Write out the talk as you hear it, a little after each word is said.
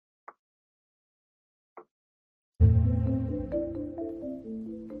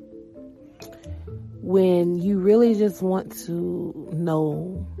when you really just want to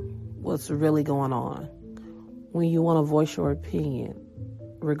know what's really going on, when you want to voice your opinion,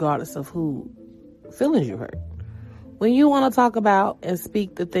 regardless of who feelings you hurt, when you want to talk about and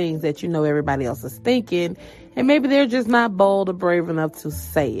speak the things that you know everybody else is thinking, and maybe they're just not bold or brave enough to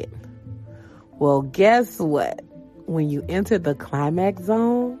say it. Well, guess what? When you enter the climax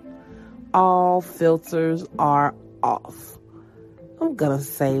zone, all filters are off. I'm going to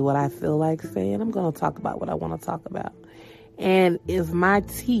say what I feel like saying. I'm going to talk about what I want to talk about. And if my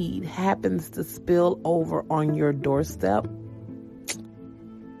tea happens to spill over on your doorstep,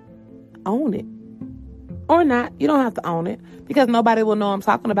 own it. Or not. You don't have to own it, because nobody will know I'm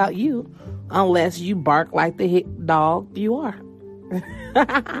talking about you unless you bark like the hit dog you are.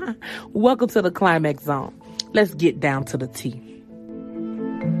 Welcome to the climax zone. Let's get down to the tea.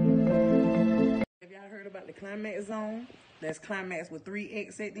 Have y'all heard about the climax zone? That's climax with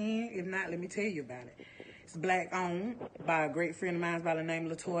 3X at the end. If not, let me tell you about it. It's black owned by a great friend of mine by the name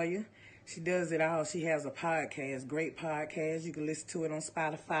of Latoya. She does it all. She has a podcast, great podcast. You can listen to it on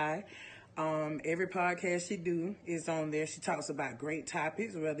Spotify. Every podcast she do is on there. She talks about great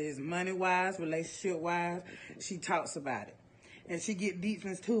topics, whether it's money-wise, relationship-wise. She talks about it. And she get deep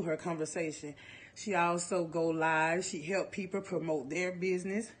into her conversation. She also go live. She help people promote their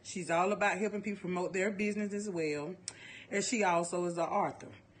business. She's all about helping people promote their business as well. And she also is an author.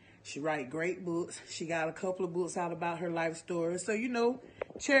 She write great books. She got a couple of books out about her life story. So,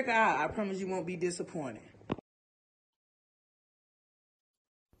 check her out. I promise you won't be disappointed.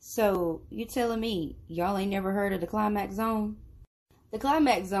 So, you telling me y'all ain't never heard of the climax zone? The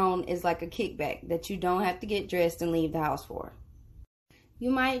climax zone is like a kickback that you don't have to get dressed and leave the house for.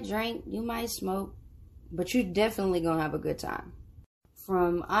 You might drink, you might smoke, but you definitely gonna have a good time.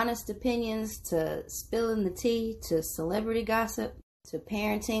 From honest opinions to spilling the tea to celebrity gossip to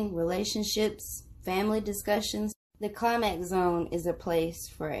parenting, relationships, family discussions, the climax zone is a place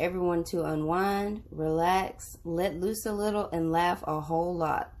for everyone to unwind, relax, let loose a little, and laugh a whole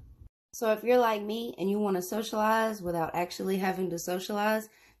lot. So if you're like me and you want to socialize without actually having to socialize,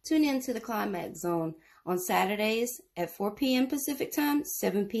 tune in to the climax zone on Saturdays at 4 p.m. Pacific Time,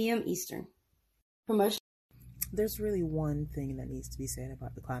 7 p.m. Eastern. Promotion. There's really one thing that needs to be said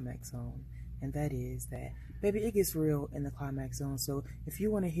about the climax zone, and that is that, baby, it gets real in the climax zone. So if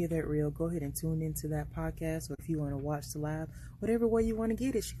you want to hear that real, go ahead and tune into that podcast, or if you want to watch the live, whatever way you want to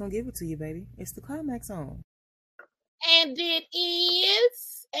get it, she's going to give it to you, baby. It's the climax zone. And it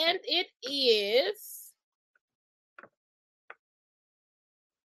is.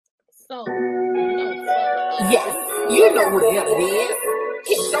 So, yes, you know who the hell it is.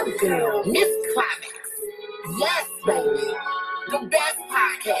 It's your girl, Miss Climax. Yes, baby. The best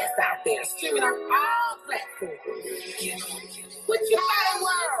podcast out there, streaming on all platforms. Put your mind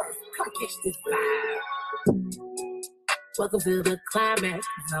words. Come catch this vibe. Welcome to the climax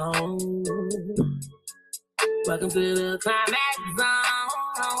zone. Welcome to the climax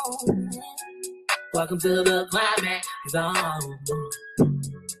zone. Welcome to the climax zone.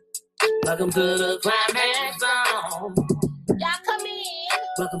 Welcome to the climax zone. y'all come in.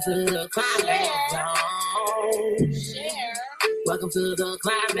 Welcome to the climax zone. Share. Welcome to the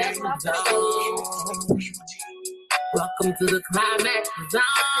climax zone. Welcome to the climax zone.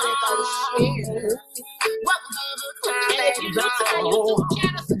 Welcome to the climax zone.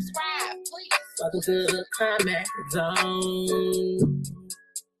 Channel, subscribe, please. Welcome to the climax zone.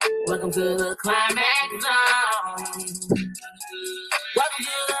 Welcome to the climax zone. Welcome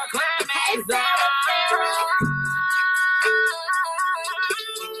to the climax zone.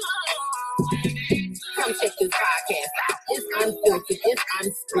 Come check this podcast out. It's unfiltered, it's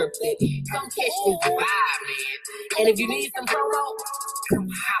unscripted. Come catch this vibe, man. And if you need some promo, come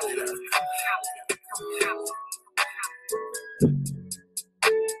holler at us. Come holler at us. Come holler.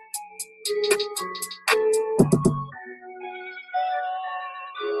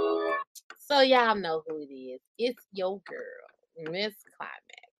 So y'all know who it is. It's your girl, Miss Climax.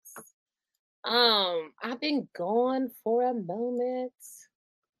 I've been gone for a moment.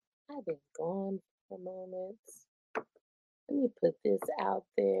 Let me put this out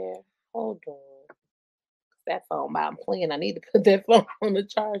there. Hold on. That phone while I'm playing, I need to put that phone on the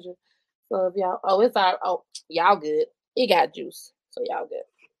charger. So if y'all, y'all good. It got juice. So y'all good.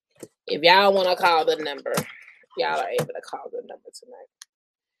 If y'all want to call the number, y'all are able to call the number tonight.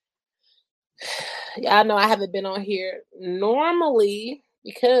 Y'all know I haven't been on here normally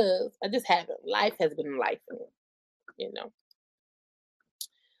because I just haven't. Life has been lifing,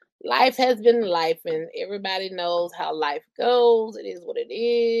 Life has been lifing. Everybody knows how life goes. It is what it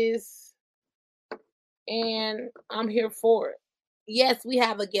is. And I'm here for it. Yes, we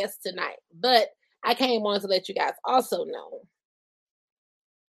have a guest tonight, but I came on to let you guys also know.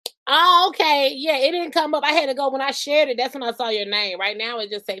 Oh, okay. Yeah, it didn't come up. I had to go when I shared it. That's when I saw your name. Right now, it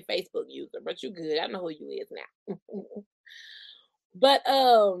just say Facebook user, but you good. I know who you is now. But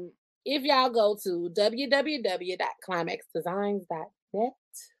if y'all go to www.climaxdesigns.net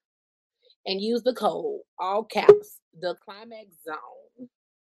and use the code, all caps, the Climax Zone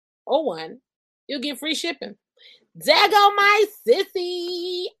 01, you'll get free shipping. Dago my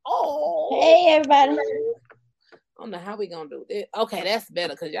sissy. Oh. Hey, everybody. I don't know how we gonna do this. Okay, that's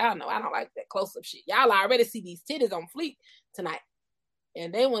better because y'all know I don't like that close-up shit. Y'all already see these titties on fleek tonight.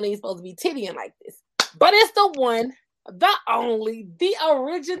 And they weren't even supposed to be tittying like this. But it's the one, the only, the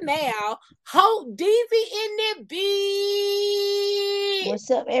original Hope Deezy in the beat. What's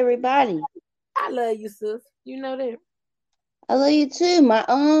up, everybody? I love you, sis. You know that. I love you too. My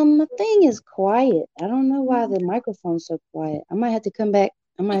thing is quiet. I don't know why the microphone's so quiet. I might have to come back.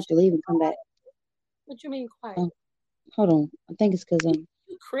 I might have to leave and come back. What you mean quiet? Hold on. I think it's because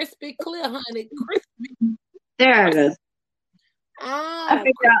You crispy clear, honey. Crispy. There it is. I Oh,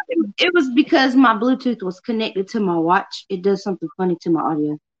 figured out it was because my Bluetooth was connected to my watch. It does something funny to my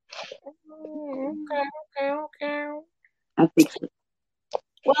audio. okay. I fixed it.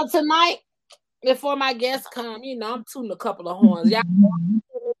 Well, tonight, before my guests come, you know, I'm tooting a couple of horns. Y'all them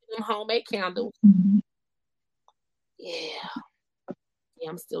homemade candles. Yeah,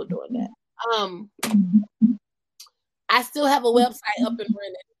 I'm still doing that. I still have a website up and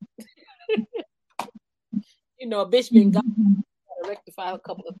running. You know, a bitch been gone. Gotta rectify a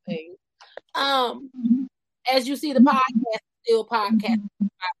couple of things. As you see, the podcast is still podcast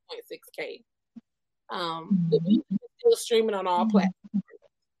 5.6K. The music is still streaming on all platforms.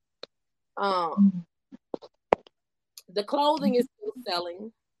 The clothing is still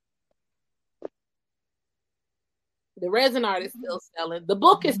selling. The resin art is still selling. The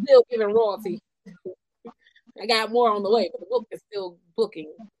book is still giving royalty. I got more on the way, but the book is still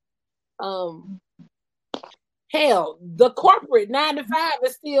booking. Hell, the corporate 9 to 5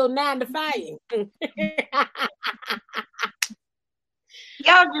 is still 9 to 5.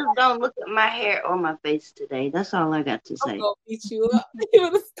 Y'all just don't look at my hair or my face today. That's all I got to say. I'm gonna beat you up.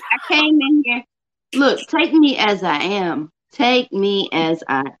 I came in here. Look, take me as I am. Take me as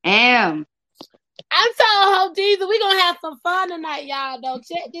I am. I'm telling Hope Deezy, we're gonna have some fun tonight, y'all. Though,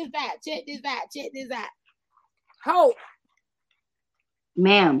 check this out. Hope,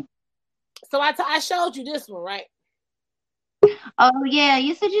 Ma'am. so I showed you this one, right? Oh, yeah.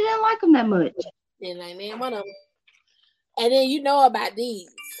 You said you didn't like them that much. And like, man, one of them. And then you know about these.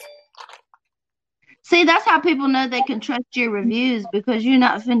 See, that's how people know they can trust your reviews because you're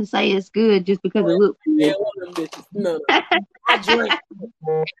not finna say it's good just because it looks good. Yeah, one of them bitches. No. I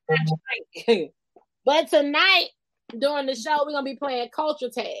drink. But tonight, during the show, we're going to be playing culture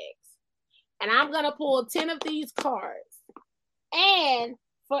tags. And I'm going to pull 10 of these cards. And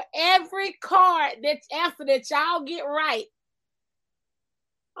for every card answer that y'all get right,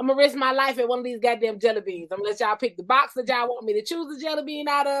 I'm going to risk my life at one of these goddamn jelly beans. I'm going to let y'all pick the box that y'all want me to choose the jelly bean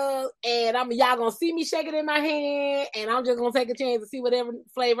out of. And y'all going to see me shake it in my hand. And I'm just going to take a chance to see whatever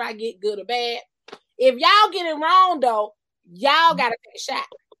flavor I get, good or bad. If y'all get it wrong, though, y'all got to take a shot.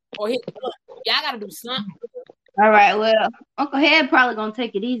 Or hit the button. Y'all got to do something. All right, well, Uncle Head probably going to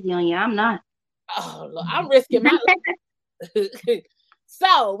take it easy on you. I'm not. Oh, look, I'm risking my life.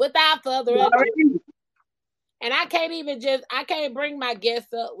 So, without further ado, and I can't bring my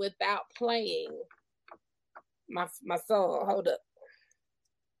guests up without playing my song. Hold up.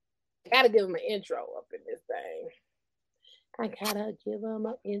 I gotta give him an intro up in this thing. I gotta give him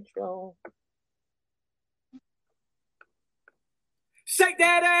an intro. Shake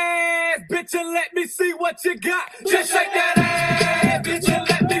that ass, bitch, and let me see what you got. Just shake that ass, bitch, and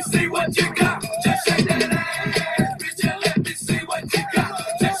let me see what you got. Just shake that ass, bitch, and let me see what you got.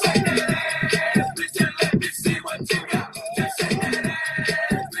 Just shake that ass, bitch, and let me see what you got. Just shake that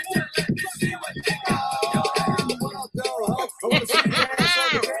ass, bitch, and let me see what you got.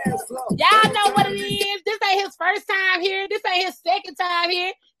 Y'all know what it is. This ain't his first time here. This ain't his second time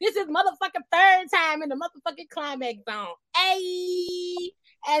here. This is motherfucking third time in the motherfucking Climax Zone. Hey,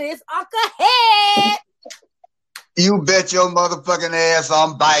 and it's Uncle Head. You bet your motherfucking ass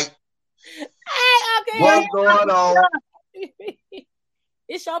on bite. Hey, Uncle Head. What's going on?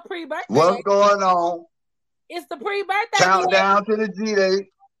 It's your pre-birthday. What's going on? It's the pre-birthday. Countdown to the G-Day.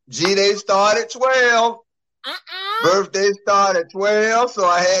 G-Day started 12. Birthday started 12, so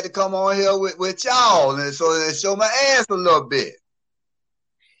I had to come on here with y'all and so to show my ass a little bit.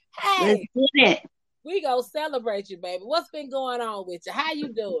 Hey, let's get it. We gonna celebrate you, baby. What's been going on with you? How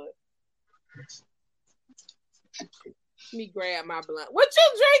you doing? Let me grab my blunt. What you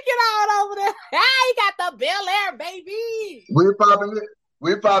drinking all over there? Ah, you got the Bel Air, baby.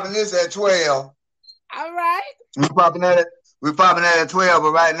 We popping this at 12. All right. We popping that at 12,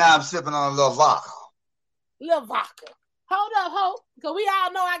 but right now I'm sipping on a little vodka. Little vodka. Hold up, Hope, because we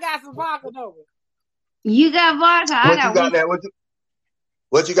all know I got some vodka over. You got vodka. I got that?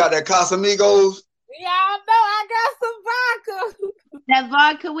 What you got? That Casamigos? Y'all know I got some vodka. That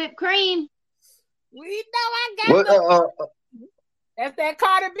vodka whipped cream. We know I got that's that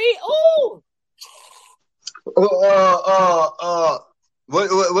Cardi B. Ooh.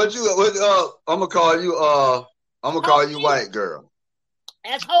 I'm gonna call you white girl.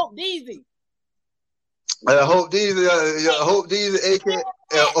 That's Hope Deezy. Hope Deezy, Hope Deezy, aka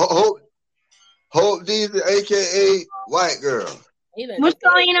Hope Deezy, aka white girl. What's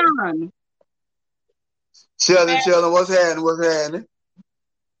going on? Chilling. What's happening?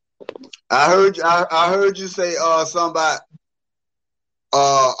 I heard you say something about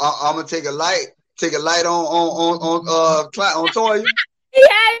I'm gonna take a light on Toya. He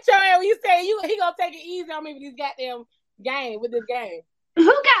ain't showing. You say he gonna take it easy on me with this goddamn this game. Who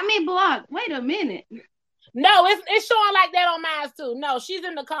got me blocked? Wait a minute. No, it's showing like that on mine too. No, she's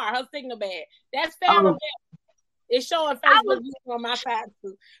in the car. Her signal bad. That's Farrah. It's showing Facebook on my side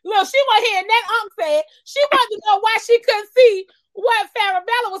too. Look, she was here, and that said she wanted to know why she couldn't see what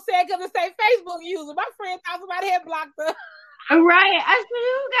Farabella was saying because it say Facebook user. My friend thought somebody had blocked her. Right. I said,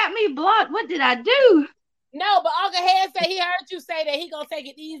 who got me blocked? What did I do? No, but Uncle Head said he heard you say that he gonna take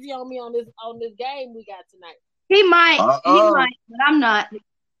it easy on me on this game we got tonight. He might, but I'm not.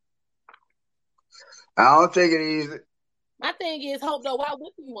 I don't take it easy. My thing is, Hope, though, why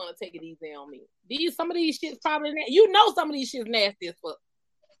wouldn't you want to take it easy on me? Some of these shit's probably some of these shit's nasty as fuck.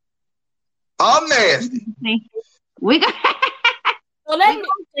 I'm nasty. We got. So let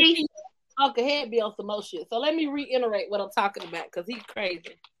me. Uncle Head be on some more shit. So let me reiterate what I'm talking about because he's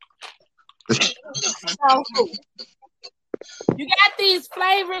crazy. You got these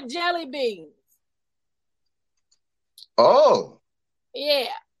flavored jelly beans. Oh. Yeah,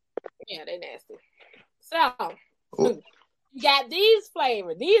 they nasty. So. You got these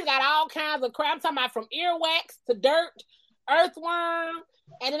flavors. These got all kinds of crap. I'm talking about from earwax to dirt, earthworm,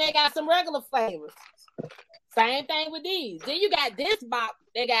 and then they got some regular flavors. Same thing with these. Then you got this box.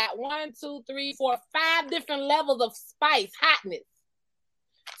 They got 1, 2, 3, 4, 5 different levels of spice, hotness.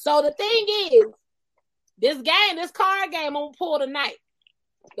 So the thing is, this card game I'm going to pull tonight.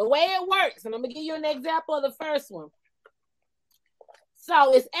 The way it works, and I'm going to give you an example of the first one.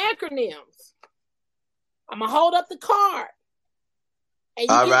 So it's acronyms. I'm going to hold up the card. And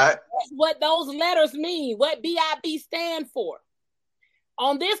you get what those letters mean, what BIB stand for.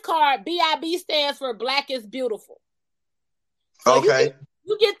 On this card, BIB stands for Black is Beautiful. So okay.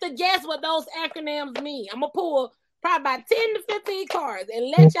 You get to guess what those acronyms mean. I'm going to pull probably about 10 to 15 cards and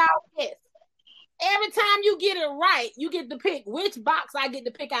let y'all guess. Every time you get it right, you get to pick which box I get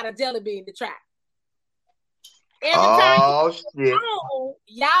to pick out of Jelly Bean to try. Every time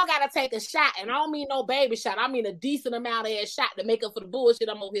y'all gotta take a shot, and I don't mean no baby shot. I mean a decent amount of shot to make up for the bullshit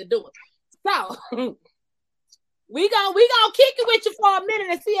I'm over here doing. So we gonna kick it with you for a minute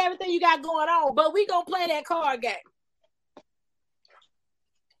and see everything you got going on, but we gonna play that card game.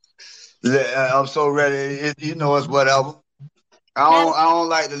 Yeah, I'm so ready. It's whatever. I don't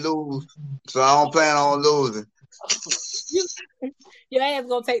like to lose, so I don't plan on losing. Your ass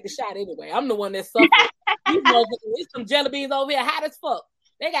gonna take the shot anyway. I'm the one that's suffering. There's some jelly beans over here, hot as fuck.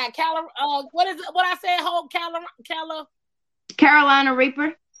 They got what is it? What I said? Whole Carolina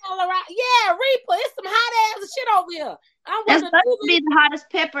Reaper. Colorado, yeah, Reaper. It's some hot ass shit over here. That's supposed to be the hottest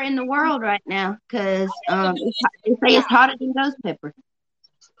pepper in the world right now because they say it's hotter than ghost pepper.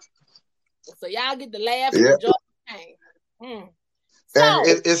 So y'all get to laugh and enjoy the game. So,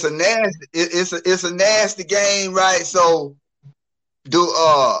 and it's a nasty game, right? So do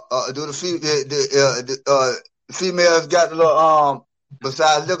the females got the little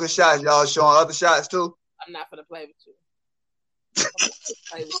besides liquor shots, y'all showing other shots too? I'm not gonna play with you.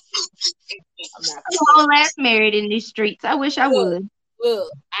 I'm all last married in these streets. I wish I would.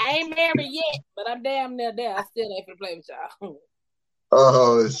 Look, I ain't married yet, but I'm damn near there. I still ain't gonna play with y'all.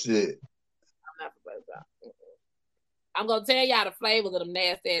 Oh shit! I'm not gonna play with y'all. I'm gonna tell y'all the flavors of them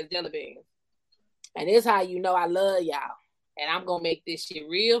nasty ass jelly beans, and this how you know I love y'all. And I'm gonna make this shit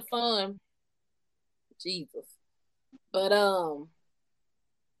real fun. Jesus, but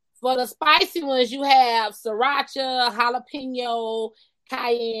for the spicy ones, you have sriracha, jalapeno,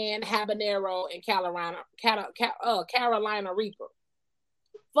 cayenne, habanero, and Carolina Reaper.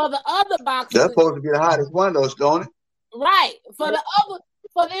 For the other boxes, that's supposed to be the hottest one, though, don't it? Right. For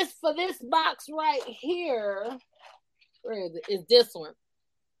this box right here, Where is it? It's this one.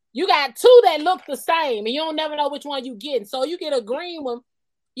 You got two that look the same, and you don't never know which one you getting. So you get a green one.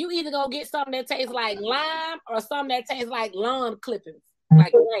 You either gonna get something that tastes like lime or something that tastes like lawn clippings,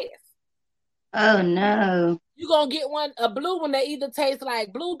 like grass. Oh no! You gonna get a blue one that either tastes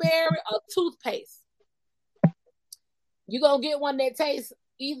like blueberry or toothpaste. You gonna get one that tastes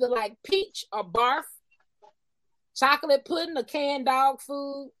either like peach or barf, chocolate pudding, or canned dog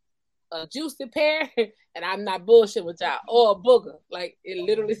food, a juicy pear, and I'm not bullshitting with y'all, or a booger. Like it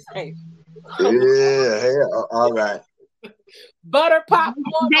literally says. Yeah, all right. Butter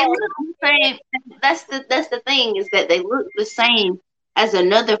popcorn. They look the same. That's the thing, is that they look the same as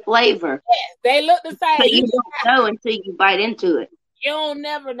another flavor. Yes, they look the same. But you don't know until you bite into it. You don't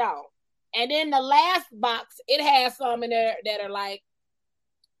never know. And then the last box, it has some in there that are like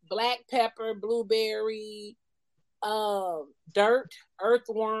black pepper, blueberry, dirt,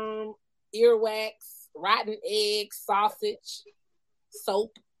 earthworm, earwax, rotten egg, sausage,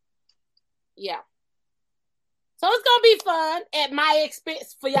 soap. Yeah. So it's gonna be fun at my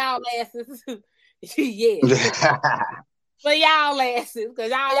expense for y'all asses. Yeah. For y'all asses,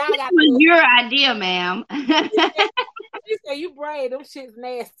 because y'all got your idea, ma'am. You say you brave, them shit's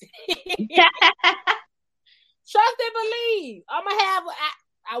nasty. Trust and believe.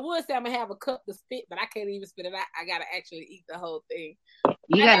 I would say I'm gonna have a cup to spit, but I can't even spit it out. I gotta actually eat the whole thing.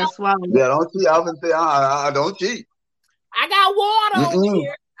 You gotta swallow. Yeah, don't cheat. I was gonna say, I don't cheat. I got water over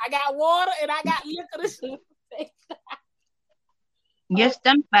here. I got water and I got liquor to shoot. Your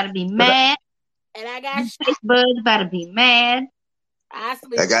stomach about to be mad. And I got taste buds about to be mad.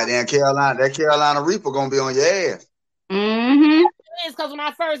 That goddamn Carolina Reaper gonna be on your ass. Mm-hmm. It's because when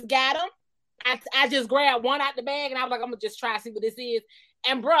I first got them, I just grabbed one out the bag and I was like, I'm gonna just try to see what this is.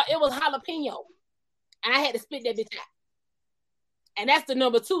 And bro, it was jalapeno. And I had to spit that bitch out. And that's the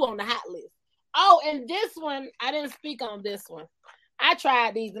number 2 on the hot list. Oh, and this one, I didn't speak on this one. I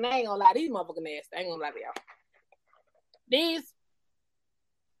tried these and I ain't gonna lie, these motherfucking nasty. I ain't gonna lie to y'all. These,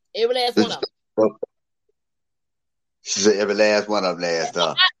 every last one of them. She said every last one of them last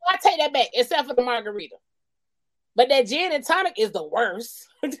up. I take that back, except for the margarita. But that gin and tonic is the worst.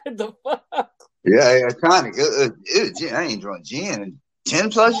 The fuck? Yeah, tonic. I ain't drunk gin in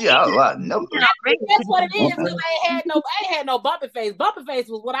 10+ years. No. That's what it is. I ain't had no bumpy face. Bumpy face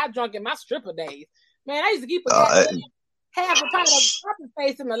was what I drunk in my stripper days. Man, I used to keep half a pint of bumpy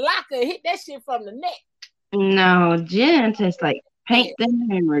face in the locker and hit that shit from the neck. No, gin tastes like paint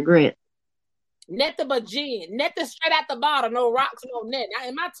thinner and regret. Nothing but gin. Nothing straight out the bottle. No rocks, no net. Now,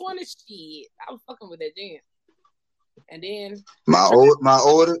 in my 20s, shit, I was fucking with that gin. And then my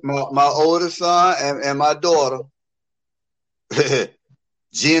older son and my daughter,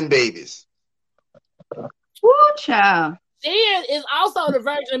 gin babies. Woo, child. Gin is also the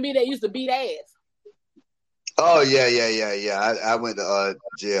version of me that used to beat ass. Oh yeah. I went to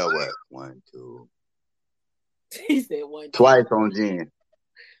jail. What? 1, 2. He said 1, 2. Twice on gin.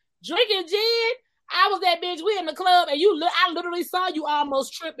 Drinking gin. I was that bitch. We in the club, and I literally saw you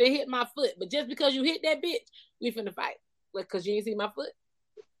almost trip and hit my foot. But just because you hit that bitch, we finna fight. Like, cause you ain't see my foot.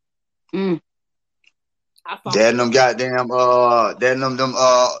 That them goddamn them old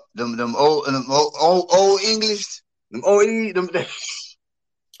English, them old and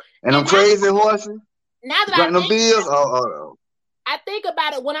them crazy horses. Now that I think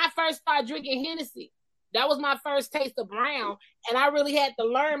about it, when I first started drinking Hennessy, that was my first taste of brown, and I really had to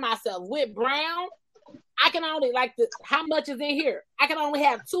learn myself with brown. I can only how much is in here? I can only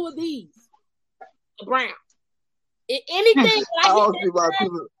have 2 of these brown. Anything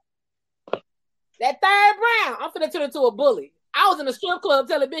that third brown, I'm finna turn into a bully. I was in a strip club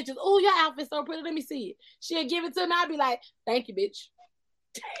telling bitches, "Oh, your outfit's so pretty. Let me see it." She'll give it to me. I'd be like, "Thank you, bitch."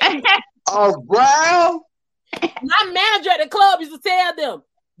 Oh, brown. My manager at the club used to tell them,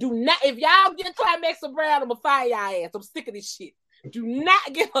 "Do not, if y'all get Climax of brown, I'm gonna fire y'all ass. I'm sick of this shit. Do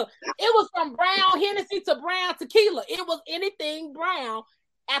not get her." It was from brown Hennessy to brown tequila. It was anything brown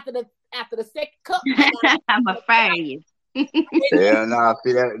after the second cup. I'm gonna fire you. Yeah, no.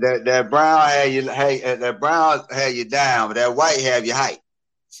 See that brown had you down, but that white have you hype.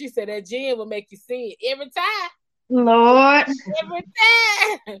 She said that gin will make you see it every time. Lord, every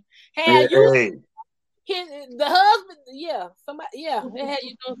time. The husband, somebody, it had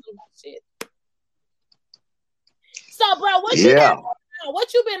you doing some shit. So, bro, what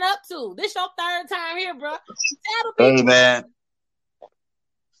you been up to? This your 3rd time here, bro. Hey, man.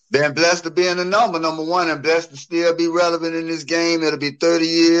 Been blessed to be in the number 1, and blessed to still be relevant in this game. It'll be 30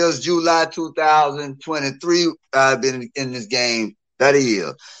 years, July 2023. I've been in this game 30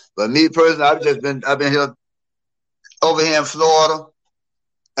 years. But me personally, I've been here over here in Florida.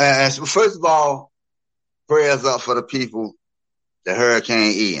 And so first of all, prayers up for the people, the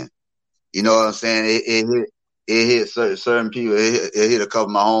Hurricane Ian. You know what I'm saying? It hit certain people. It hit a couple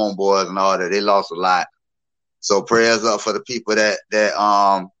of my homeboys and all that. They lost a lot. So prayers up for the people that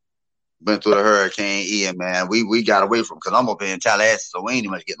went through the Hurricane Ian, man. We got away from, because I'm up here in Tallahassee, so we ain't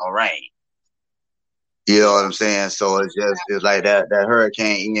even getting no rain. You know what I'm saying? So it's like that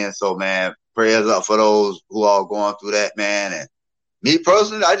Hurricane Ian. So, man, prayers up for those who are going through that, man. And me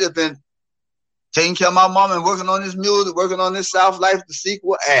personally, I just been taking care of my mom and working on this music, working on this South Life the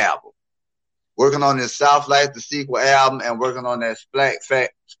Sequel album. Working on this South Life the Sequel album and working on that Splat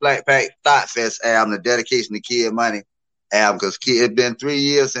Pack Thought Fest album, the Dedication to Kid Money album, because it's been 3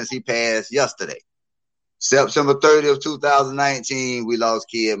 years since he passed yesterday. September 30th, 2019, we lost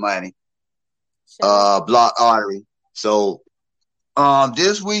Kid Money. Blocked artery. So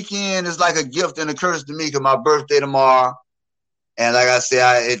this weekend is like a gift and a curse to me, because my birthday tomorrow. And like I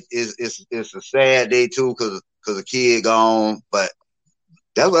said, it's a sad day too, because the kid gone. But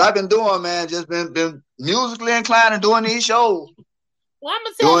that's what I've been doing, man. Just been musically inclined and doing these shows. Well, I'm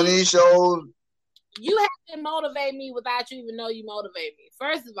gonna tell you, these shows. You have to motivate me without you even know you motivate me.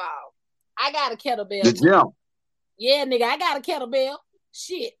 First of all, I got a kettlebell. The gym. Yeah, nigga, I got a kettlebell.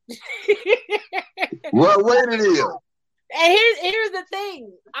 Shit. What weight it is? And here's the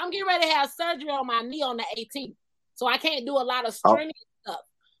thing. I'm getting ready to have surgery on my knee on the 18th. So I can't do a lot of strenuous stuff.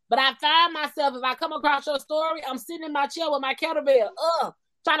 But I find myself, if I come across your story, I'm sitting in my chair with my kettlebell,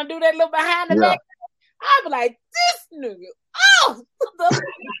 trying to do that little behind the neck. I'll be like, this nigga,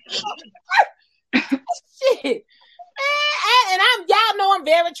 shit. Man, and y'all know I'm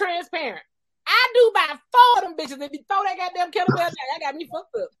very transparent. I do about 4 of them bitches. If you throw that goddamn kettlebell down, that got me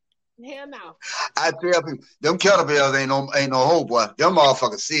fucked up. Hell no. I tell people, them kettlebells ain't no hope, boy. Them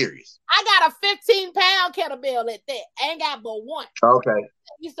motherfuckers serious. I got a 15-pound kettlebell at that. I ain't got but one. Okay.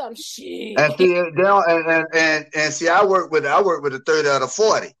 You some shit. And see, and see, I work with the 30 or the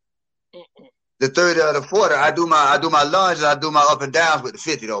 40. The 30 or the 40. I do my lunges, I do my up and downs with the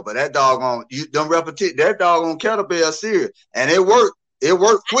 50 though. But that doggone that doggone kettlebell serious, and it worked. It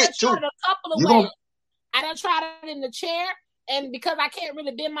worked quick too. A couple of ways. I done tried it in the chair. And because I can't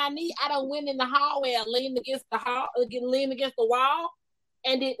really bend my knee, I done went in the hallway and leaned against the wall,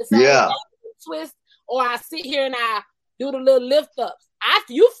 and did the same twist. Or I sit here and I do the little lift ups.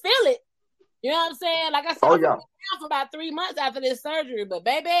 You feel it, you know what I'm saying? Like I said, I was down for about 3 months after this surgery. But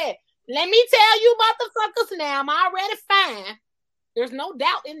baby, let me tell you, motherfuckers, now I'm already fine. There's no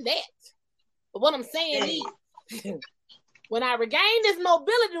doubt in that. But what I'm saying is, when I regain this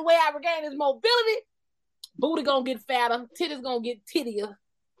mobility, the way I regain this mobility, booty gonna get fatter, titties gonna get tittier,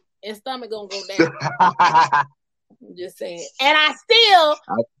 and stomach gonna go down. I'm just saying. And I still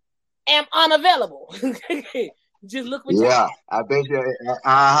am unavailable. Just look what I bet you.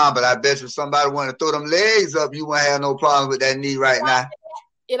 But I bet you somebody want to throw them legs up, you won't have no problem with that knee right now.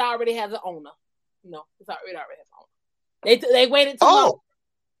 It already has an owner. No, it already has an owner. They waited too long.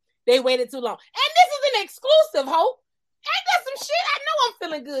 They waited too long. And this is an exclusive, Hope. Ain't that some shit? I know I'm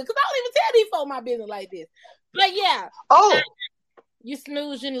feeling good because I don't even tell these folks my business like this. But yeah. You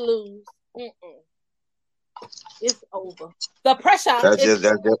snooze, you lose. It's over. The pressure. That's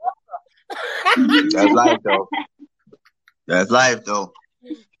life, though. That's life, though.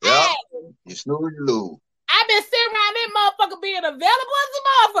 Yeah. You snooze, you lose. I've been sitting around that motherfucker being available as a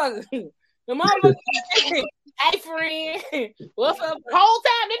motherfucker. The motherfucker, hey friend, what's up? The whole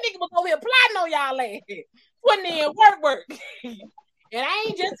time that nigga was over here plotting on y'all ass. Putting in work. And I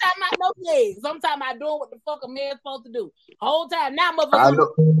ain't just talking about no legs. I'm talking about doing what the fuck a man's supposed to do. Whole time. Now, motherfucker,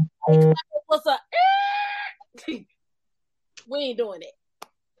 what's up? We ain't doing that.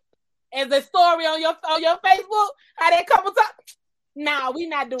 As a story on your Facebook, how that couple times. Nah, we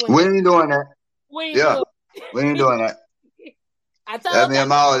not doing that. We ain't doing that. We ain't doing that. I told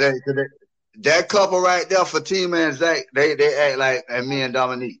you. That couple right there, Fatima and Zach, they act like me and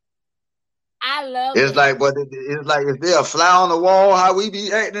Dominique. I love it's like, but it's like if they're a fly on the wall, how we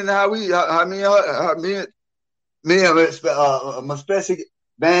be acting, how me and my special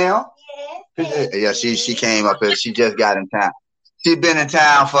Bam. Yeah, she came up here. She just got in town. She been in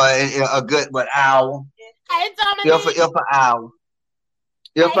town for a good hour. Hey, Dominique. If an hour.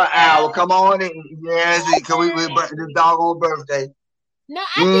 If an hour. Come on in. Yes, because we this doggone birthday. No,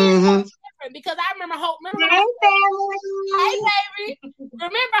 I did something different because I remember Hope. Hey, baby.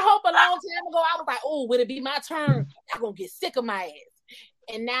 Remember Hope a long time ago? I was like, oh, would it be my turn? I'm going to get sick of my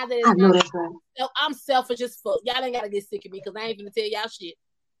ass. And now that it's my turn, I'm selfish as fuck. Y'all ain't got to get sick of me because I ain't going to tell y'all shit.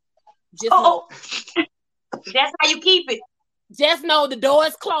 Just know. That's how you keep it. Just know the door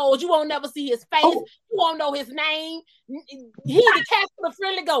is closed. You won't never see his face. You won't know his name. He's the cat for the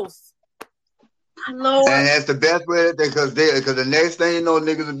friendly ghost. Lord. And that's the best way because the next thing you know,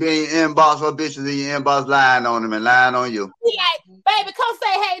 niggas will be in your inbox or bitches in your inbox lying on them and lying on you. He like, baby, come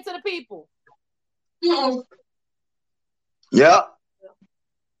say hey to the people. Yep.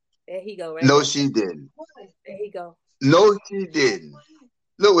 There he go, right No, there. she didn't. There he go. No, she didn't.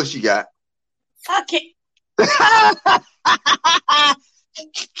 Look what she got. Okay.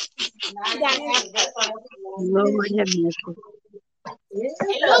 Lord have mercy.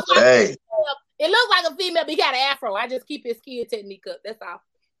 Hey. It looks like a female, but he got an afro. I just keep his kid technique up. That's all.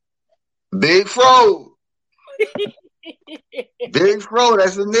 Big Fro. Big Fro,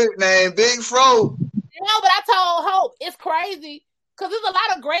 that's a nickname. Big Fro. No, but I told Hope it's crazy because there's a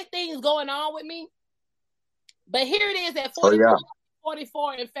lot of great things going on with me. But here it is at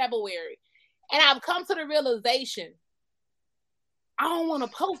 44 in February. And I've come to the realization I don't want to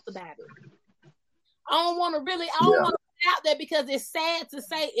post about it. I don't want to want to put it out there because it's sad to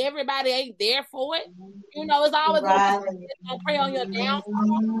say everybody ain't there for it. You know, it's always going to prey on your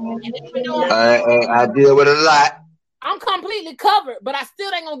downfall. I deal with it a lot. I'm completely covered, but I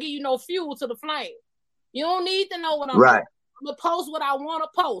still ain't going to give you no fuel to the flame. You don't need to know what I'm doing. I'm going to post what I want to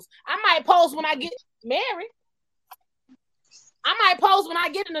post. I might post when I get married. I might post when I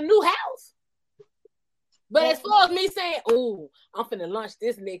get in a new house. But as far as me saying, oh, I'm finna lunch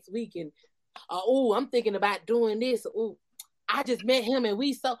this next week and oh, I'm thinking about doing this. Oh, I just met him and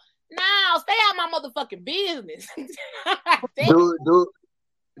we so now stay out my motherfucking business.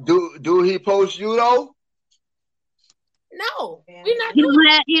 Do he post you though? No, we not.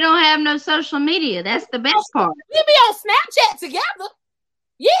 You don't have no social media. That's the best part. We be on Snapchat together.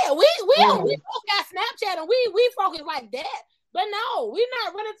 Yeah, we both got Snapchat and we focus like that. But no, we're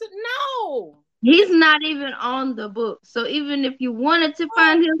not running to no. He's not even on the book. So even if you wanted to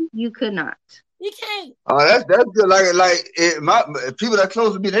find him, you could not. You can't. Oh, that's good. My people that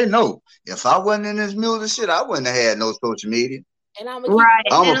close to me, they know. If I wasn't in this music shit, I wouldn't have had no social media. And I'm a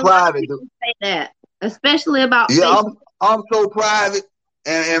private dude. Say that, especially about Facebook. I'm so private.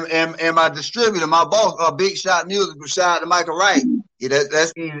 And my distributor, my boss, Big Shot Music, shout out to Michael Wright. Yeah,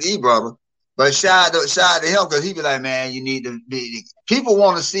 that's easy, brother. But shout out to him because he be like, man, you need to be. People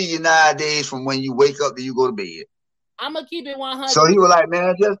want to see you nowadays from when you wake up to you go to bed. I'm gonna keep it 100. So he was like,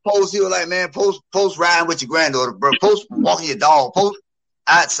 man, just post. He was like, man, post riding with your granddaughter, bro. Post walking your dog. Post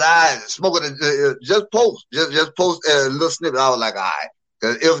outside smoking. Just post. Just post a little snippet. I was like, all right.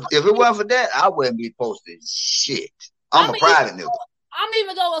 Because if it wasn't for that, I wouldn't be posting shit. I'm a private nigga. I'm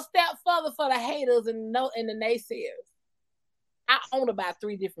even going a step further for the haters and the naysayers. I own about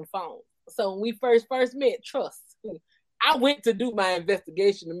 3 different phones. So when we first met, trust. I went to do my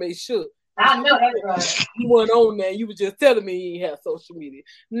investigation to make sure. I know that's right. You weren't on there. You were just telling me you didn't have social media.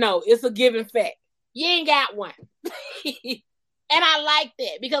 No, it's a given fact. You ain't got one. And I like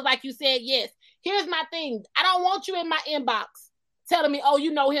that because like you said, yes. Here's my thing. I don't want you in my inbox telling me, oh,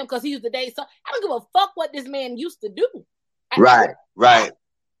 you know him because he used to date. So I don't give a fuck what this man used to do. Right.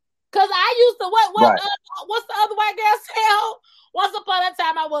 Because I used to, what's the other white girl say? Once upon a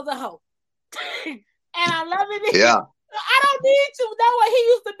time, I was a hoe. And I'm loving it. Yeah. I don't need to know what he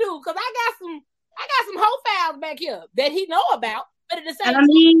used to do because I got some hoe files back here that he know about. But at the same time,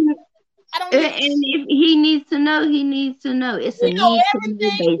 I don't need and if he needs to know, he needs to know. It's he know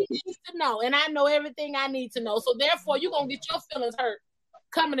everything he needs to know, and I know everything I need to know. So therefore, you're gonna get your feelings hurt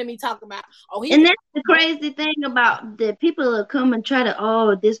coming to me talking about and that's the crazy thing about the people that come and try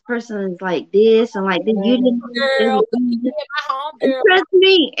to this person is like this and like this. You didn't trust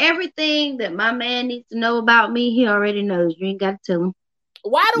me. Everything that my man needs to know about me, he already knows. You ain't got to tell him.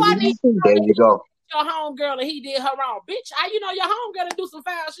 Why do I need to there you go. Your homegirl and he did her wrong, bitch? How you know your homegirl to do some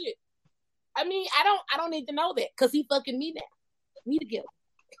foul shit? I mean, I don't need to know that because he fucking me now. We together.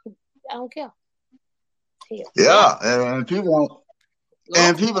 I don't care. Hell. Yeah,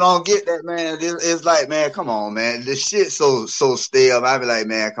 and people don't get that, man. It's like, man, come on, man. This shit so stale. I be like,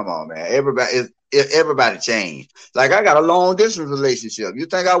 man, come on, man. Everybody changed. Like I got a long distance relationship. You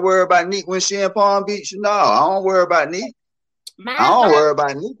think I worry about Neek when she in Palm Beach? No, I don't worry about Neek. I don't worry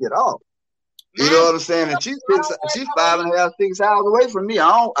about Neek at all. You know what I'm saying? And she's 5.5, 6 hours away from me.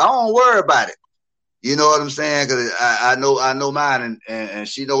 I don't worry about it. You know what I'm saying? Because I know mine and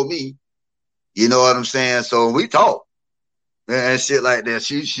she know me. You know what I'm saying? So we talk and shit like that.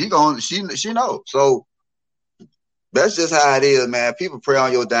 She knows. So that's just how it is, man. People prey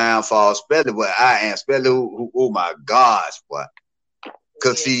on your downfall, especially what I am, especially who oh my gosh, boy.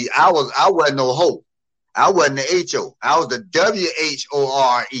 Because see, I wasn't no hoe. I wasn't the HO. I was the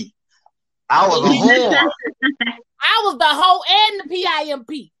WHORE. I was a whore. I was the hoe and the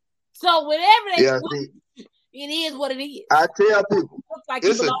PIMP. So whatever it is what it is. I tell people,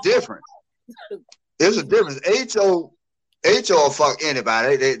 it's a difference. There's a difference. HO fuck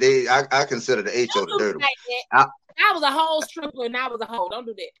anybody. I consider the HO the dirty one. I was a whole stripper and I was a hoe. Don't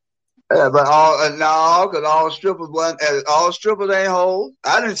do that. Yeah, but no, because all strippers ain't hoes.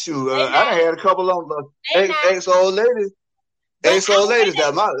 I didn't shoot. I done had a couple of ex-old ladies. Ex-old ladies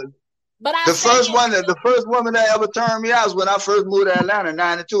that But the first woman that ever turned me out was when I first moved to Atlanta in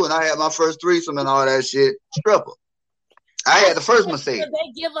 '92, and I had my first threesome and all that shit. Stripper. I had the first mistake.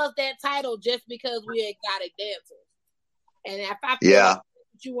 They give us that title just because we exotic dancers. And if I feel like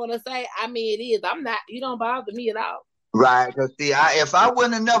what you want to say, I mean, it is. I'm not. You don't bother me at all. Right, because see, if I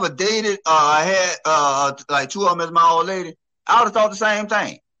wouldn't have never dated, I had like two of them as my old lady, I would have thought the same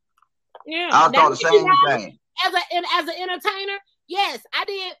thing. Yeah, I would have thought the same thing. As an entertainer, yes, I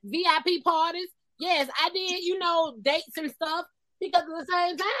did VIP parties. Yes, I did, dates and stuff. Because at the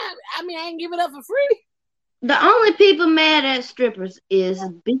same time, I mean, I ain't give it up for free. The only people mad at strippers is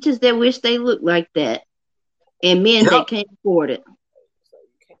bitches that wish they looked like that, and men that can't afford it.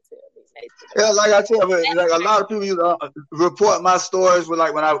 Yeah, like I tell you, like a lot of people used to report my stories with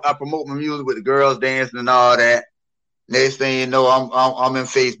like when I promote my music with the girls dancing and all that. Next thing you know, I'm in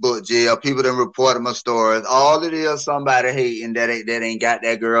Facebook jail. People done reported my stories. All it is somebody hating that ain't got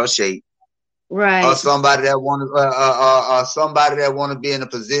that girl shape, right? Or somebody that want to be in a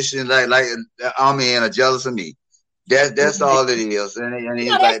position like I'm in, or jealous of me. That's all it is. And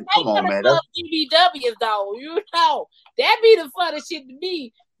he's like, come on, man. BBWs though, that be the funny shit to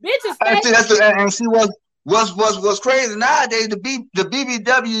me. Bitches. And see what's crazy nowadays. The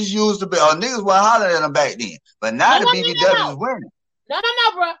BBWs used to be, niggas were hollering at them back then, but now the BBWs is winning. No,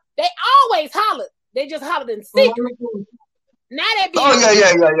 bro. They always hollered. They just hollered in secret. Now they be. Oh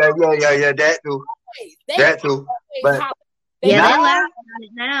yeah. That too. That too. But they're loud about it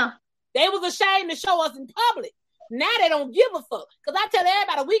now. They was ashamed to show us in public. Now they don't give a fuck. Cause I tell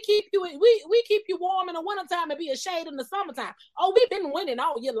everybody, we keep you warm in the wintertime and be a shade in the summertime. Oh, we've been winning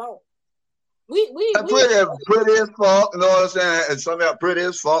all year long. We pretty as fuck, you know what I'm saying? And some of pretty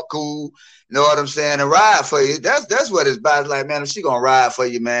as fuck, cool, you know what I'm saying? And ride for you. That's what it's about. It's like, man, if she gonna ride for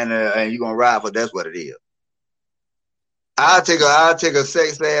you, man, and you gonna ride for, that's what it is. I'll take a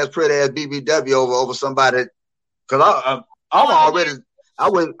sex ass, pretty ass BBW over somebody, cause I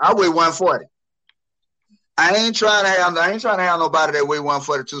weigh 140. I ain't trying to have nobody that weigh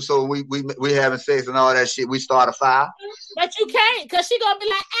 142. So we having sex and all that shit. We start a fire. But you can't, cause she gonna be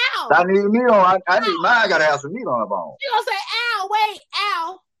like, ow. I need meat on. I need mine. Gotta have some meat on the bone. She gonna say, ow, wait,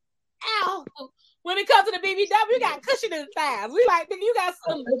 ow. When it comes to the BBW, you got cushion in the thighs. We like, nigga, you got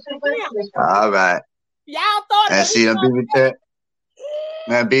some. All right. Y'all thought. And see them BB.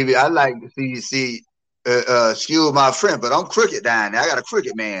 Man, baby, I like to see. Excuse my friend, but I'm crooked down there. I got a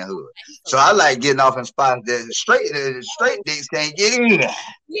crooked manhood, so I like getting off in spots that straight dicks can't get in.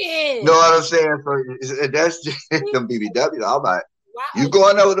 Yeah, know what I'm saying? So that's just them BBW. All right, you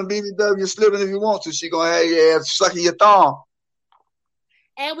going there with them BBW slipping if you want to. She gonna have your ass sucking your thumb,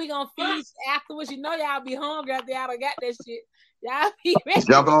 and we gonna feed afterwards. You know y'all be hungry after y'all done got that shit. Y'all be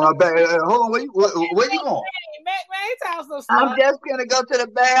jumping on her back. Hold on, where you going? I'm just gonna go to the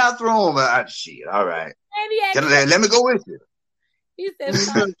bathroom. Shit, all right. Let me go with you. He said,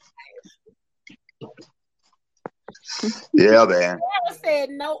 yeah, man. Farrah said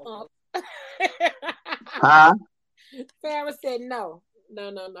no. Huh? Farrah said no.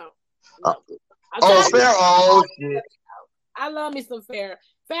 Farrah. Oh shit. I love me some Farrah.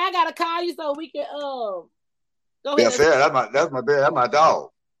 Farrah, I gotta call you so we can go ahead. Yeah, Farrah, that's my dog.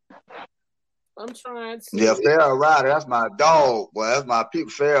 I'm trying to. Yeah, Farrah Ryder, that's my dog. Well, that's my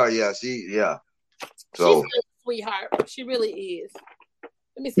people. Farrah, yeah. She's a sweetheart. She really is.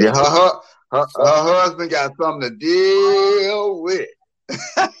 Let me see. Yeah, her husband got something to deal with.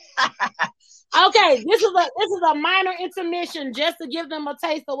 Okay, this is a minor intermission just to give them a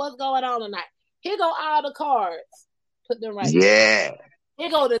taste of what's going on tonight. Here go all the cards. Put them right. Yeah.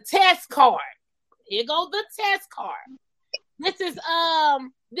 Here go the test card. Here go the test card. This is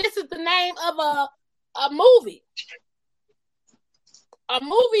the name of a movie. A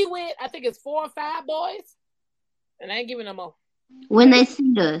movie with, I think it's 4 or 5 boys. And I ain't giving them more. When They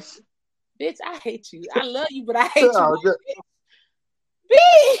See Us. Bitch, I hate you. I love you, but I hate you.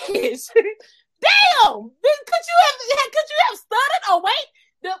 Bitch. Damn. Could you have stuttered? Oh, wait.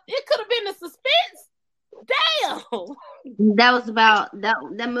 It could have been the suspense. Damn. That was about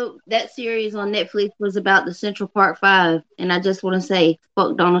that series on Netflix was about the Central Park 5, and I just want to say,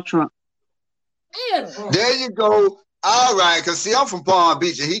 fuck Donald Trump. Yeah. There you go. All right, cause see, I'm from Palm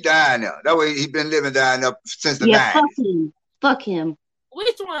Beach, and he down there. That way, he been living down there since the 90s. Fuck him.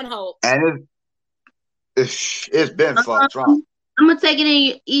 Which one, Hope? And it's been fuck Trump. I'm gonna take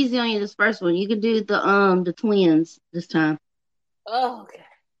it easy on you this first one. You can do the twins this time. Oh, okay.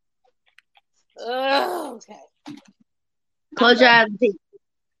 Oh, okay. Close your eyes and think.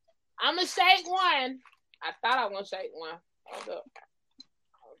 I'm gonna shake one. I thought I was gonna shake one. Hold up.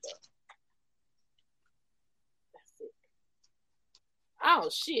 That's it. Oh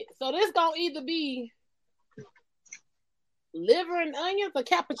shit. So this gonna either be liver and onions or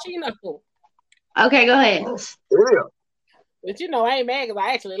cappuccino. Okay, go ahead. Yeah. But you know, I ain't mad because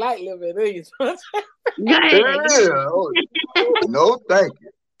I actually like liver and onions. Go ahead. Yeah. Oh, no, thank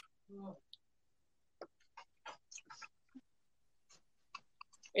you.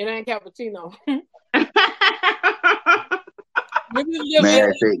 It ain't cappuccino.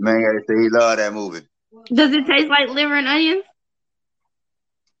 Man, say he love that movie. Does it taste like liver and onions?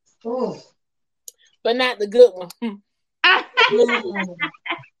 But not the good one.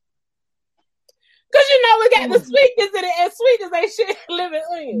 Because you know we got the sweetness in it, and sweetness ain't shit liver and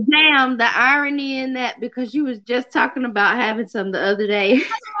onions. Damn, the irony in that, because you was just talking about having some the other day. That's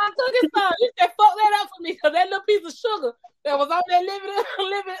why I took it so. You said fuck that up for me because that little piece of sugar that was on that liver and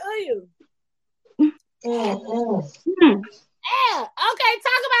onions. Yeah. Okay,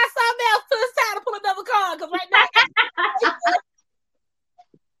 talk about something else till it's time to pull another card because right now.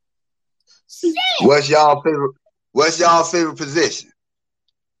 Shit. What's y'all favorite position?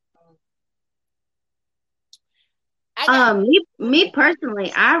 Me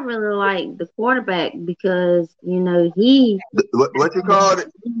personally, I really like the quarterback because you know he what you called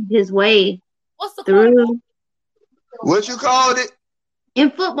it? His way What's the through. What you called it? In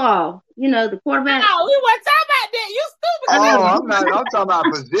football, you know, the quarterback. No, we weren't talking about that. You stupid. Oh, I'm talking about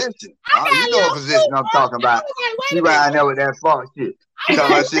position. You know what position I'm talking about. She riding there with that fuck shit.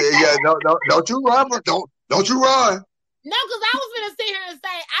 Talking about shit. Yeah, don't you run, but don't you run. No, because I was gonna sit here and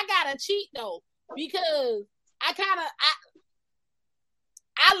say I gotta cheat though because I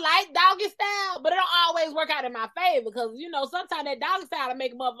like doggy style, but it don't always work out in my favor because you know sometimes that doggy style will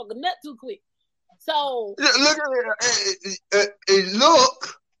make a motherfucker nut too quick. So look at it.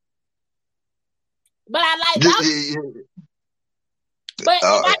 Look. But I like doggy. But if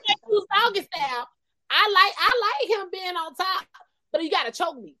I can choose doggy style, I like him being on top, but you gotta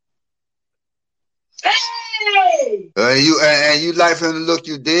choke me. Hey! You like for him to look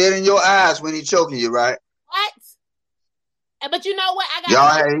you dead in your eyes when he choking you, right? What? But you know what? He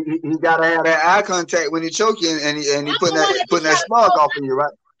gotta have that eye contact when he choke you, and he putting that smoke off of you,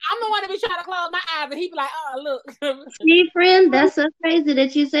 right? I'm the one to be trying to close my eyes, and he be like, "Oh, look." See, friend, that's so crazy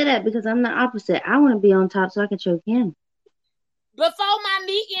that you say that because I'm the opposite. I want to be on top so I can choke him. Before my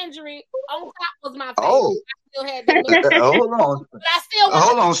knee injury, on top was my favorite. Oh, I still had that. Hold on. But I still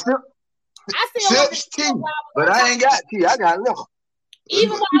hold on. Sips tea, but I ain't got tea. I got liquor.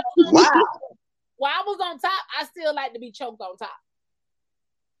 Even while I was on top, I still like to be choked on top.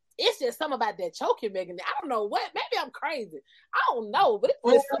 It's just something about that choking, Megan. I don't know what. Maybe I'm crazy. I don't know, but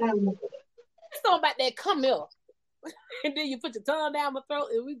it's something about that come here. And then you put your tongue down my throat,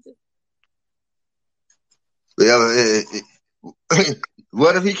 and we just.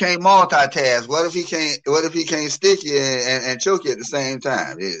 What if he can't multitask? What if he can't stick you and choke you at the same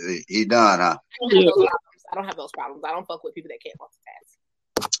time? He done, huh? I don't have those problems. I don't fuck with people that can't multitask.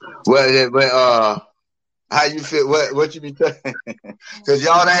 Well, how you feel? What you be saying? Because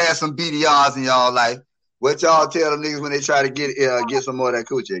y'all done had some BDRs in y'all life. What y'all tell them niggas when they try to get some more of that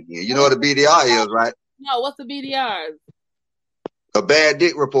coochie again? You know what a BDR is, right? No, what's the BDR? A bad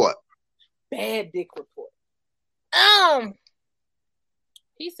dick report. Bad dick report.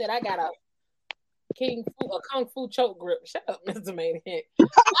 He said I got a kung fu choke grip. Shut up, Mr. Maniac.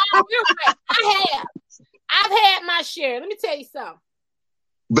 I've had my share. Let me tell you something.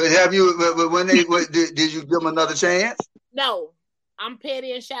 But have you? Did you give them another chance? No, I'm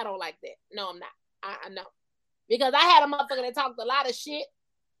petty and shadow like that. No, I'm not. I know because I had a motherfucker that talked a lot of shit.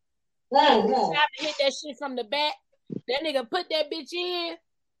 Tried to hit that shit from the back. That nigga put that bitch in,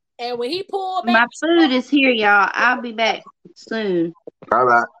 and when he pulled back, my food is here, y'all. I'll be back soon. All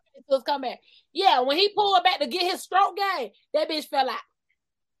right. Let's come back. Yeah, when he pulled back to get his stroke game, that bitch fell out.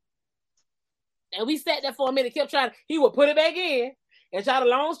 And we sat there for a minute, kept trying. He would put it back in and try to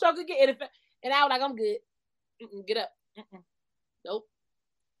long stroke again. And I was like, I'm good. Get up. Nope.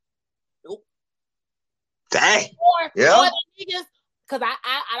 Dang. Or niggas, because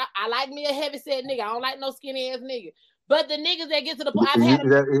I like me a heavy set nigga. I don't like no skinny ass nigga. But the niggas that get to the point, I've had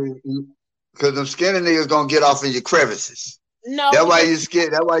because them skinny niggas gonna get off in your crevices. No. That's why you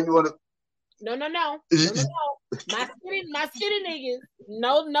scared. That's why you want to. No. My skinny niggas,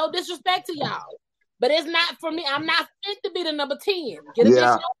 no disrespect to y'all. But it's not for me. I'm not fit to be the number 10. Get a bitch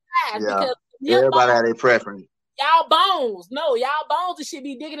on size because everybody had their preference. Y'all bones. No, y'all bones should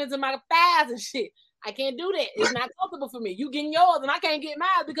be digging into my thighs and shit. I can't do that. It's not comfortable for me. You getting yours and I can't get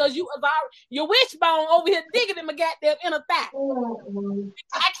mine because your wishbone over here digging in my goddamn inner thigh.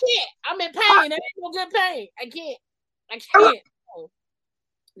 I can't. I'm in pain. That ain't no good pain. I can't.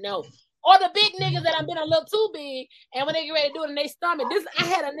 No. Or the big niggas that I've been a little too big, and when they get ready to do it in their stomach, I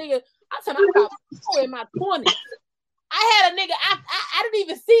had a nigga, I'm talking about in my 20s. I had a nigga, I didn't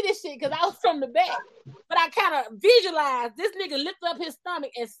even see this shit because I was from the back. But I kind of visualized this nigga lift up his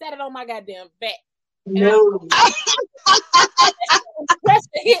stomach and set it on my goddamn back. No.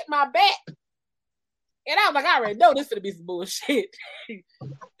 Pressure hit my back. And I was like, I already know this gonna be some bullshit.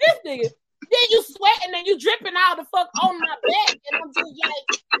 This nigga, then you sweating and you dripping all the fuck on my back. And I'm just like,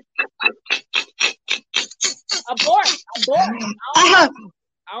 abort. I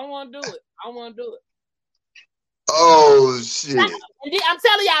don't want to do it. Oh, shit. And I'm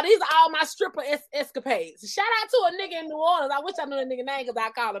telling y'all, these are all my stripper escapades. Shout out to a nigga in New Orleans. I wish I knew the nigga name because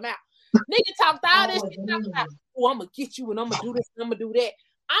I called him out. Nigga talked all this shit, talking about, oh, I'm going to get you and I'm going to do this and I'm going to do that.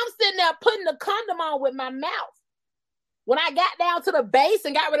 I'm sitting there putting the condom on with my mouth. When I got down to the base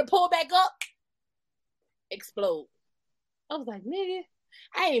and got ready to pull back up, explode. I was like, nigga,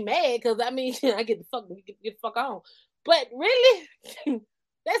 I ain't mad because, I mean, I get the fuck on. But really?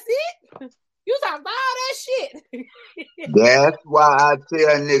 That's it? You talking about all that shit. That's why I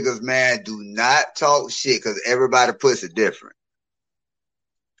tell niggas, man, do not talk shit because everybody puts it different.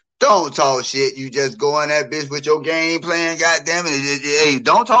 Don't talk shit. You just go in that bitch with your game plan, goddamn it. Hey,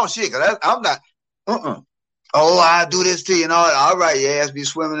 don't talk shit because I'm not. Oh, I do this to you and all that. All right, your ass be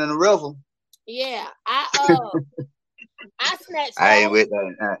swimming in the river. Yeah, I snatched. I ain't with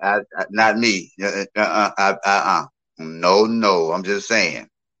that. Not me. No. I'm just saying.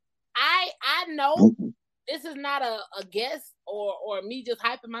 I know this is not a guess or me just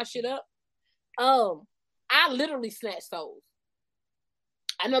hyping my shit up. I literally snatch souls.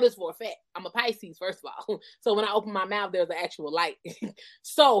 I know this for a fact. I'm a Pisces, first of all. So when I open my mouth, there's an actual light.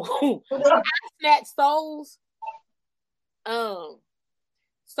 So I snatch souls. So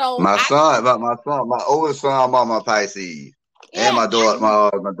my oldest son, about my Pisces, yeah, and my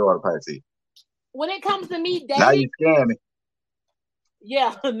daughter Pisces. When it comes to me dating, now you scare me.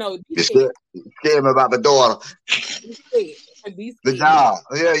 Yeah, no. You scared me about my daughter. Be scared. The job.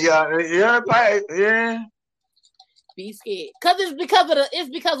 Yeah. Be scared. It's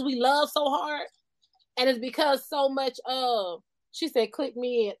because we love so hard. And it's because so much she said, click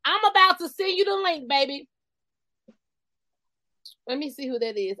me in. I'm about to send you the link, baby. Let me see who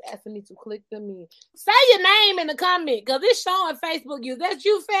that is asking me to click them in. Say your name in the comment because it's showing Facebook you. That's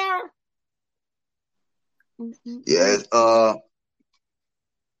you, Farrah? Yes,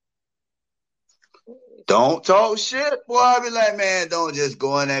 don't talk shit, boy. I be like, man, don't just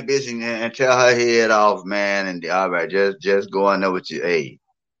go in that bitch and tell her head off, man. And all right, just go in there with you. Hey,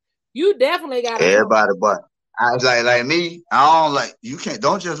 you definitely got everybody, but I was like me. I don't like you.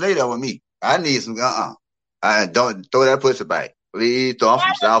 Don't just lay there with me. I need some. I don't throw that pussy back, please. I'm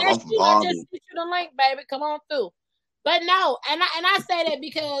from South. I'm from Palm Beach. Just get you the link, baby. Come on through. But no, and I say that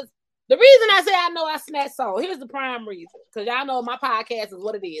because the reason I say I know I snatch soul. Here's the prime reason, because y'all know my podcast is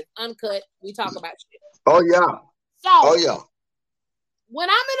what it is, uncut. We talk about shit. Oh yeah. When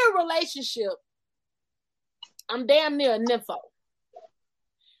I'm in a relationship, I'm damn near a nympho.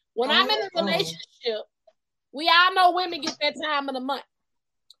 When I'm in a relationship, we all know women get that time of the month.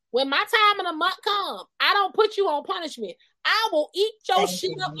 When my time of the month comes, I don't put you on punishment. I will eat your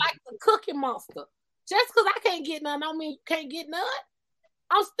shit up like the Cookie Monster. Just because I can't get none, don't mean you can't get none.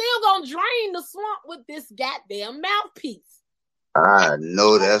 I'm still gonna drain the swamp with this goddamn mouthpiece. I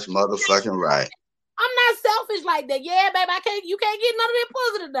know that's motherfucking right. I'm not selfish like that. Yeah, baby, you can't get none of that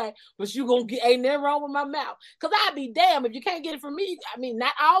pussy today. But you gonna get, ain't nothing wrong with my mouth. Cause I'd be damned if you can't get it from me. I mean,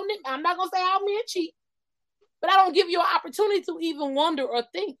 not all, I'm not gonna say all men cheat. But I don't give you an opportunity to even wonder or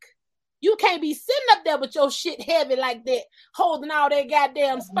think. You can't be sitting up there with your shit heavy like that, holding all that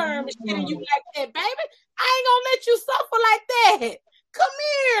goddamn sperm and shit in you like that, baby. I ain't gonna let you suffer like that. Come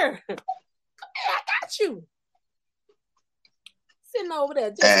here. I got you. Sitting over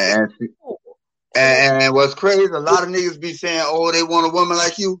there. And what's crazy, a lot of niggas be saying, oh, they want a woman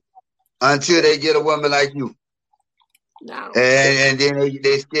like you until they get a woman like you. No. And then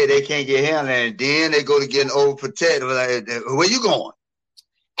they scared they can't get him, and then they go to getting overprotective. Like, where you going?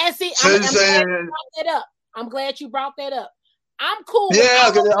 And see, I'm glad you brought that up. I'm cool.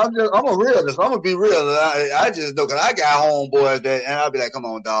 Yeah, because I'm a realist. I'm gonna be real. I just know because I got homeboys that, and I'll be like, come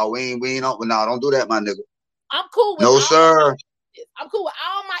on, dog, we ain't on. No, don't do that, my nigga. I'm cool with no, sir. I'm cool with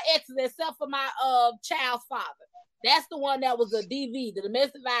all my exes except for my child's father. That's the one that was the DV, the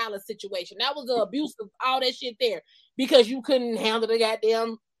domestic violence situation. That was the abuse of all that shit there because you couldn't handle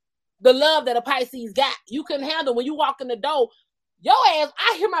the love that a Pisces got. You couldn't handle when you walk in the door. Your ass,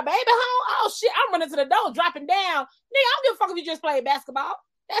 I hear my baby home. Oh shit, I'm running to the door, dropping down. Nigga, I don't give a fuck if you just played basketball.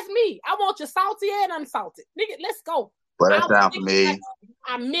 That's me. I want you salty and unsalted. Nigga, let's go. But that sound familiar.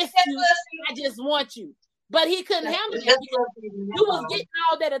 I miss you. I just want you. But he couldn't handle it because you was getting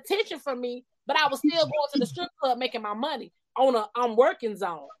all that attention from me, but I was still going to the strip club making my money on working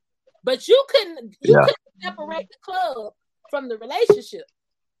zone. But you couldn't separate the club from the relationship.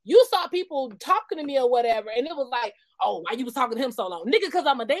 You saw people talking to me or whatever, and it was like, oh, why you was talking to him so long? Nigga, because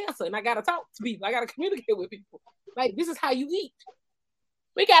I'm a dancer and I gotta talk to people. I gotta communicate with people. Like, this is how you eat.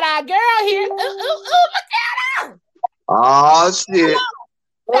 We got our girl here. Ooh, look at her. Oh shit.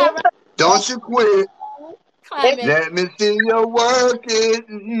 Right. Don't you quit. Climax. Let me see your working.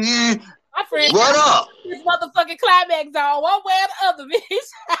 My friend, what up? This motherfucking Climax on one way or the other, bitch.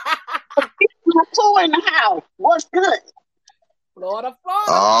 Two in the house. What's good? Florida.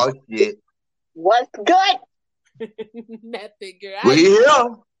 Oh shit. What's good? Nothing, girl. We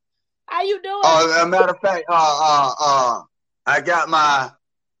here. How you doing? As a matter of fact, I got my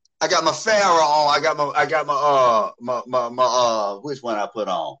Farrah on. I got my which one I put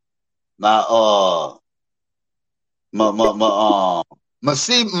on? I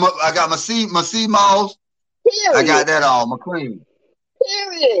got my sea moss. I got that on, my cream.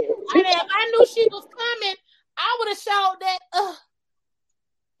 Period. And if I knew she was coming, I would have showed that.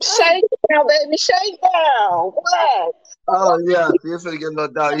 Shake down, baby, shake down. What? Oh yeah, you're finna get a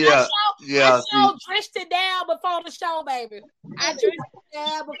little dog. Yeah, I dressed it down before the show, baby. I dressed it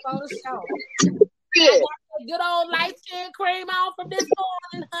down before the show. Yeah. I got good old light skin cream on from this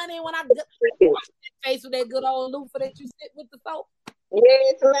morning, honey. When I wash that face with that good old loofah that you sit with the soap.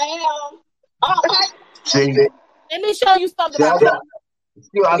 Yes, ma'am. All right. See, let me show you something. I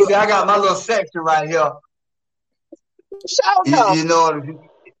got my little section right here. You know,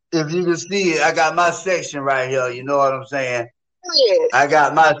 if you can see it, I got my section right here. You know what I'm saying? Yeah. I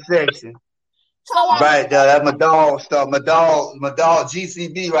got my section right there. That's my dog stuff. My dog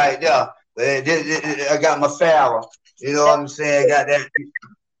GCB right there. I got my Farrah. You know what I'm saying? I got that.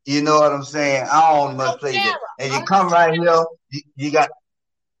 You know what I'm saying? I don't much play that. And you come right here, you got.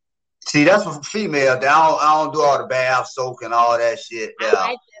 See, that's for female. I don't do all the bath soak and all that shit.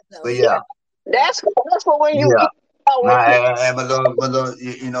 Yeah. But yeah. That's for when you. Yeah. My little,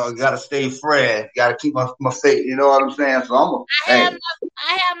 you know, gotta stay fresh. Gotta keep my face. You know what I'm saying? So I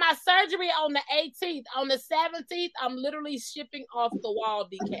have my surgery on the 18th. On the 17th, I'm literally shipping off the wall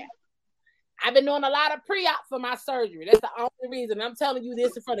decaf. I've been doing a lot of pre-op for my surgery. That's the only reason. I'm telling you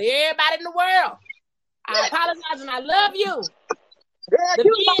this in front of everybody in the world. I apologize and I love you. The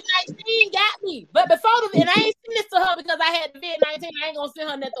COVID-19 got me. But before and I ain't sent this to her because I had the COVID-19. I ain't gonna send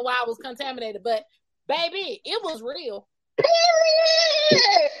her nothing while I was contaminated. But baby, it was real. It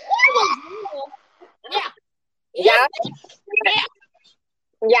was real. Yeah.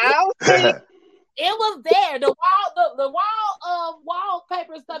 Y'all. It was there. The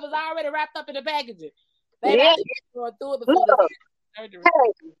wallpaper and stuff is already wrapped up in the packaging. Baby, I going through it before the surgery.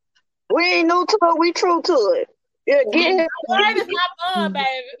 Hey, we ain't new to it. We true to it. Yeah, get word is not fun,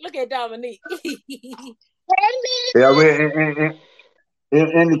 baby. Look at Dominique. Yeah, we're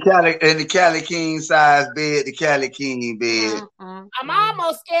in the Cali King size bed, the Cali King bed. I'm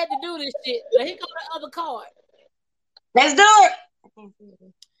almost scared to do this shit. But here comes the other card. Let's do it.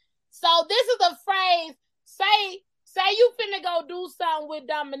 So this is a phrase. Say you finna go do something with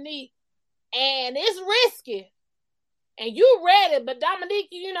Dominique, and it's risky, and you ready, but Dominique,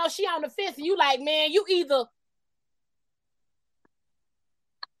 you know she on the fence, and you like, man, you either.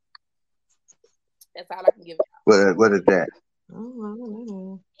 That's all I can give you. What is that?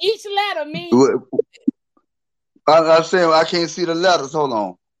 Each letter means. I'm saying I can't see the letters. Hold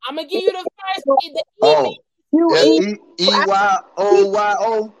on. I'm gonna give you the first.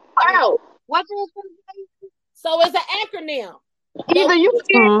 EYOYO. Wow. What? So it's an acronym. Either you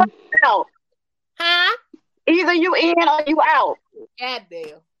in or out. Huh? Either you in or you out.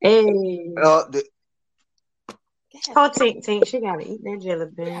 Goddamn. Hey. Tink, she gotta eat that jelly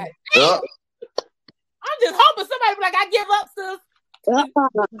bean. I'm just hoping somebody be like, I give up, sis.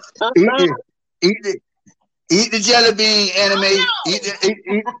 Eat the jelly bean, anime. Eat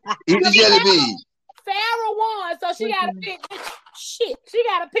the jelly bean. Farrah won, so she gotta pick which shit. She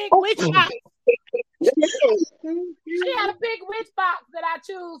gotta pick which box. She gotta pick which box that I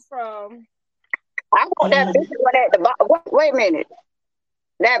choose from. I want that bitch one at the bottom. Wait a minute.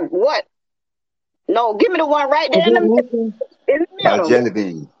 That what? No, give me the one right there in the middle. Jelly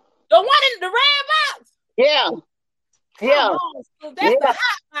bean. The one in the red box. Yeah. Yeah. Come on, Scoop. That's the Yeah.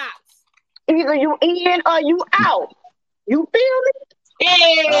 hot box. Either you in or you out. You feel me?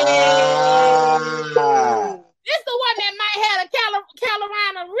 Ah. This the one that might have a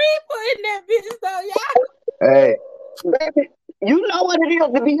Carolina Reaper in that bitch, though, y'all. Hey, Baby, you know what it is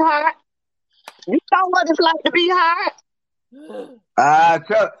to be hot. You know what it's like to be hot.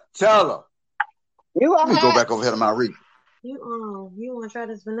 tell her. You Let are me go hot. back over here to my reef. You want to try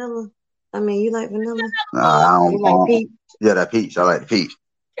this vanilla? I mean, you like vanilla? Nah, I You don't. like peach? Yeah, that peach. I like the peach.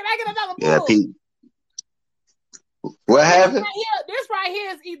 Can I get another Yeah, bowl? peach. What happened? This right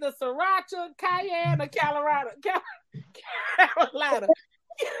here is either Sriracha, Cayenne, or Carolina. Carolina.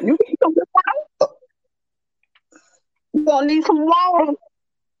 You need some water. You gonna need some water.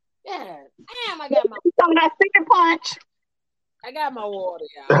 Yeah. Damn, I got my Some of that city punch. water,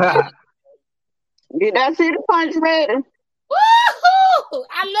 y'all. Get that city punch ready. Woohoo!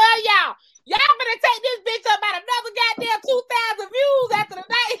 I love y'all. Y'all gonna take this bitch up about another goddamn 2,000 views after the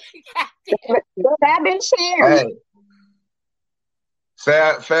night. Goddamn. I've been sharing. Hey,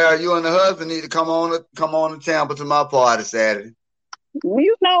 Fair, you and the husband need to come on to Tampa to my party Saturday.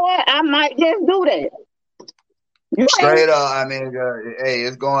 You know what? I might just do that. Straight up, I mean, hey,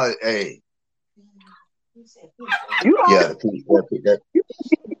 it's going. Hey, You know, yeah, the peach.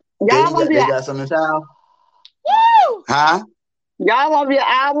 y'all gonna be They got something in town. Woo! Huh? y'all gonna be an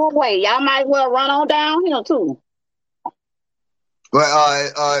hour away. Y'all might well run on down here too. But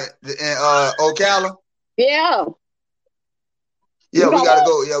in Ocala. Yeah. Yeah, We we gonna- gotta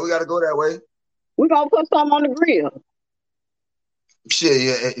go. Yeah, we gotta go that way. We're gonna put something on the grill.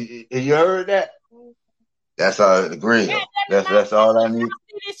 Shit, you heard that? That's the grill. That's all I need.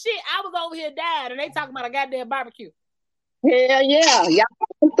 See this shit? I was over here dying, and they talking about a goddamn barbecue. Yeah. Y'all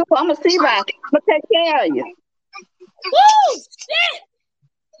I'm gonna see about it. I'm gonna take care of you. Woo! Shit!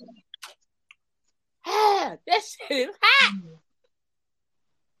 That shit is hot.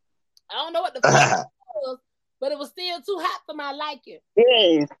 I don't know what the fuck it was, but it was still too hot for my liking.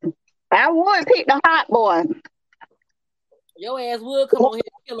 Yes. I would pick the hot boy. Your ass would come on here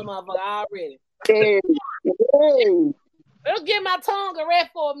and kill a motherfucker already. Yes. Let's give my tongue a rest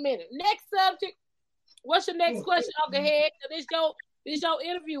for a minute. Next subject. What's your next question, Uncle Head? This your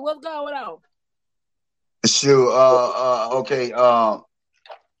interview. What's going on? Shoot. Okay. All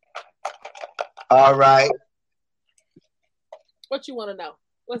right. What you want to know?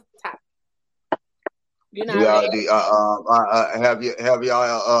 What's the topic? You're not Yeah. ready? Have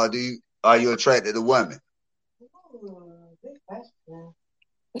y'all? Are you attracted to women?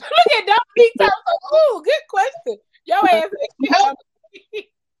 Look at Don Pete talking. Ooh, good question. Your ass.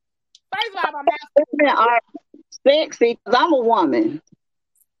 First of all, my mouth. Are sexy because I'm a woman.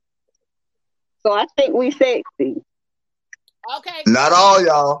 So I think we sexy. Okay. Not all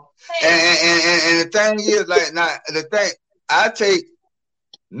y'all. And the thing is, like, not the thing. I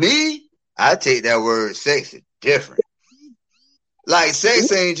take that word sexy different. Like,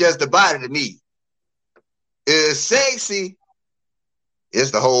 sex ain't just the body to me. It's sexy.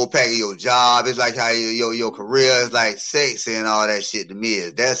 It's the whole pack of your job. It's like how your career is like sexy and all that shit to me.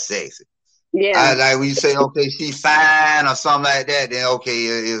 That's sexy. Yeah. Like when you say, okay, she fine or something like that, then okay,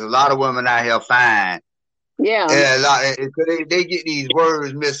 there's a lot of women out here fine. Yeah. And they get these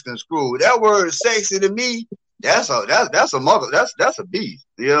words misconstrued. That word sexy to me, that's a beast.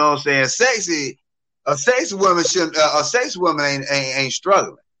 You know what I'm saying? Sexy, a sexy woman ain't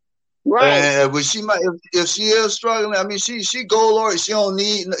struggling. Right. But she might, if she is struggling, I mean, she goal oriented. She don't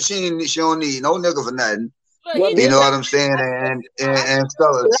need no nigga for nothing. Look, You know what I'm saying? And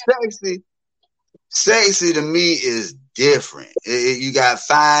so sexy to me is different. You got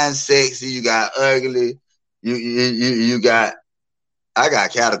fine, sexy. You got ugly. You got. I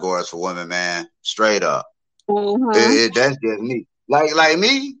got categories for women, man. Straight up. Mm-hmm. That's just me. Like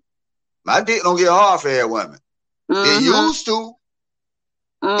me, my dick don't get hard for every woman. It used to.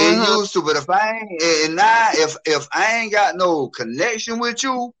 It used to, but if I ain't got no connection with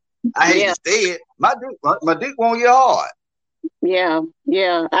you, I hate to say it. My dick won't get hard. Yeah,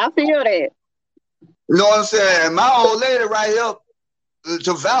 I feel that. You know what I'm saying? My old lady right here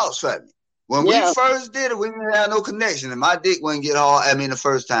to vouch for me. When we first did it, we didn't have no connection, and my dick wouldn't get hard. I mean, that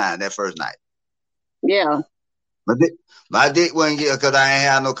first night. Yeah. My dick wouldn't get because I ain't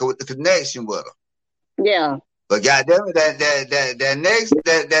have no connection with her. Yeah. But goddamn it, that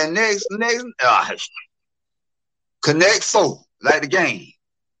next Connect 4, like the game.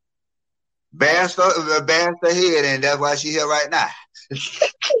 Bashed her head, and that's why she here right now.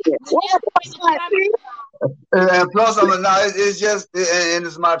 And plus, it's just, and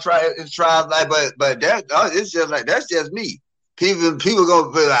it's my tribe life, but that it's just like that's just me. People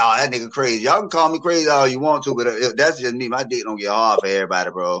gonna be like, oh, that nigga crazy. Y'all can call me crazy all you want to, but that's just me. My dick don't get hard for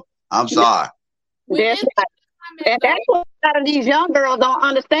everybody, bro. I'm sorry. That's right. That's what a lot of these young girls don't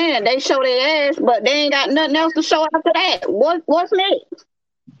understand. They show their ass, but they ain't got nothing else to show after that. What's next?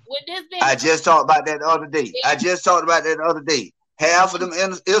 I just talked about that the other day. Half of them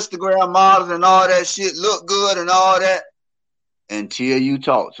Instagram models and all that shit look good and all that until you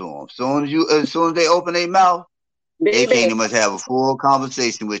talk to them. As soon as they open their mouth, they can't even have a full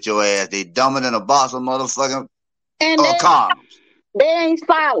conversation with your ass. They dumber than a box of motherfucking condoms. They ain't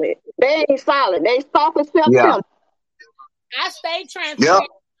solid. They soft as self. Yeah. I stay transparent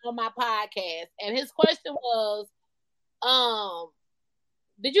on my podcast, and his question was,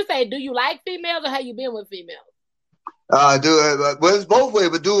 did you say, do you like females or have you been with females? Well, it's both ways,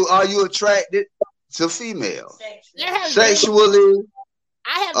 but are you attracted to females? Sexually?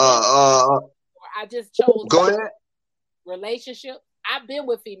 I have I just chose go ahead. Relationship. I've been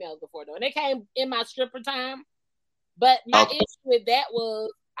with females before though, and they came in my stripper time. But my issue with that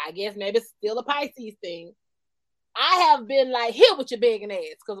was, I guess maybe it's still a Pisces thing. I have been like, here with your begging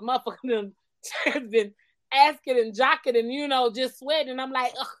ass, because motherfucker has been asking and jocking and just sweating. And I'm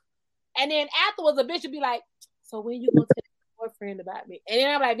like, ugh. And then afterwards, a bitch would be like, so when you gonna tell your boyfriend about me? And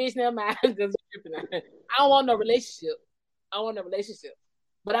then I'm like, bitch, never mind. I don't want no relationship.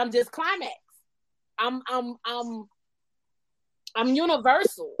 But I'm just climax. I'm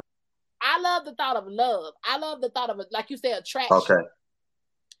universal. I love the thought of love. I love the thought of, like you said, attraction. Okay.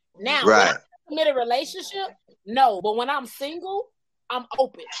 Now, when I'm in a relationship, no. But when I'm single, I'm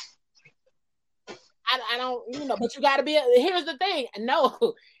open. I don't, but you got to be, here's the thing. No.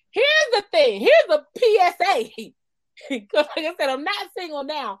 Here's the thing. Here's the PSA. Because like I said, I'm not single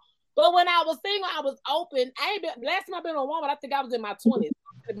now. But when I was single, I was open. Last time I've been with a woman, I think I was in my 20s. I'm going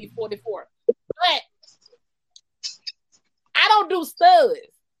to be 44. But I don't do studs.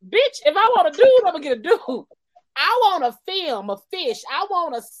 Bitch, if I want a dude, I'm going to get a dude. I want a film, a fish. I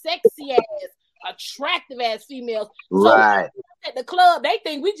want a sexy ass, attractive ass female. Right. So at the club, they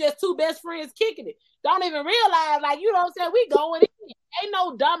think we just two best friends kicking it. Don't even realize, like, you know what I'm saying? We going in. Ain't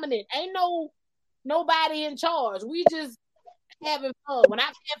no dominant. Ain't nobody in charge. We just having fun. When I've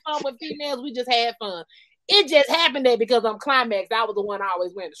had fun with females, we just had fun. It just happened that because I'm climax, I was the one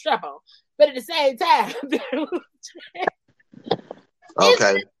always wearing the strap on. But at the same time,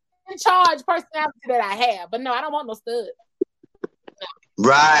 okay. In charge personality that I have. But no, I don't want no stud. No.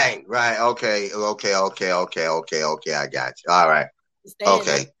 Right. Okay. I got you. All right.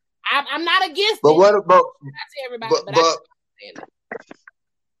 Okay. I'm not against but it. What about? Everybody,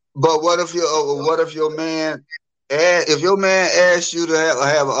 but what if your man asks you to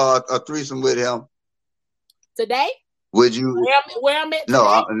have a threesome with him today? Would you? Where I'm at today? No,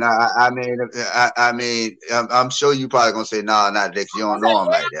 I mean, I'm sure you probably gonna say no, not that you don't know him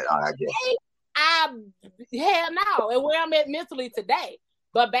like that. I guess. Hell no, and where I'm at mentally today.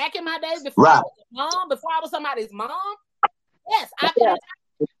 But back in my days, before I was somebody's mom, yes,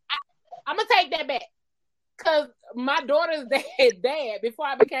 I'm gonna take that back. Cause my daughter's dad, before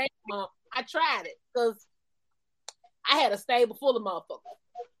I became mom, I tried it because I had a stable full of motherfuckers.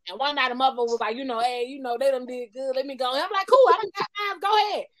 And one night a motherfucker was like, hey, they done did good. Let me go. And I'm like, cool, I done got mine. Go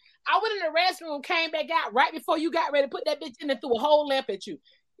ahead. I went in the restroom, came back out right before you got ready to put that bitch in and threw a whole lamp at you.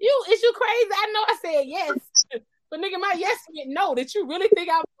 Is you crazy? I know I said yes. But nigga, my yes meant no. Did you really think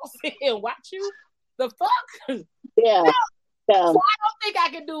I was gonna sit here and watch you? The fuck? Yeah. No. So I don't think I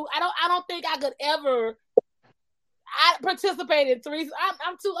could do. I don't think I could ever. I participate in threes.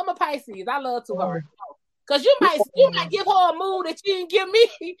 I'm a Pisces. I love too hard. Cause you might give her a mood that you didn't give me.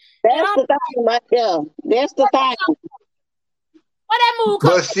 That's the thing, right there. That's the thing. Where that mood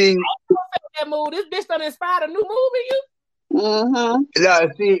comes from? See, that mood. This bitch done inspired a new move in you. Mm-hmm. No,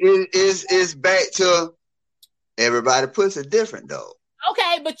 see, it's back to everybody puts it different though.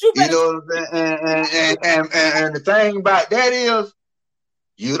 Okay, but you better. You know what I'm saying? And the thing about that is,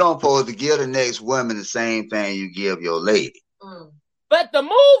 you don't supposed to give the next woman the same thing you give your lady. But the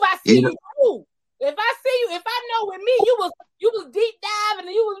move I see you do. If I see you, if I know with me, you was deep diving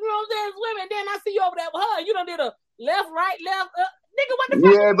and you was, swimming, then I see you over there with her, you done did a left, right, left, nigga, what the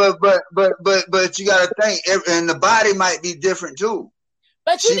fuck? Yeah, but you gotta think, and the body might be different too.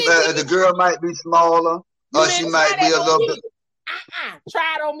 But the girl might be smaller, or she might be a little bit.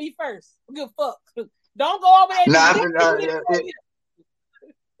 Try it on me first. Good fuck. Don't go over there. I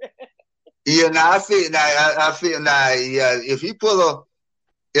feel if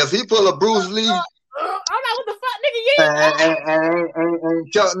he pull a Bruce Lee, I'm like, what the fuck, nigga?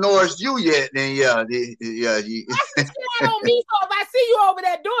 And Chuck Norris you yet? Then That's on me. So if I see you over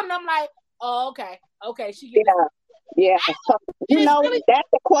there doing it, I'm like, oh, okay, she get it. Yeah. So, that's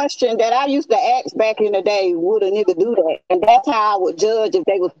the question that I used to ask back in the day. Would a nigga do that? And that's how I would judge if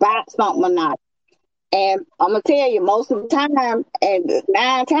they was about something or not. And I'm going to tell you, most of the time, and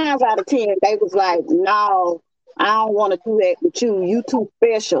 9 times out of 10, they was like, no, I don't want to do that with you. You too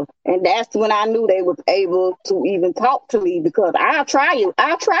special. And that's when I knew they was able to even talk to me, because I'll try you.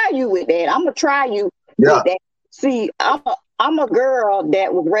 I'll try you with that. I'm going to try you with that. See, I'm a girl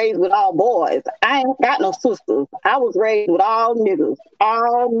that was raised with all boys. I ain't got no sisters. I was raised with all niggas.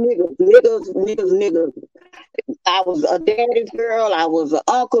 Niggas. I was a daddy's girl. I was an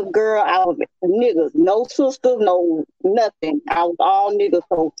uncle's girl. I was niggas. No sisters, no nothing. I was all niggas.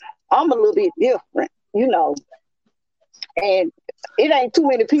 So I'm a little bit different, And it ain't too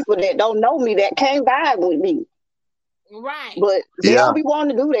many people that don't know me that can't vibe with me. Right. But they don't be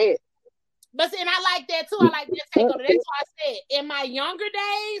wanting to do that. But and I like that too. I like that take on it. That's why I said in my younger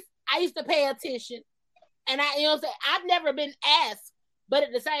days, I used to pay attention. And I've never been asked, but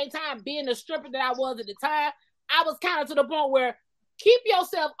at the same time, being the stripper that I was at the time, I was kind of to the point where keep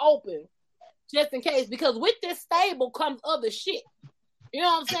yourself open just in case, because with this stable comes other shit. You know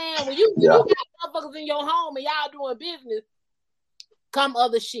what I'm saying? When you got motherfuckers in your home and y'all doing business, come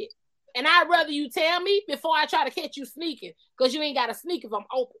other shit. And I'd rather you tell me before I try to catch you sneaking, because you ain't got to sneak if I'm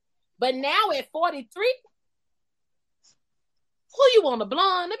open. But now at 43, who you want, a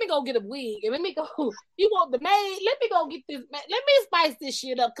blonde? Let me go get a wig. And let me go. You want the maid? Let me go get this. Let me spice this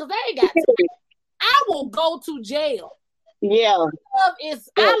shit up, because I ain't got time. I will go to jail. Yeah.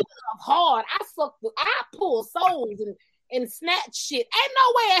 I love hard. I pull souls and snatch shit. Ain't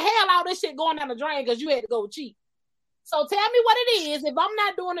no way in hell all this shit going down the drain because you had to go cheap. So tell me what it is. If I'm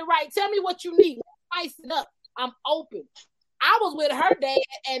not doing it right, tell me what you need. Spice it up. I'm open. I was with her dad,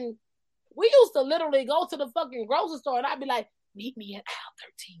 and we used to literally go to the fucking grocery store, and I'd be like, meet me at aisle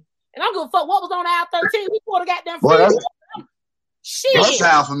 13. And I don't give a fuck what was on aisle 13. We bought a goddamn free. Shit. That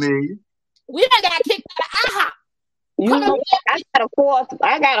sound familiar. We done got kicked out of IHOP.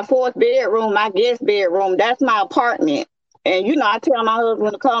 I got a fourth bedroom, my guest bedroom. That's my apartment. And I tell my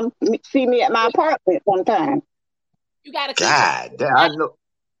husband to come see me at my apartment sometime. You gotta keep I know.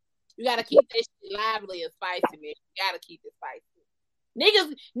 You gotta keep that shit lively and spicy, man. You gotta keep it spicy.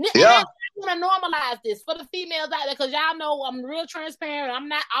 Niggas, I want to normalize this for the females out there, because y'all know I'm real transparent. I'm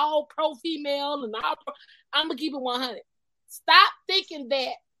not all pro female and all pro. I'm gonna keep it 100. Stop thinking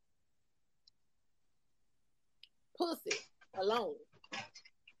that pussy alone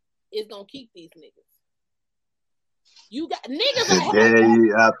is gonna keep these niggas. You got niggas.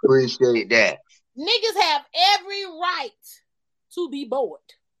 I appreciate that. Niggas have every right to be bored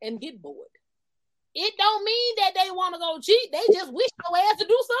and get bored. It don't mean that they want to go cheat. They just wish your ass to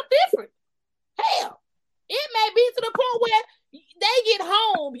do something different. Hell, it may be to the point where they get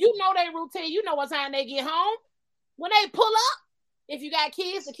home. You know their routine. You know what time they get home. When they pull up, if you got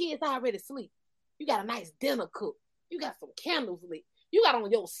kids, the kids already asleep. You got a nice dinner cooked. You got some candles lit. You got on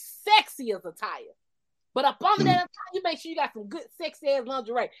your sexiest attire. But up under that attire, you make sure you got some good sexy ass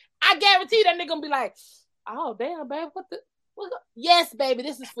lingerie. I guarantee that nigga gonna be like, oh damn, babe, what? Yes, baby,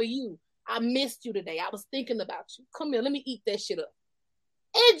 this is for you. I missed you today. I was thinking about you. Come here, let me eat that shit up.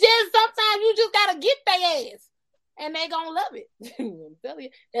 It just sometimes you just gotta get their ass, and they gonna love it. I'm telling you,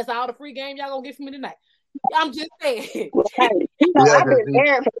 that's all the free game y'all gonna get from me tonight. I'm just saying. I've been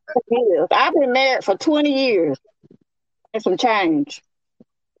married for 20 years. I've been married for 20 years and some change.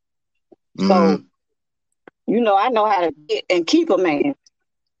 So, I know how to get and keep a man.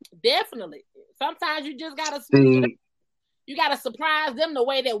 Definitely. Sometimes you just gotta you gotta surprise them the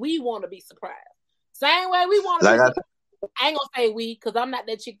way that we want to be surprised. Same way we want to be surprised. I ain't gonna say we, because I'm not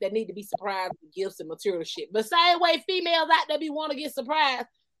that chick that need to be surprised with gifts and material shit. But same way females out there be want to get surprised.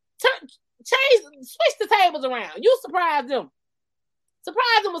 Switch the tables around. You surprise them.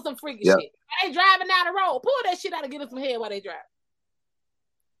 Surprise them with some freaky shit. They driving down the road. Pull that shit out and give them some head while they drive.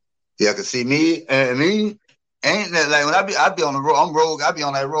 Yeah, cause see me ain't that like when I be on the road, I'm road, I be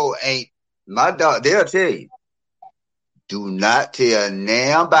on that road, ain't my dog, they'll tell you, do not tell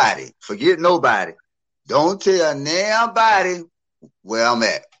nobody, forget nobody, don't tell nobody where I'm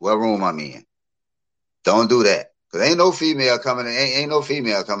at, what room I'm in. Don't do that. Cause ain't no female coming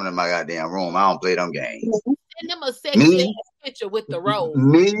in my goddamn room. I don't play them games. Send them a sexy picture with the rose.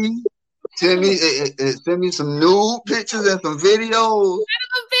 Send me some nude pictures and some videos. Send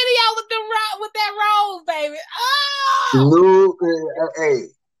them a video with that rose, baby.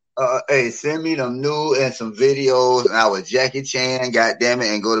 Oh! Hey, send me them nude and some videos, and I was Jackie Chan, goddamn it,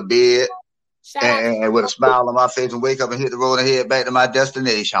 and go to bed and with a smile on my face and wake up and hit the road and head back to my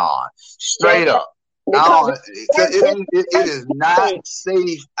destination. Straight up. It is not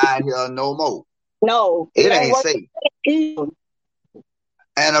safe out here no more. No, It ain't safe. either.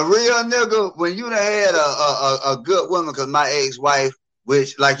 And a real nigga, when you done had a good woman, because my ex-wife,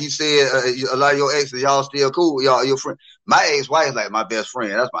 which, like you said, a lot of your exes, y'all still cool, y'all your friend. My ex-wife is like my best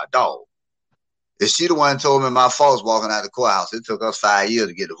friend. That's my dog. If she the one told me my faults walking out the courthouse, it took us 5 years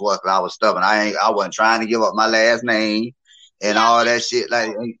to get divorced because I was stubborn. I wasn't trying to give up my last name and all that shit.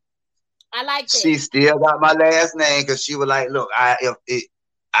 Like, I like that. She still got my last name because she was like, look,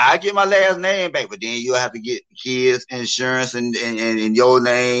 I get my last name back, but then you'll have to get kids insurance and your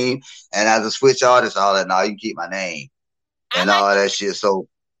name, and I have to switch all that. No, you can keep my name and all that shit. So,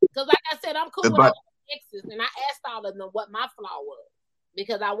 because like I said, I'm cool with all my exes, and I asked all of them what my flaw was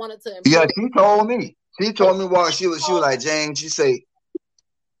because I wanted to improve. Yeah, she told me. She told me what she was like, James. She say,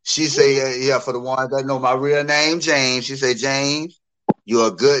 yeah, for the ones that know my real name, James. She say, James, you're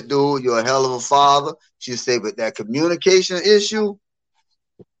a good dude. You're a hell of a father. She say, but that communication issue,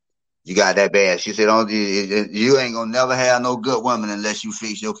 you got that bad. She said, you ain't gonna never have no good woman unless you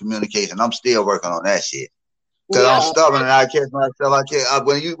fix your communication. I'm still working on that shit. Cause I'm stubborn and I catch myself.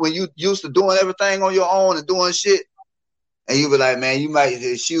 When you used to doing everything on your own and doing shit, and you be like, man, you might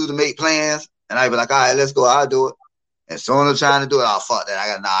choose to make plans, and I be like, all right, let's go. I'll do it. And soon as I'm trying to do it, oh fuck that.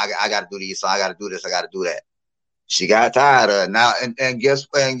 I got to do these. So I got to do this. I got to do that. She got tired of it now, and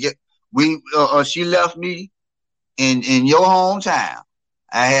she left me in your hometown.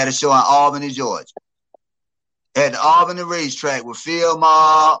 I had a show in Albany, Georgia, at the Albany racetrack with Phil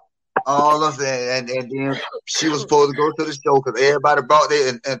Mobb, all of that, and then she was supposed to go to the show because everybody brought their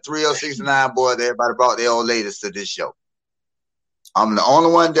and 3069 boys. Everybody brought their old ladies to this show. I'm the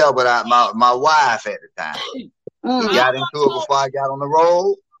only one there without my wife at the time. We got into it before I got on the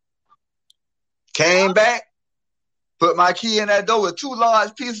road. Came back, put my key in that door with 2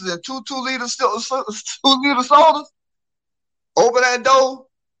 large pieces and 2 2-liter sodas. Open that door.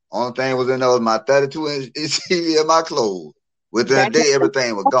 Only thing was in there was my 32-inch TV and my clothes. Within a day,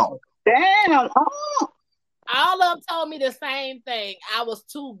 everything was gone. Damn. All of them told me the same thing. I was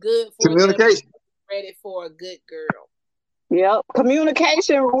too good for communication. Ready for a good girl. Yep.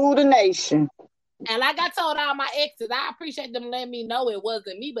 Communication rule the nation. And like I told all my exes, I appreciate them letting me know it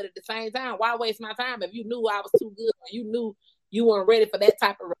wasn't me, but at the same time, why waste my time if you knew I was too good or you knew you weren't ready for that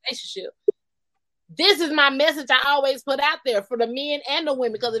type of relationship? This is my message I always put out there for the men and the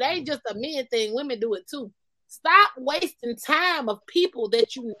women, because it ain't just a men thing. Women do it too. Stop wasting time of people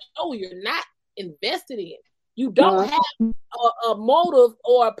that you know you're not invested in. You don't have a motive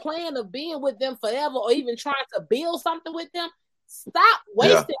or a plan of being with them forever or even trying to build something with them. Stop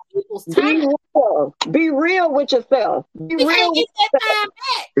wasting people's time. Be real with yourself. We can't get that time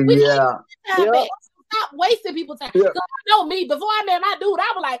back. We can't get that time back. Stop wasting people's time. Because I know me, before I met my dude,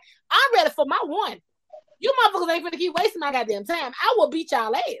 I was like, I'm ready for my one. You motherfuckers ain't finna keep wasting my goddamn time. I will beat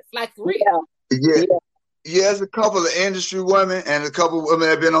y'all ass, like for real. Yeah. There's a couple of industry women and a couple of women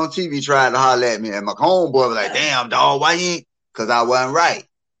that been on TV trying to holler at me. And my homeboy was like, damn, dog, why you ain't? Because I wasn't right.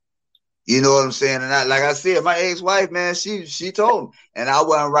 You know what I'm saying? And like I said, my ex-wife, man, she told me. And I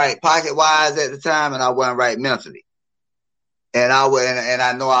wasn't right pocket-wise at the time, and I wasn't right mentally. And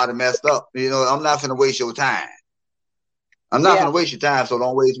I know I'd have messed up. You know, I'm not finna waste your time. I'm not finna waste your time, so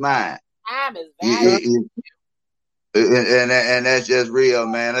don't waste mine. Time is valuable. And that's just real,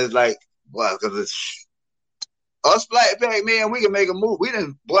 man. It's like, well, because it's us black men, we can make a move. We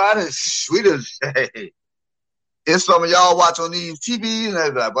didn't. It's some of y'all watch on these TVs and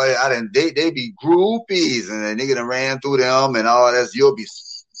they're like, but they be groupies and the nigga done ran through them and all that. You'll be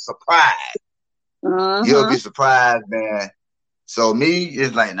surprised. You'll be surprised, man. So me,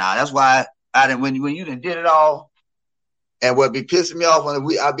 it's like, nah, that's why I didn't, when you done did it all, and what be pissing me off when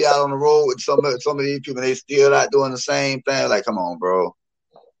I be out on the road with some of these people, they still out doing the same thing. Like, come on, bro.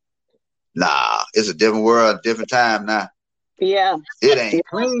 Nah, it's a different world, different time now. Yeah. It ain't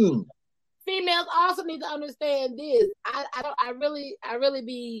clean. Females also need to understand this. I really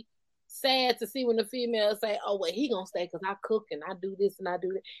be sad to see when the females say, "Oh, well, he gonna stay because I cook and I do this and I do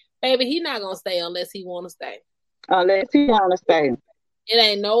that." Baby, he not gonna stay unless he want to stay. Unless he want to stay. It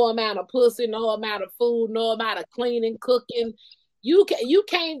ain't no amount of pussy, no amount of food, no amount of cleaning, cooking. You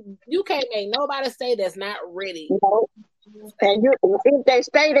can't make nobody stay that's not ready. No. And if they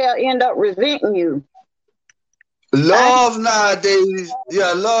stay, they'll end up resenting you. Love nowadays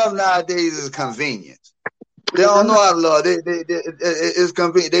is convenience. They don't know how to love. It's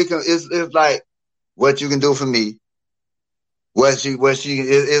convenient. It's like what you can do for me.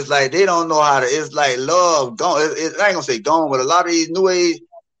 It's like they don't know how to. It's like love gone. I ain't gonna say gone, but a lot of these new age,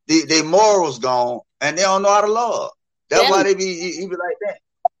 they morals gone, and they don't know how to love. That's why they be like that.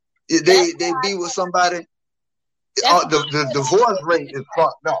 They be with somebody. The divorce rate is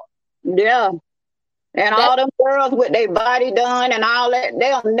fucked up. Yeah. And all them girls with their body done and all that,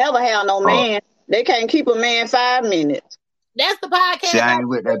 they'll never have no man. They can't keep a man 5 minutes. That's the podcast. See, I ain't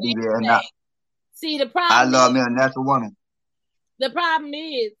with that BBL now. See, the problem I love me a natural woman. The problem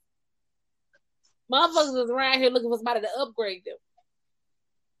is, motherfuckers is around here looking for somebody to upgrade them.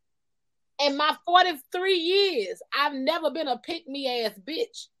 In my 43 years, I've never been a pick-me-ass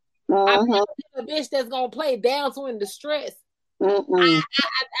bitch. I've never been a bitch that's going to play damsel in distress. I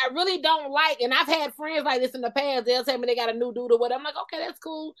really don't like, and I've had friends like this in the past. They'll tell me they got a new dude or whatever. I'm like, okay, that's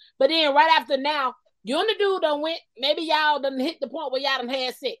cool. But then right after now, you and the dude done went, maybe y'all done hit the point where y'all done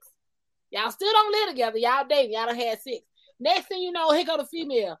had sex. Y'all still don't live together. Y'all dating. Y'all done had sex. Next thing you know, here go the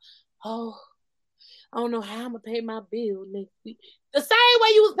female. Oh, I don't know how I'm going to pay my bill next week. The same way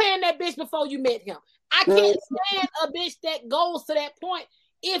you was paying that bitch before you met him. I can't stand a bitch that goes to that point.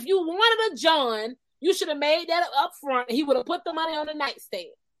 If you wanted a John, you should have made that up front. He would have put the money on the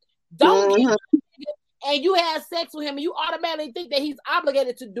nightstand. Don't get and you have sex with him and you automatically think that he's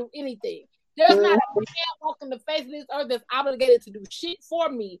obligated to do anything. There's not a man walking the face of this earth that's obligated to do shit for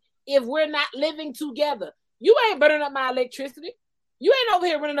me if we're not living together. You ain't burning up my electricity. You ain't over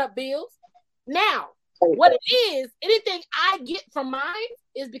here running up bills. Now, what it is, anything I get from mine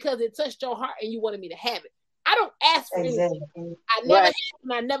is because it touched your heart and you wanted me to have it. I don't ask for anything. I never have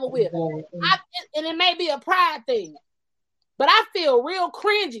and I never will. And it may be a pride thing, but I feel real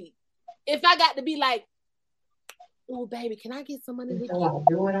cringy if I got to be like, oh, baby, can I get some money? Do it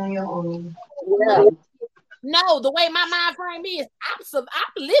on your own. Yeah. No, the way my mind frame is, I'm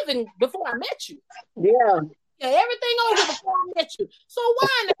living before I met you. Yeah. Everything over before I met you. So why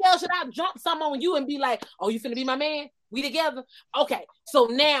in the hell should I jump some on you and be like, oh, you finna be my man? We together? Okay, so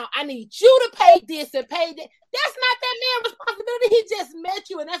now I need you to pay this and pay that. That's not that man's responsibility. He just met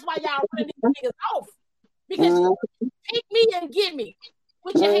you, and that's why y'all running these niggas off. Because you pick me and get me.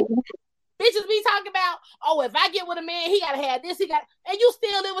 With your hands. Bitches be talking about, oh, if I get with a man, he gotta have this, and you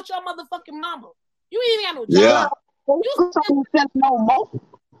still live with your motherfucking mama. You ain't even got no job.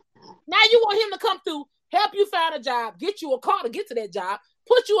 Now you want him to come through, help you find a job, get you a car to get to that job,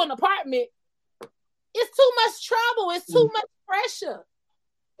 put you in an apartment. It's too much trouble. It's too much pressure.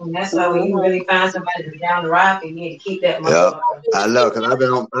 And that's why when you really find somebody to be down the rock, you need to keep that motherfucker. I love, because I've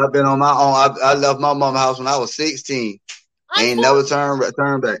been on my own. I left my mama's house when I was 16. Ain't never turned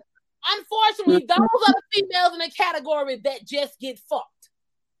back. Unfortunately, those are the females in the category that just get fucked.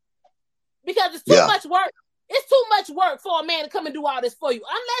 Because it's too much work. It's too much work for a man to come and do all this for you,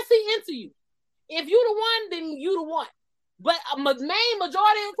 unless he into you. If you the one, then you the one. But a main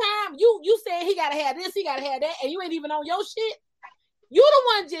majority of the time, you saying he gotta have this, he gotta have that, and you ain't even on your shit. You the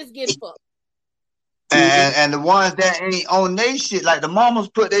one just getting fucked. And the ones that ain't on their shit, like the mamas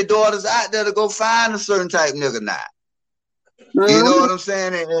put their daughters out there to go find a certain type nigga now. You know what I'm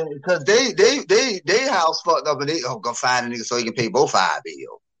saying? Because they house fucked up and they go find a nigga so he can pay both our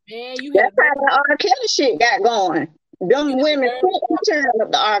bills. Man, that's how the R. Kelly shit got going. Them women turn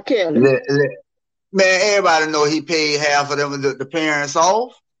up the R. Kelly. Man, everybody know he paid half of them the parents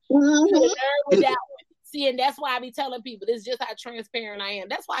off. See, and that's why I be telling people, this is just how transparent I am.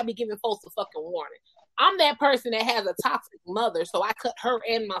 That's why I be giving folks a fucking warning. I'm that person that has a toxic mother, so I cut her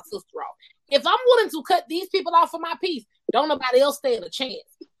and my sister off. If I'm willing to cut these people off for my peace, don't nobody else stand a chance.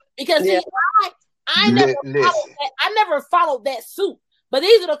 Because see, I never followed that suit. But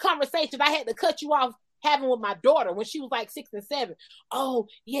these are the conversations I had to cut you off having with my daughter when she was like 6 and 7. Oh,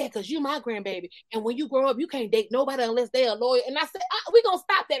 yeah, because you my grandbaby. And when you grow up, you can't date nobody unless they're a lawyer. And I said, we're going to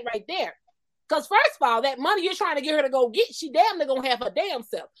stop that right there. Because first of all, that money you're trying to get her to go get, she damn near going to have her damn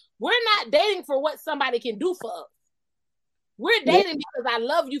self. We're not dating for what somebody can do for us. We're dating because I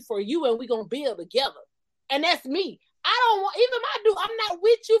love you for you and we're going to build together. And that's me. I'm not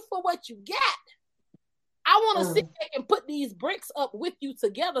with you for what you got. I want to sit back and put these bricks up with you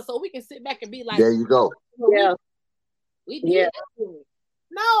together so we can sit back and be like, there you go. We did that.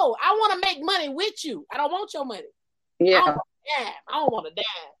 No, I want to make money with you. I don't want your money. Yeah. I don't want to die.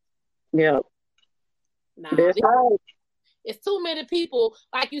 Yeah. Nah, it's too many people,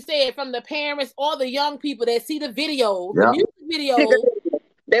 like you said, from the parents or the young people that see the videos, the music videos.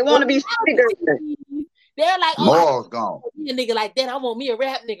 They want to be bigger. They're like, oh, gone. A nigga like that. I want me a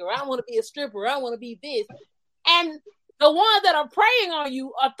rap nigga. I want to be a stripper. I want to be this. And the ones that are preying on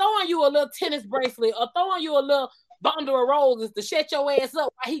you are throwing you a little tennis bracelet or throwing you a little bundle of roses to shut your ass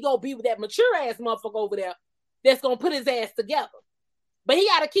up while he gonna be with that mature ass motherfucker over there that's gonna put his ass together. But he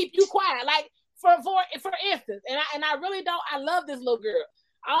got to keep you quiet. Like for instance, and I really don't. I love this little girl.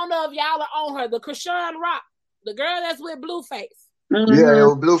 I don't know if y'all are on her. The Krishan Rock, the girl that's with Blueface. Yeah,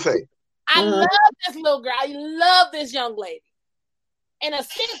 with Blueface. I love this little girl. I love this young lady. In a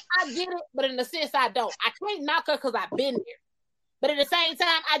sense, I get it, but in a sense, I don't. I can't knock her because I've been there. But at the same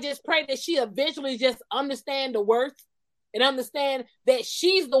time, I just pray that she eventually just understand the worth and understand that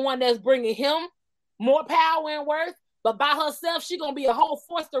she's the one that's bringing him more power and worth. But by herself, she's going to be a whole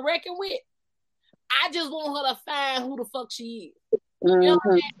force to reckon with. I just want her to find who the fuck she is. You know what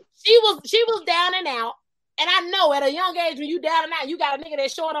I'm saying? She was down and out. And I know at a young age, when you down and out, you got a nigga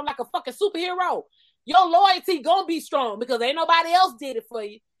that's showing up like a fucking superhero. Your loyalty gonna be strong because ain't nobody else did it for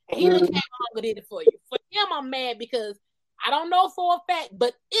you. And he done came along and did it for you. For him, I'm mad because I don't know for a fact,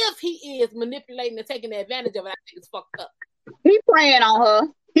 but if he is manipulating and taking advantage of it, I think it's fucked up. He praying on her.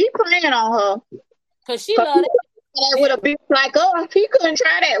 Because she loved it. With a bitch like us, he couldn't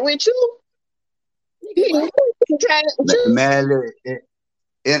try that with you. He couldn't try that with you. Man, look,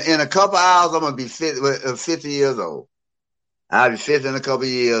 in a couple hours, I'm going to be 50 years old. I'll be 50 in a couple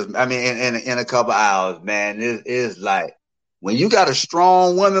years. I mean, in a couple hours, man. It's like when you got a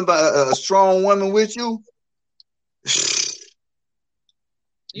strong woman with you,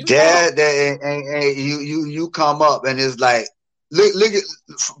 you come up and it's like look at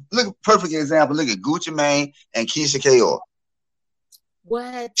perfect example. Look at Gucci Mane and Keisha Kaur.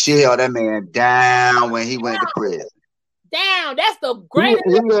 What? She held that man down when he went to prison. Down. That's the greatest.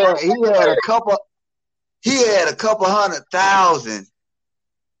 He had a couple 100,000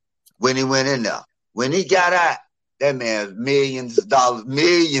 when he went in there. When he got out, that man's millions of dollars,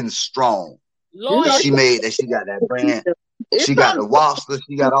 millions strong. Lord. She made that. She got that brand. She got the Wobster.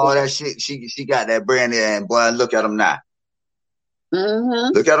 She got all that shit. She got that brand there. And boy, look at him now.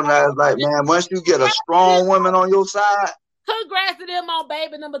 Look at him now. It's like, man, once you get a strong woman on your side. Congrats to them on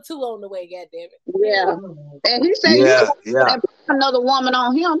baby number 2 on the way, goddammit. Yeah. And he said another woman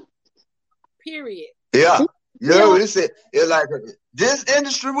on him. Period. Yeah. It's like this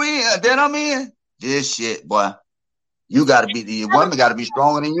industry we in, then I'm in. This shit, boy. You gotta be the woman gotta be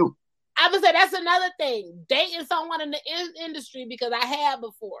stronger than you. I would say that's another thing. Dating someone in the industry, because I have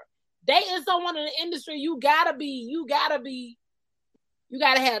before. Dating someone in the industry, you gotta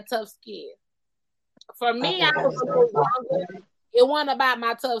have tough skin. For me, I was a little younger. It wasn't about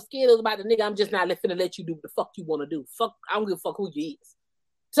my tough skin. It was about the nigga. I'm just not finna let you do what the fuck you want to do. Fuck, I don't give a fuck who you is.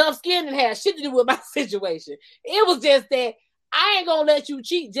 Tough skin didn't have shit to do with my situation. It was just that I ain't gonna let you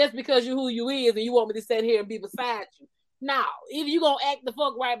cheat just because you who you is and you want me to sit here and be beside you. No, either you gonna act the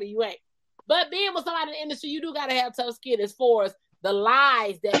fuck right or you ain't. But being with somebody in the industry, you do gotta have tough skin as far as the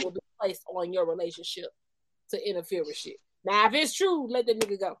lies that will be placed on your relationship to interfere with shit. Now, if it's true, let the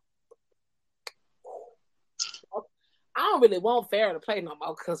nigga go. I don't really want Farrah to play no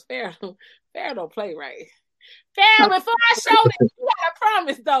more because Farrah don't play right. Farrah, before I show this, you gotta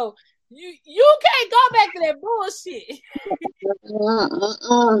promise though, you can't go back to that bullshit.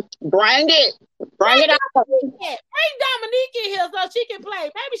 Bring it out. Bring Dominique in here so she can play.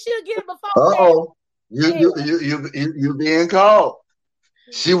 Maybe she'll get it before. You being called.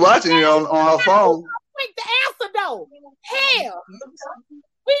 She watching you on her phone. Quick to answer though. Hell,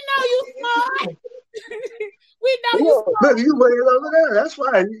 we know you smart. We know you smart. Look, you waiting over there. That's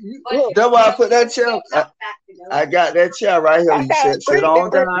why. That's why I put that chair. I got that chair right here. You sit on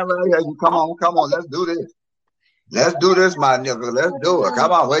down right here. You come on. Let's do this. Let's do this, my nigga. Let's do it.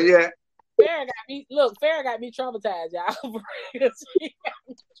 Come on, where you at? Farrah got me traumatized, y'all.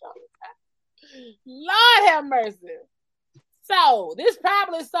 Lord have mercy. So, this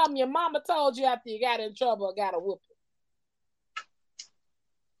probably is something your mama told you after you got in trouble or got a whooping.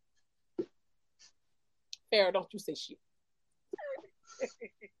 Farrah, don't you say shit.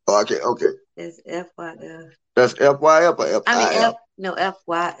 Okay. It's FYF. That's FYF or FIF? I mean,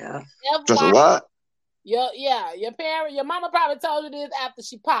 FYF. That's what? Your mama probably told you this after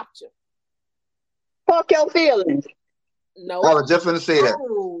she popped you. Fuck your feelings. No. I was just going to say that.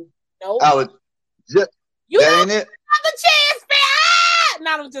 No. I was just. That ain't it? Another chance, Farrah.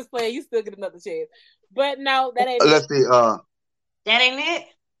 No, I'm just playing. You still get another chance. But no, that ain't Let's see. That ain't it?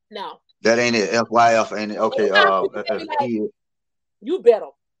 No. That ain't it. FYF ain't it? Okay. You better.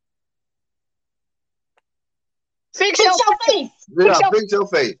 Fix your face. Yeah, fix your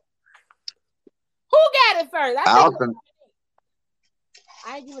face. Who got it first?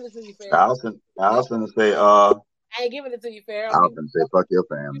 I ain't giving it to you, Farrah. I was gonna say I ain't giving it to you, Farrah. I was gonna say fuck your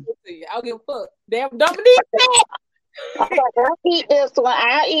family. I'll give a fuck. Damn, Dominique. I'll eat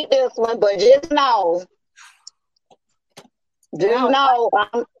this one, but just know.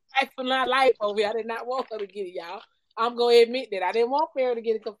 I'm for my life over here. I did not want her to get it, y'all. I'm gonna admit that I didn't want Farrah to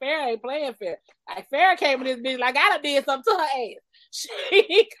get it because Farrah ain't playing fair. Like Farrah came in this bitch like I done did something to her ass.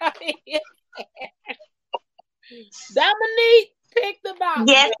 She come in. Dominique picked the box.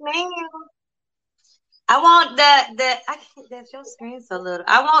 Yes, ma'am. I want the I can't. That's your screen so little.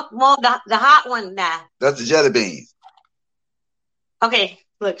 I want the hot one now. That's the jelly beans. Okay,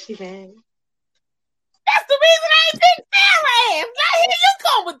 look, she bad. That's the reason I ain't picked Farrah ass. Now here you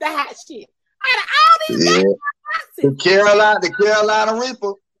come with the hot shit. Out of all these The Carolina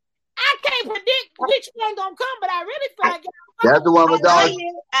Reaper. I can't predict which one gonna come, but I really feel like That's the one with I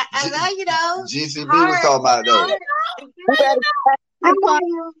dog. love you though. GCB was talking about though.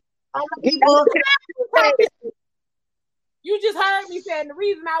 You just heard me saying the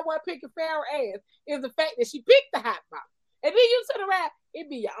reason I wasn't picking Farrah ass is the fact that she picked the hot box. And then you sit around, it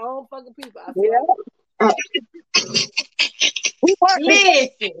be your own fucking people. I What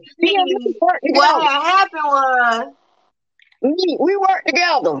happened was we worked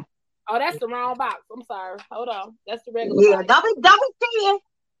together. Oh, that's the wrong box. I'm sorry. Hold on. That's the regular box. double 10.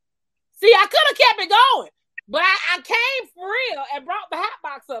 See, I could have kept it going, but I came for real and brought the hot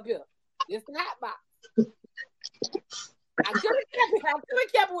box up here. It's the hot box. I could have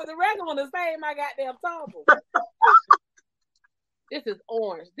kept it with the regular one to save my goddamn tumble. This is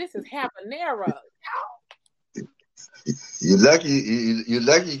orange. This is habanero. You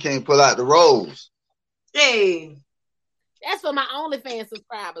lucky you can't pull out the rolls. Hey. That's for my OnlyFans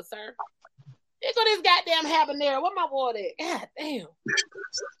subscribers, sir. Look at this goddamn habanero. What my water at? God damn.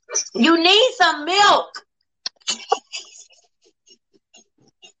 You need some milk.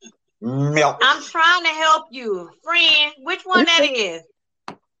 Milk. I'm trying to help you. Friend, which one that is?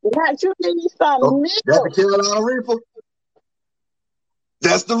 What you need some milk? That's the Carolina Reaper.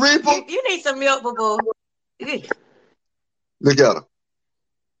 That's the Reaper. You need some milk, boo-boo. Look at her.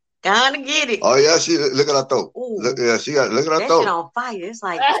 Gotta get it. Oh yeah, she look at her throat. Look at her That throat. shit on fire. It's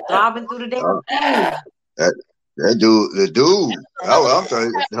like throbbing through the damn thing. That dude, the dude. Oh, I'm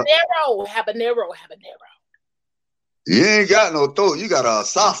sorry. Habanero. You ain't got no throat. You got an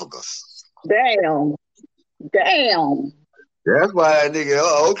esophagus. Damn. That's why that nigga.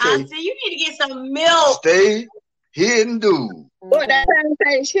 Okay. I see you need to get some milk. Stay hidden, dude. What that thing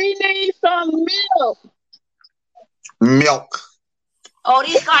say? She needs some milk. Milk. Oh,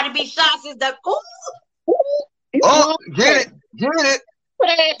 these Cardi B shots is the. Oh, get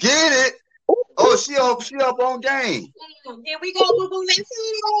it. Oh, she up on game. Here we go, boo boo. Let's see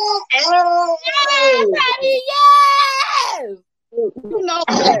it. Yes. You know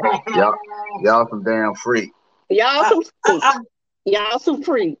Y'all some damn freak. Y'all some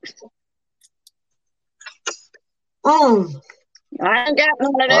freaks. I ain't got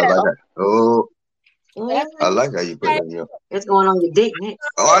none of that. I like that. Oh, I like how you put it in your. It's going on your dick, Nick.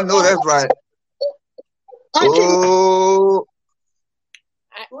 Oh, I know that's right. Oh,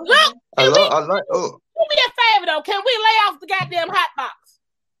 Look, I like. Oh, do me a favor though. Can we lay off the goddamn hot box?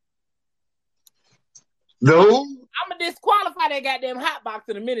 no. I'm gonna disqualify that goddamn hot box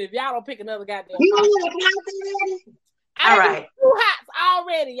in a minute if y'all don't pick another goddamn You box. know what? I All done right. did 2 hots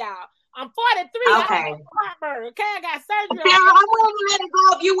already, y'all. I'm 43. Okay. I have heartburn. Okay, I got surgery. Sarah, I'm willing to let it go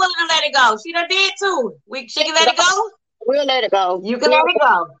if you willing to let it go. She done did too. She can let it go? We'll let it go. You can let it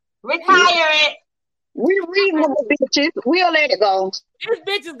go. Retire it. We reasonable bitches. We'll let it go. This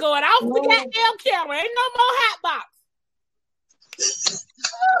bitch is going off the goddamn camera. Ain't no more hot box.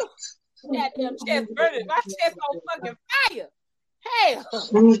 Goddamn chest burning. My chest on fucking fire. Hell.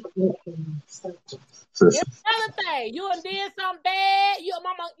 Another thing, you done did something bad. You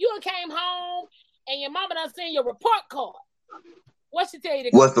done came home and your mama done seen your report card. What she tell you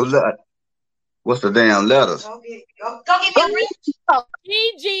to What's the damn letters? Go get me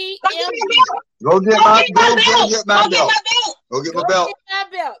GGM. Go get my belt. Go get my belt. Go get my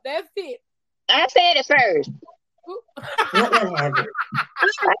belt. That's it. I said it first.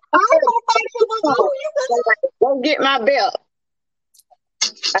 Go get my belt.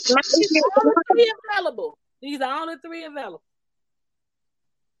 These are only 3 available. These are only 3 available.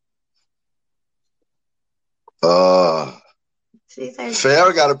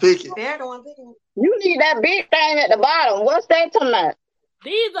 Farrah got to pick it. You need that big thing at the bottom. What's that talking about?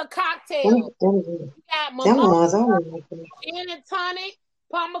 These are cocktails. You got mimosa, gin and tonic,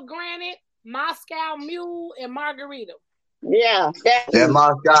 pomegranate, Moscow Mule, and margarita. Yeah, that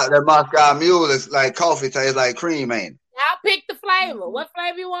Moscow Mule is like coffee. Tastes like cream, ain't it? I'll pick the flavor. What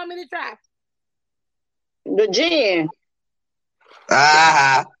flavor you want me to try? The gin.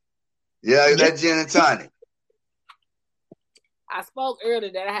 Yeah, that gin and tonic. I spoke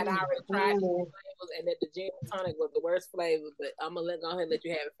earlier that I had already tried the flavors and that the gin and tonic was the worst flavor, but I'm gonna go ahead and let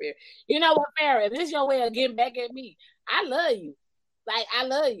you have it, Farrah. You know what, Farrah? If this is your way of getting back at me, I love you. Like, I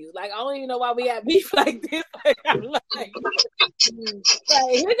love you. Like, I don't even know why we got beef like this. Like, I love you. Like,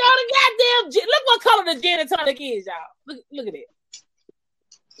 here go the goddamn gin. Look what color the gin and tonic is, y'all. Look at it.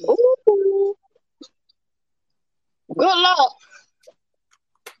 Ooh. Good luck.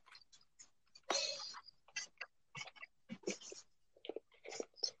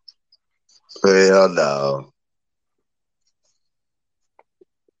 Hell no.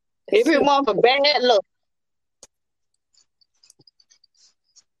 If it want for bad luck.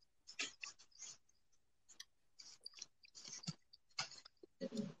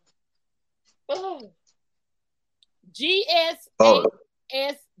 Oh. Oh,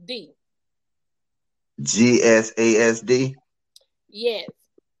 GSASD. GSASD. Yes.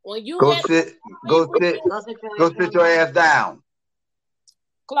 When you Go at sit. Go sit. Go sit your ass down.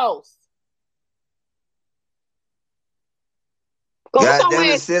 close. Go God damn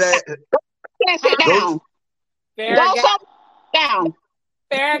somewhere. it, sit at. Sit down. Farrah Go got, down.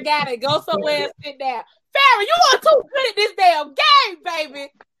 Farrah got it. Go somewhere and sit down. Farrah, you are too good at this damn game, baby.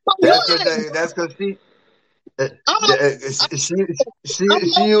 That's because she. She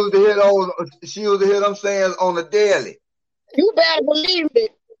used to hit them sayings on the daily. You better believe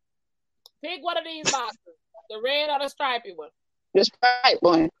it. Pick one of these boxes. The red or the stripy one. The striped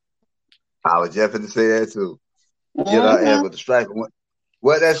one. I was just going to say that too. Get her ass with the stripy one.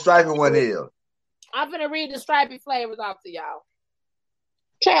 What that stripy one is? I'm finna read the stripy flavors off to y'all.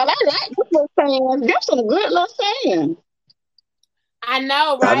 Child, I like those little sayings. There's some good little sayings. I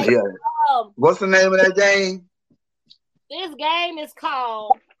know, right? What's the name of that game? This game is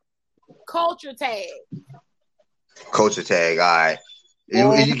called Culture Tag. Culture Tag, all right.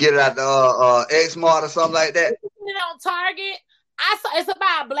 You get it at the X-Mart or something like that? You know, Target. It's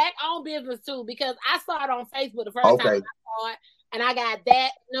about a black-owned business too, because I saw it on Facebook the first time I saw it, and I got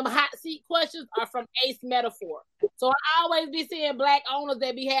that. Them hot seat questions are from Ace Metaphor. So I always be seeing black owners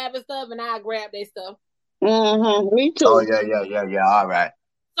that be having stuff, and I grab their stuff. Me too. Oh, yeah. All right.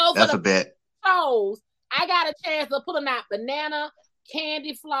 So that's a bet. Shows, I got a chance of pulling out banana,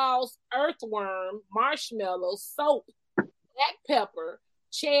 candy floss, earthworm, marshmallow, soap, black pepper,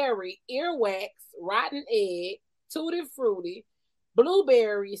 cherry, earwax, rotten egg, tutti frutti,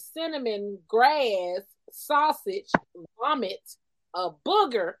 blueberry, cinnamon, grass, sausage, vomit, a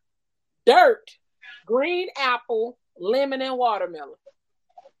booger, dirt, green apple, lemon, and watermelon.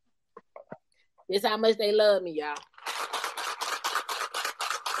 This how much they love me, y'all.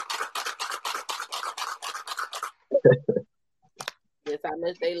 This how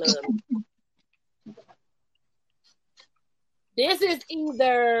much they love me. This is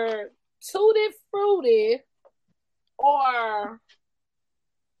either tutti frutti or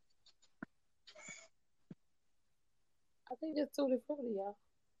I think it's tutti frutti, y'all.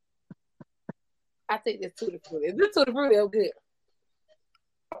 I think it's tutti frutti. Is this tutti frutti? I'm good.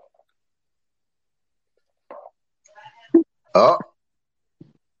 Oh.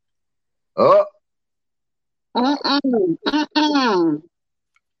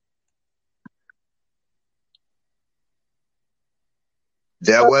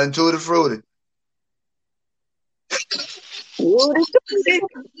 That wasn't Tutti Frutti. Rudy Tooty.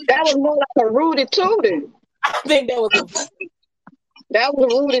 That was more like a Rudy Tooty. I think that was a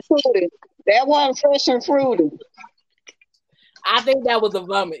Rudy Tooty. That wasn't fresh and fruity. I think that was a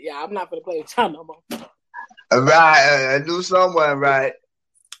vomit, y'all. I'm not gonna play with y'all no more. Right, I knew someone right.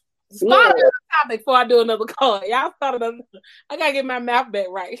 Start another topic before I do another call. Y'all started another. I gotta get my mouth back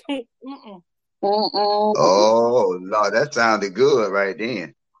right. Oh no, that sounded good right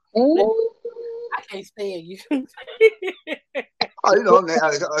then. I can't stand you. Oh, you know, man,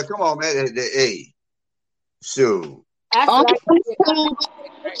 come on, man. Hey, shoot. Dang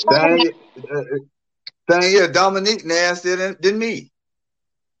it, Dominique nastier than me.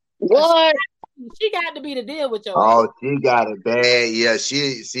 What? She got to be the deal with your. Oh, she got it bad. Yeah,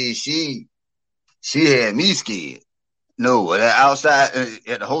 she had me scared. No, outside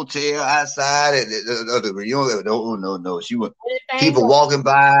at the hotel, outside at the reunion. No. She was people walking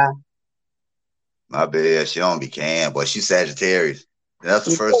by. My bad. She don't be can, but she's Sagittarius. That's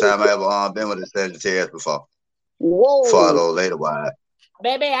the first time I ever been with a Sagittarius before. Whoa. For a little later while.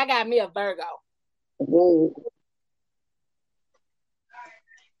 Baby, I got me a Virgo. Whoa.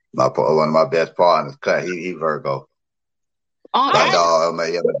 One of my best partners, he Virgo. My dog.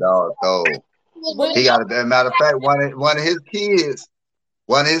 So he got a matter of fact, one of his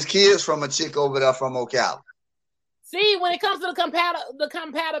kids from a chick over there from Ocala. See, when it comes to the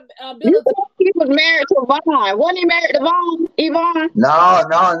compatibility, he was married to Vaughn. Wasn't he married to Yvonne? No,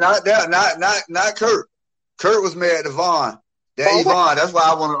 not that, not Kurt. Kurt was married to Vaughn. Yvonne. That's why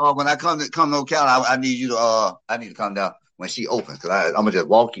I want to. When I come to Ocala, I need you to. I need to come down when she opens because I'm gonna just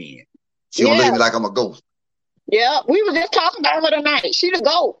walk in. She gonna look at me like I'm a ghost. Yeah, we were just talking about her tonight. She the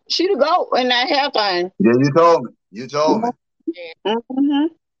goat in that hair thing. Yeah, you told me. Mm-hmm.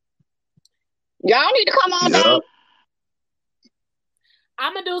 Y'all need to come on down.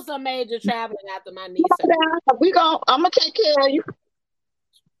 I'm gonna do some major traveling after my knee Come surgery. down. I'm gonna take care of you.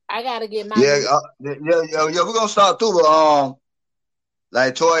 I gotta get my Yeah, knee. we're gonna start through, but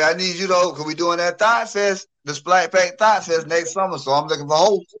like Toy, I need you though, cause we doing that Thought Fest, the Splat Pack Thought Fest next summer. So I'm looking for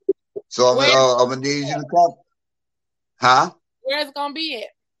hosts. So I'm gonna need you to come. Huh? Where's it gonna be at?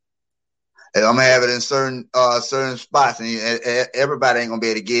 And I'm gonna have it in certain spots, and everybody ain't gonna be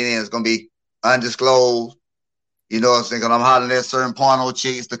able to get in. It's gonna be undisclosed. You know what I'm saying? 'Cause I'm hollering at certain porno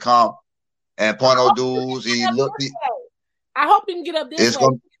chicks to come and porno dudes. I hope you can get up this way.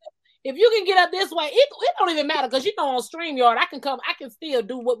 If you can get up this way, it don't even matter because you know on StreamYard I can still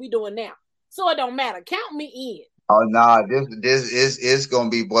do what we doing now. So it don't matter. Count me in. Oh nah, this is gonna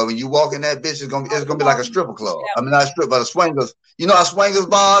be, boy. When you walk in that bitch, it's gonna be like a stripper club. I mean, not a strip, but a swingers. You know how swingers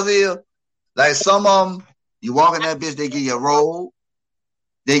bars is? Like some of them, you walk in that bitch, they give you a robe.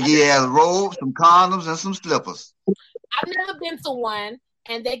 They give you a robe, some condoms, and some slippers. I've never been to one,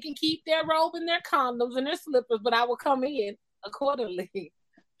 and they can keep their robe and their condoms and their slippers, but I will come in accordingly.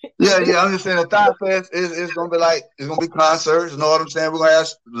 Yeah, I'm just saying the Thought Fest is gonna be like, it's gonna be concerts, you know what I'm saying? We're gonna have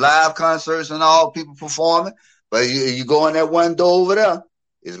live concerts and all people performing. But you go in that one door over there,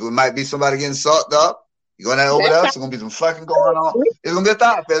 it might be somebody getting sucked up. You go in that over there, it's gonna be some fucking going on. It's gonna be a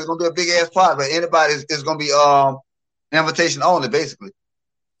Thought Fest, it's gonna be a big ass party, but anybody is gonna be invitation only, basically.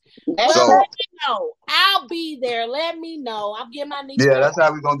 Well, so, let me know. I'll be there. Let me know. I'll get my niece. Yeah, that's how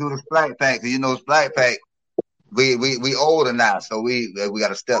we're gonna do the Splat Pack. You know, Splat Pack. We older now, so we got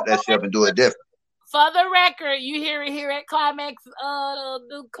to step that shit up and do it different. For the record, you hear it here at Climax,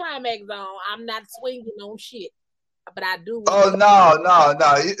 the Climax Zone. I'm not swinging on shit, but I do. Oh no!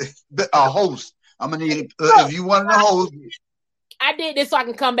 A host. I'm gonna need if you want to host. I did this so I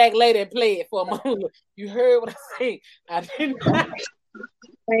can come back later and play it for a moment. You heard what I said? I didn't.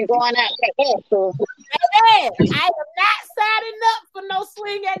 Ain't going out that so. I am not signing up for no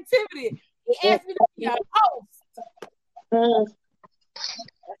swing activity. He asked me to be a host.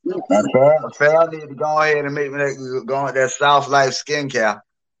 I need to go ahead and make me that South Life skincare.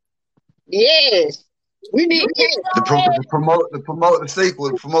 Yes, we need to promote the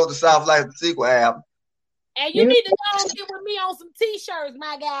sequel, promote the South Life sequel album. And you need to go and get with me on some t-shirts,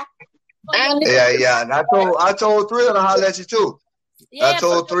 my guy. Yeah. And I told Thrill to holler at you too. Yeah, I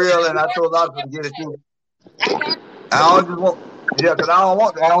told Thrill and I told a lot of people to get it too. I don't just want. Yeah, because I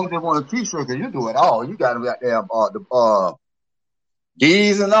don't just want a t-shirt because you do it all. You got them goddamn the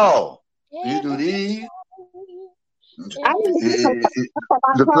these and all. Yeah. You do these.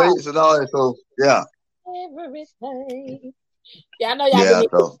 The plates and all that. So yeah. Everything. Yeah, I know y'all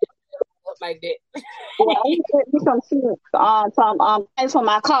so. Like that. Yeah, I need to get some things for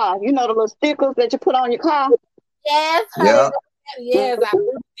my car. You know the little stickers that you put on your car? Yes, honey. Yes, I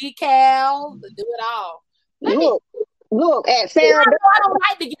do decals, I do it all. Look at Sarah. I don't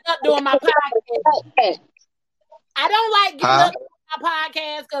like to get up doing my podcast. I don't like getting up doing my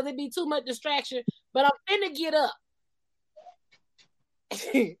podcast because it'd be too much distraction. But I'm finna get up.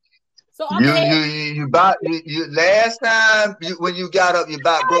 So you last time when you got up, you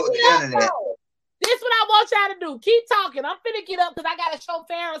about broke the internet. This is what I want y'all to do. Keep talking. I'm finna get up because I gotta show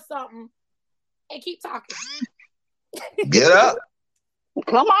Farrah something. And keep talking. Get up.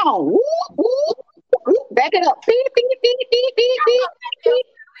 Come on. Back it up. Beep, beep, beep, beep, beep, beep.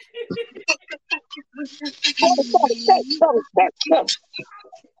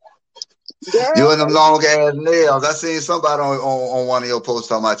 You and them long ass nails. I seen somebody on one of your posts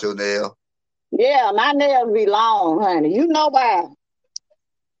talking about your nails. Yeah, my nails be long, honey. You know why.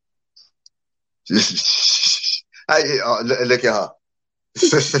 Look at her.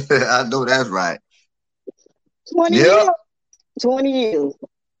 I know that's right. 20 years. 20 years.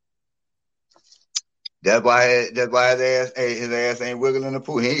 That's why his ass ain't wiggling in the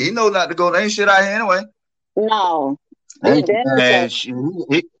pool. He knows not to go. There ain't shit out here anyway. No. He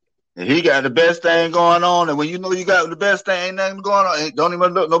got the best thing going on, and when you know you got the best thing, ain't nothing going on. Don't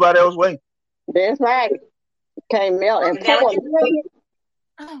even look nobody else way. That's right. Can't melt and pour. Oh,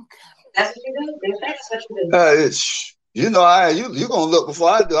 God. That's what you do. That's what you do. You know, you gonna look before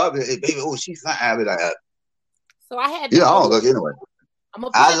I do. I'll be, hey, baby, oh, she's fine. I'll be like that. So I had. I don't look anyway.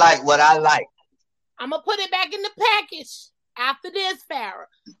 I like what I like. I'm gonna put it back in the package after this, Farrah.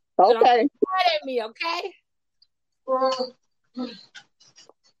 Okay. Don't mad at me, okay?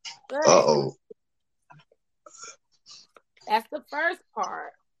 Uh-oh. That's the first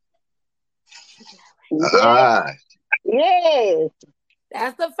part. All right. Yes.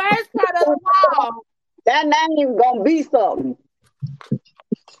 That's the first part of the wall. That name gonna be something.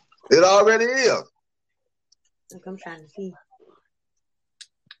 It already is. Look, I'm trying to see.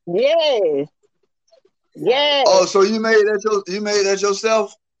 Yes. Yeah. Oh, so you made that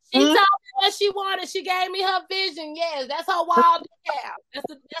yourself? She told me what she wanted. She gave me her vision. Yes, that's her wall decal. That's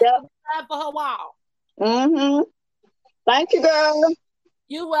the design for her wall. Mm-hmm. Thank you, girl.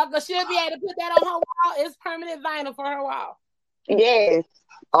 You're welcome. She'll be able to put that on her wall. It's permanent vinyl for her wall. Yes.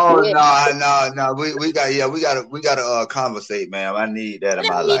 Oh yes. no. We gotta conversate, ma'am. I need that in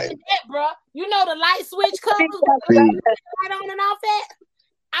my Not life. even that, bro. You know the light switch covers with the See. light on and off that?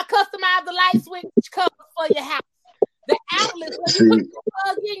 I customized the light switch covers for your house. The outlets where See. you put the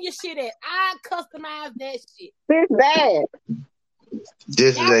plug in your shit at. I customized that shit. It's bad.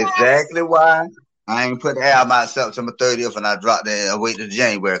 This is exactly why I ain't put the album out September 30th, and I dropped it and wait till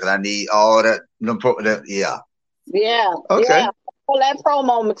January because I need all that. Yeah. Yeah. Okay. Yeah. All that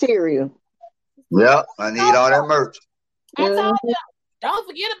promo material. Yep. I need all that merch. I told you, don't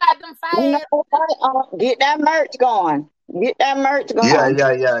forget about them fires. Get that merch going. Get that merch going.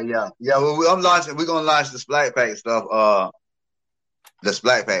 Yeah. Well, we're gonna launch the Splack Pack stuff. The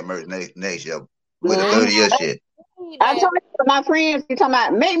Splack Pack merch next year with the 30-year shit. I told my friends, you talking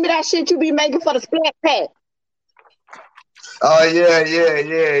about make me that shit you be making for the Splack Pack. Oh yeah.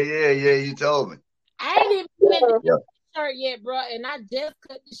 You told me. I ain't even did the shirt yet, bro, and I just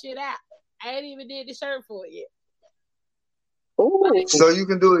cut the shit out. I ain't even did the shirt for it yet. Ooh. So you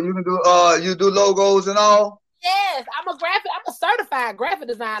can do it. You do logos and all. Yes, I'm a certified graphic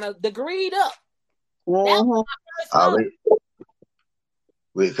designer, degreed up. Mm-hmm. That was my first one.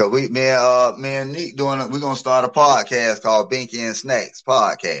 Because me and Neek we're gonna start a podcast called Binky and Snacks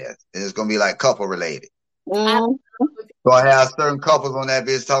Podcast, and it's gonna be like couple related. Mm-hmm. So I have certain couples on that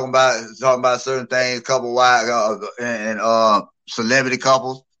bitch talking about certain things, couple wives and celebrity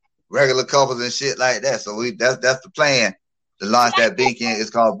couples, regular couples and shit like that. So that's the plan to launch that Binky.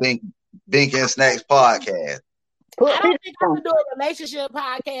 It's called Binky and Snacks Podcast. I don't think I can do a relationship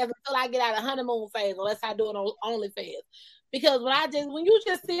podcast until I get out of honeymoon phase, unless I do it on OnlyFans. Because when you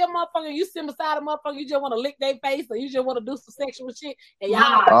just see a motherfucker, you sit beside a motherfucker, you just want to lick their face, or you just want to do some sexual shit, and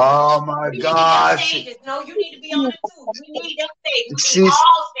y'all. Oh my gosh! No, you need to be on it too. We need them stages. We need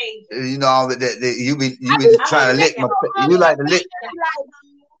all stages. You know that you be trying to lick my. You like to lick.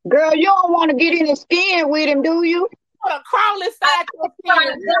 Girl, you don't want to get in the skin with him, do you? Want to crawl inside your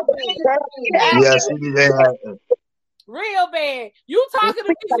skin? Yeah, she be there. Real bad. You talking to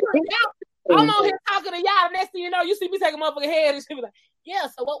me? I'm on here talking to y'all. The next thing you know, you see me take a motherfucking head and she be like, yeah,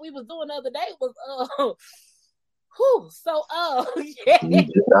 so what we was doing the other day was yeah.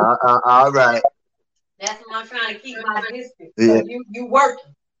 All right. That's why I'm trying to keep my distance. Yeah. So you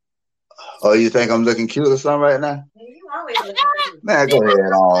working. Oh, you think I'm looking cute or something right now? You always looking cute. Man, go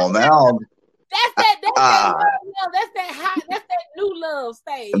ahead on, man. That's that new love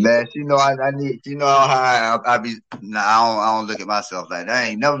stage. Man, she know I need. You know how I be. Nah, I don't look at myself like that. I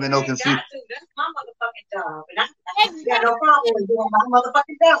ain't never been no conceit. That's my motherfucking job, and I got no problem with doing my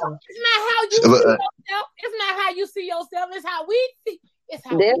motherfucking job. It's not how you see yourself. It's not how you see yourself. It's how we see. It's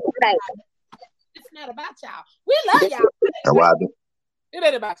how. It's not about y'all. We love y'all. That's why it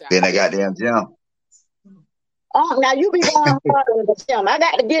ain't about y'all. Then I goddamn gym. Oh, now you be going hard in the gym. I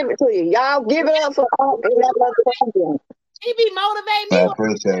got to give it to you. Y'all give it up for He be motivating me. I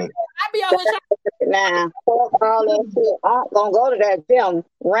appreciate it. I be over here. Nah, fuck all that shit. I'm gonna go to that gym.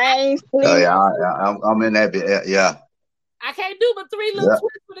 Rain, sleep. Oh yeah, I'm in that bit. Yeah. I can't do but 3 little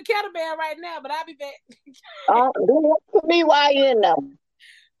twists with a kettlebell right now, but I'll be back. Do it for me while you're in there. Well,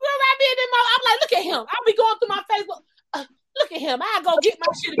 I be in them. I'm like, look at him. I'll be going through my Facebook. Look at him. I'll go get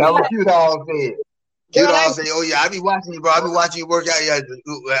my shit. That was cute all said. Cute all say, oh yeah, I be watching you, bro. I be watching you work out. Yeah,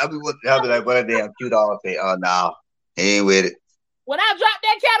 I'll be like, what a damn cute all say. Oh no, he ain't with it. When I drop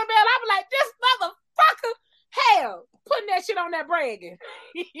that kettlebell, I be like, this motherfucker, hell, putting that shit on that bragging.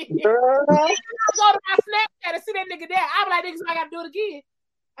 Girl. I go to my Snapchat and see that nigga there. I be like, niggas, I gotta do it again.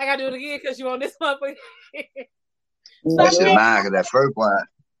 I gotta do it again because you on this motherfucker. That shit mine, cause that first one,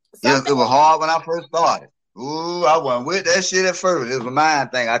 it was hard when I first started. Ooh, I wasn't with that shit at first. It was a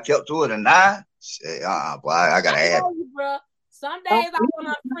mind thing. I kept to it, and now, shit, boy, I gotta have it. Bro. Some days I want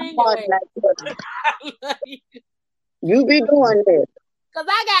to unfriend you. You be doing this. Because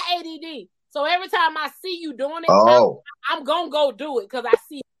I got ADD. So every time I see you doing it, I'm going to go do it because I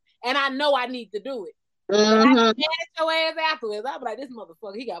see it. And I know I need to do it. Mm-hmm. I get your ass afterwards. I'm like, this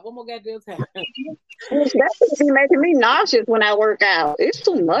motherfucker, he got one more goddamn time. That be making me nauseous when I work out. It's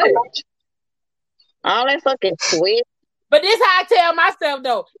too much. All that fucking sweat. But this how I tell myself,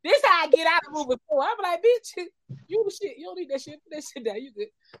 though. This how I get out of moving forward. I'm like, bitch, you the shit. You don't need that shit. Put that shit down. You good.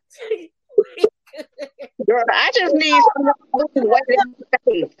 Girl, I just need someone to wet their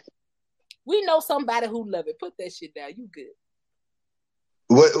face. We know somebody who love it. Put that shit down. You good.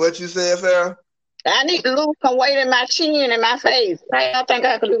 What you said, Farrah? I need to lose some weight in my chin and my face. I think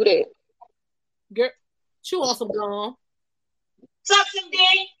I can do that. Girl, chew on some gum. Suck some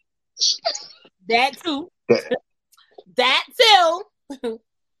dick. That too. That too.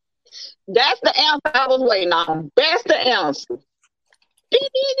 That's the answer I was waiting on. That's the answer.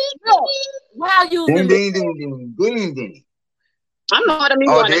 While using Ding, this, ding, ding, ding, ding, ding. I'm gonna order me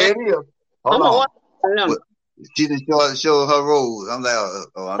Oh, one of there them. it is. I'm Hold gonna on. order one of them. She just show her rolls. I'm like,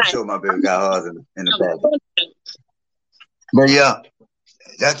 oh, I'm sure my baby got hers in the bag. But yeah,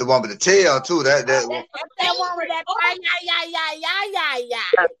 that's the one with the tail too. That that one with that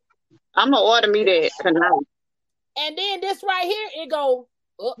yeah. I'm gonna order me that tonight. And then this right here, it go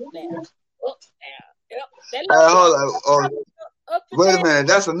up down, up down. Yep. That hold on. up to Wait a down. minute,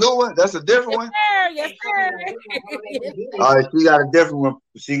 that's a new one. That's a different one. Yes, sir. All right, she got a different one.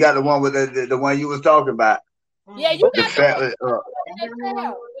 She got the one with the one you was talking about. Yeah, you The got fat. that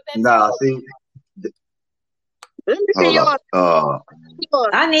tail. Nah, see. Let me see Hold yours. on.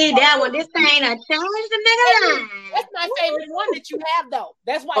 I need that one. This thing I changed the nigga line. That's my favorite one that you have, though.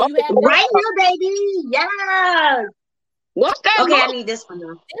 That's why you have Right here, baby. Yes. What's that? Okay, book? I need this one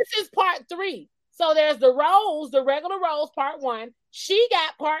now. This is part 3. So there's the rolls, the regular rolls, part 1. She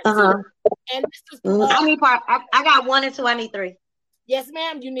got part 2, and this is. I need part. I got 1 and 2. I need 3. Yes,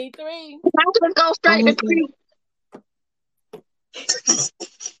 ma'am. You need 3. Let's go straight to 3.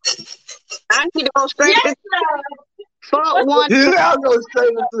 I need to go straight to 1. Yeah, I'll go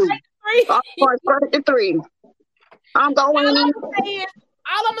straight to 3. I'm going straight to 3. I'm going.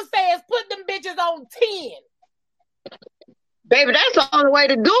 All I'm gonna say is put them bitches on 10. Baby, that's the only way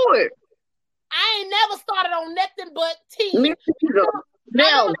to do it. I ain't never started on nothing but 10. Me either.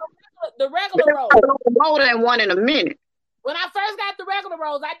 No. The regular rolls. More than 1 in a minute. When I first got the regular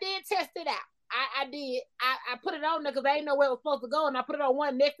rolls, I did test it out. I did. I put it on there because I didn't know where it was supposed to go, and I put it on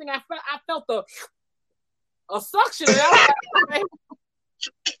one. Next thing I felt a suction. And I was like,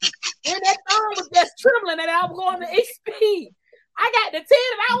 and that thumb was just trembling, and I was going to 8 speed. I got the 10,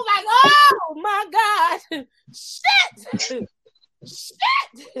 and I was like, oh my God, shit.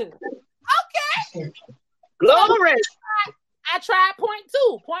 Okay. Glory. I tried point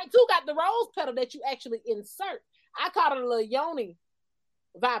 2. Point 2 got the rose petal that you actually insert. I called it a little yoni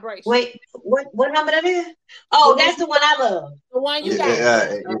vibration. Wait, what number that is? Oh, that's the one I love. The one you got.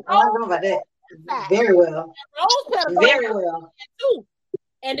 I know about that. Very well. Rose petal. Very well. Too.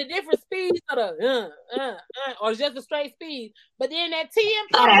 And the different speeds of the or just the straight speed. But then that 10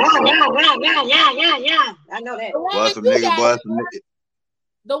 Yeah. I know that. Boy, some niggas,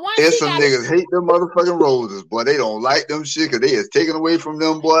 the one it's some niggas hate them motherfucking roses, boy. They don't like them shit because they is taken away from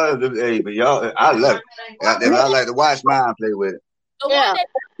them, boy. Hey, but y'all, I love it. Goddamn, I like to watch mine play with it. The one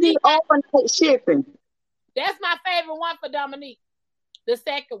that open shipping. That's my favorite one for Dominique. The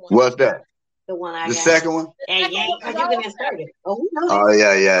second one. What's that? The one I the got. second one? And yeah, because you can insert it. Oh, we know. Oh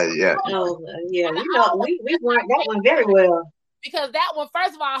yeah. Oh yeah, we know. We learned that one very well. Because that one,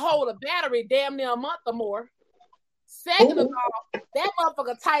 first of all, hold a battery damn near a month or more. Second of all, that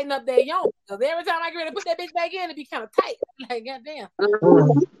motherfucker tighten up that yolk. Because every time I get ready to put that bitch back in, it be kind of tight. Like, goddamn.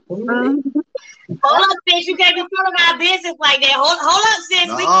 Hold up, bitch. You can't be telling our business like that. Hold up, sis.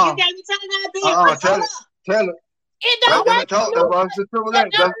 You can't be telling our business. Tell it. It don't work.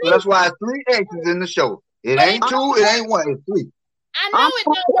 That's why it's 3 X's in the show. It ain't 2, it ain't 1, it's 3. I know it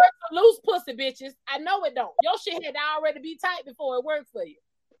don't work for loose pussy bitches. I know it don't. Your shit had to already be tight before it works for you.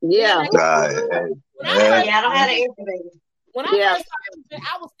 Yeah. I don't have the answer, baby. When I first started,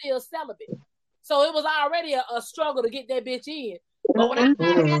 I was still celibate. So it was already a struggle to get that bitch in. But when I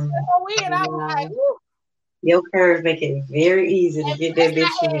finally got that whole in, I was like, woo. Your curves make it very easy to get that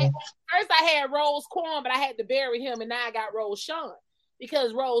bitch in. First I had Rose Quan, but I had to bury him, and now I got Rose Sean.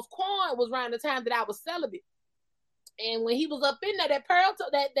 Because Rose Quan was around the time that I was celibate. And when he was up in there, that pearl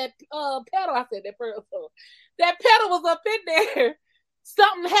that pedal, I said that pearl toe. That pedal was up in there.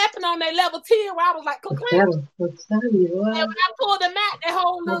 Something happened on that level 10 where I was like, click. And when I pulled him out, that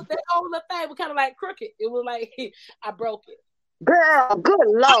whole little thing was kind of like crooked. It was like I broke it. Girl, good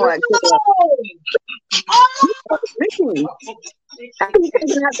Lord. I would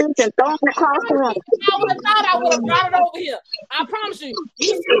have thought I would have brought it over here. I promise you.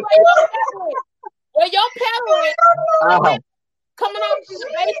 Where your pedal is coming out from the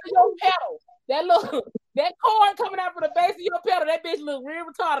base of your pedal. That cord coming out from the base of your pedal, that bitch look real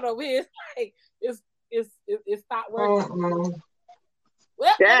retarded over here. It's stopped working.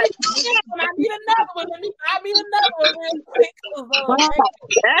 Well, I need another one. Real quick. Good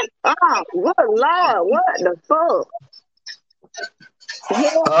Lord, what the fuck?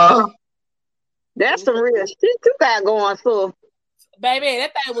 That's some real shit you got going, so. Baby,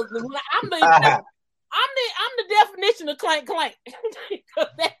 that thing was. I'm I'm the definition of clank clank.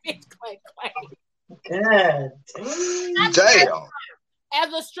 That bitch clank clank. God Damn.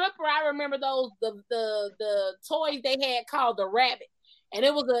 As a stripper, I remember the toys they had called the rabbit, and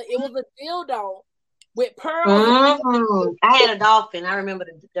it was a dildo with pearls. I had a dolphin. I remember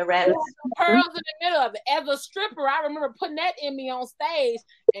the rabbit. Pearls in the middle of it. As a stripper, I remember putting that in me on stage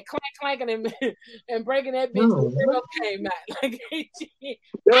and clanking and breaking that bitch. The girl came out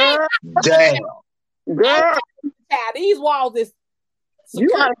Damn. Girl, these walls is you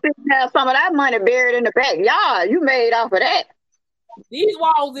gotta have some of that money buried in the backyard. You made off of that. These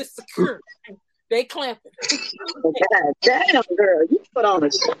walls is secure. They clamping. God damn, girl, you put on a.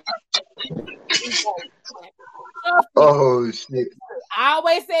 Oh shit! I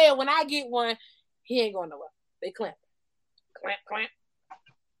always said when I get one, he ain't going nowhere. They clamping. Clamp.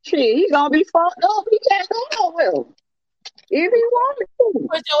 Shit, he gonna be fucked up. He can't go nowhere. If he wants to.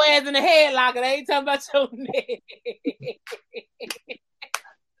 Put your ass in the headlock. They ain't talking about your neck.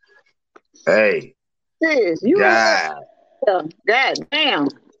 Hey. Sis, you. God. God damn.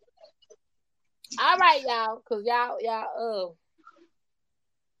 All right, y'all, cause y'all,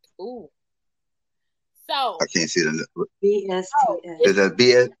 ooh. So I can't see the BSTS. Is that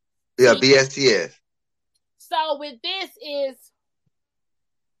BS? Yeah, BSTS. So with this is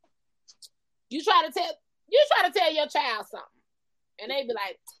you try to tell your child something, and they be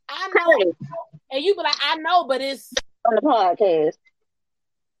like, I know, and you be like, I know, but it's on the podcast.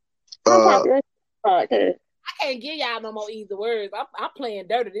 Podcast. I can't give y'all no more easy words. I'm playing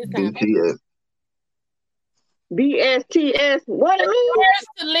dirty this time. BSTS. What it mean? Words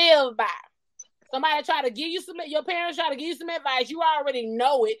to live by. Somebody try to give you your parents try to give you some advice. You already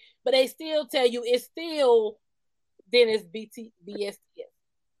know it, but they still tell you it's still. Then it's BSTS.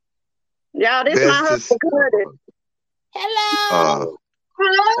 Y'all, this my husband. Hello.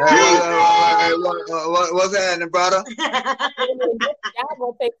 Hey, what's happening, brother? Y'all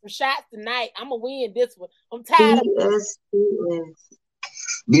gonna take some shots tonight. I'm gonna win this one. I'm tired of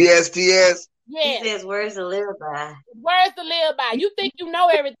BSTS. Yeah. He says words to live by. Words to live by. You think you know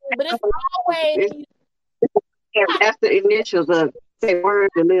everything, but it's always that's the initials of say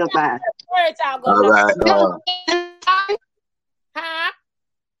words to live by. Words y'all go. All right. Huh?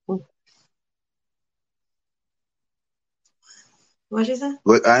 What you said?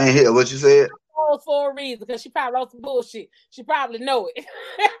 What I ain't hear what you said. For a reason, because she probably wrote some bullshit. She probably know it.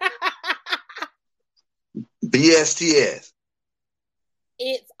 BSTS.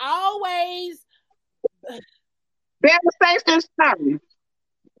 It's always better safe than sorry.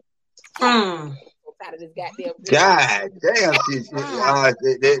 I'm tired of this goddamn. God damn, that's it. Sick of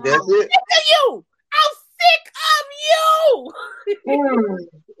you. I'm sick of you.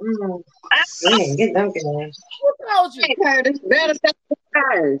 Get them guys. Who told you? Curtis, better safe than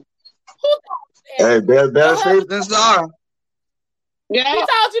sorry. Who told you? Hey, better safe than sorry. Yeah. Who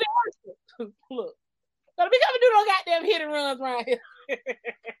told you that? Look. So we come and do no goddamn hit and runs around here.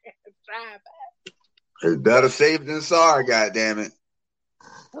 It's better safe than sorry, goddamn it.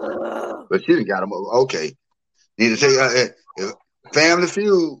 But she got him. Okay. Need to take Family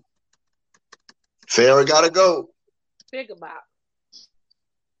Feud. Sarah gotta go. Think about.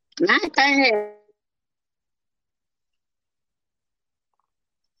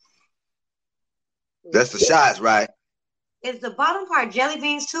 That's the shots, right? Is the bottom part jelly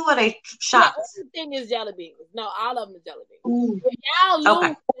beans too, or they shots? No, the thing is jelly beans. No, all of them is jelly beans. If y'all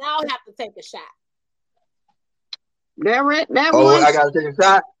lose, y'all have to take a shot. That one. I gotta take a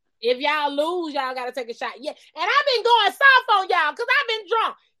shot. If y'all lose, y'all gotta take a shot. Yeah, and I've been going soft on y'all because I've been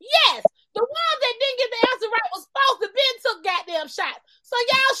drunk. Yes, the ones that didn't get the answer right was supposed to been took goddamn shots. So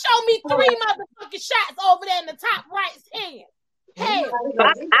y'all show me 3 motherfucking shots over there in the top right hand. Hey,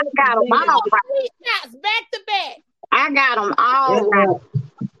 I got them all right. 3 shots back to back. I got them all right.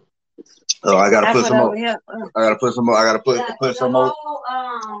 Oh, I gotta put some more. I gotta put some more. I gotta put some more.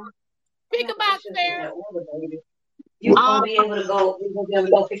 Pick a box, Sarah. You gonna be able to go. We're gonna be able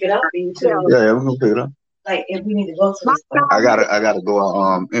to go pick it up for you too. Yeah, we're gonna pick it up. Like if we need to go to the store. I gotta go.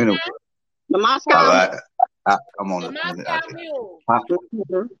 Anyway. The Moscow. All right. I'm on the Moscow Mule.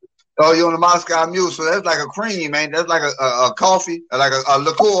 Oh, you're on the Moscow Mule, so that's like a cream, man. That's like a coffee, like a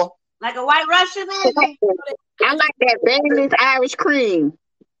liqueur. Like a White Russian, baby. I like that Bailey's Irish cream.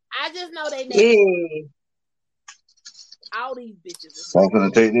 I just know they name. All these bitches. So I'm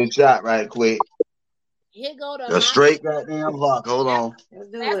gonna take this shot right quick. Here go the straight goddamn block. Hold on. That's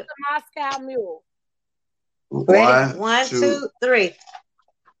the Moscow Mule. Ready? 1, 2, 3.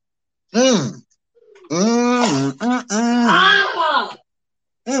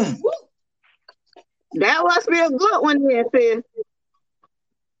 That must be a good one there, sis.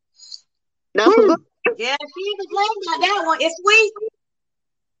 That's a good Yeah, she complained about that one. It's sweet.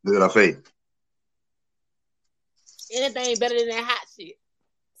 Look at her face. Anything better than that hot shit.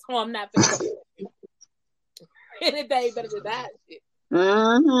 So I'm not finna anything better than that shit.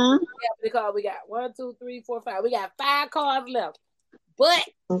 Mm-hmm. Yeah, because we got 1, 2, 3, 4, 5. We got 5 cards left. But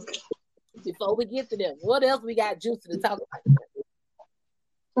before we get to them, what else we got juicy to talk about?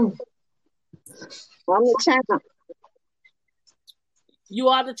 I'm the champ. You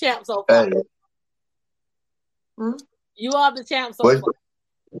are the champ so far. Hey. You are the champ so far.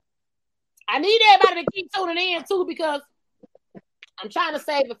 I need everybody to keep tuning in too because I'm trying to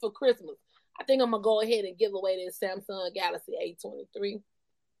save it for Christmas. I think I'm gonna go ahead and give away this Samsung Galaxy A23.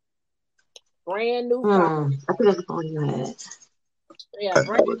 Brand new phone. I think that's all you had. Yeah,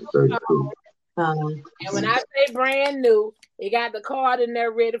 brand new phone. And when I say brand new, it got the card in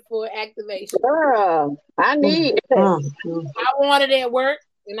there ready for activation. Girl, I need it. I want it at work,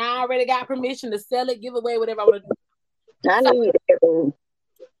 and I already got permission to sell it, give away whatever I want to do. I need it.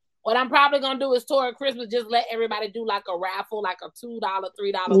 What I'm probably gonna do is toward Christmas, just let everybody do like a raffle, like a $2,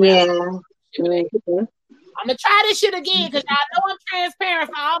 $3 raffle. Yeah. I'm gonna try this shit again because I know I'm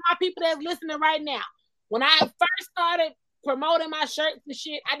transparent for all my people that's listening right now. When I first started promoting my shirts and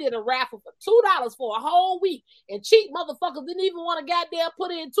shit, I did a raffle for $2 for a whole week, and cheap motherfuckers didn't even want to goddamn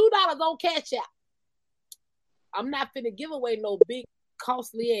put in $2 on Cash App. I'm not finna give away no big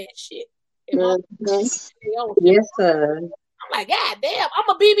costly ass shit. Yes, sir. I'm like, God damn, I'm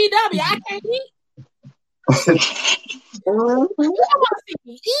a BBW. I can't eat. I want to see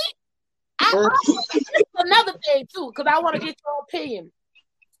me eat. This is another thing too, because I want to get your opinion.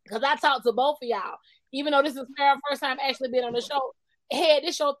 Because I talked to both of y'all, even though this is Sarah's first time actually being on the show. Hey,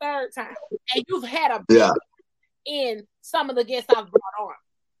 this your third time, and you've had a big in some of the guests I've brought on.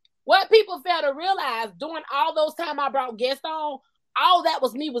 What people fail to realize during all those time I brought guests on, all that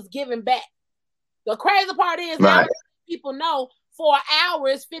was me was giving back. The crazy part is now people know for an hour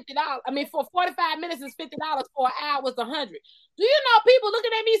is $50. I mean, for 45 minutes is $50. For an hour is $100. Do you know people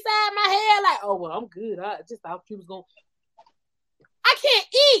looking at me side my head like, oh well, I'm good. I just thought you was going. I can't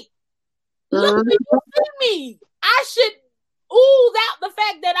eat. Look at you see me. I should ooze out the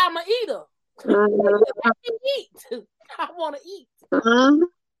fact that I'm an eater. I can eat. I want to eat.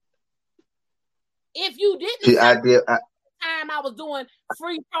 If you didn't see the time I was doing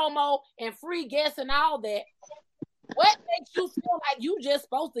free promo and free guests and all that, what makes you feel like you just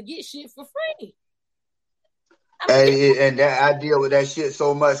supposed to get shit for free? And that, I deal with that shit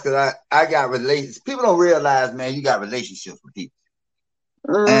so much because I got relations. People don't realize, man, you got relationships with people,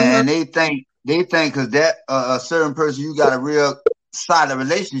 and they think because that a certain person you got a real solid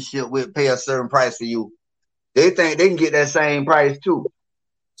relationship with pay a certain price for you, they think they can get that same price too.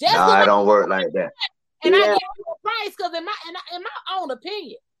 No, it don't work like that. And I give you a price because in my own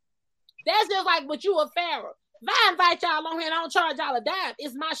opinion, that's just like what you a Pharaoh. If I invite y'all on here and I don't charge y'all a dime,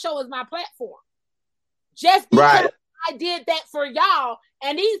 it's my show, it's my platform. Just because I did that for y'all,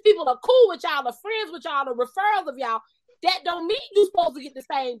 and these people are cool with y'all, are friends with y'all, the referrals of y'all, that don't mean you're supposed to get the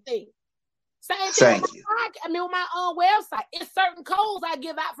same thing. Same thing with my own website. It's certain codes I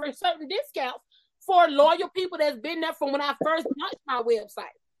give out for certain discounts for loyal people that's been there from when I first launched my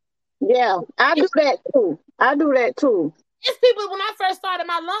website. Yeah, I do that too. It's people when I first started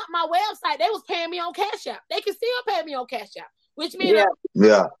my website, they was paying me on Cash App. They can still pay me on Cash App, which means I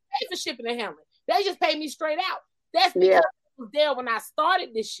pay for shipping and handling. They just pay me straight out. That's because I was there when I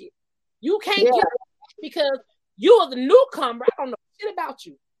started this shit. You can't get it because you are the newcomer. I don't know shit about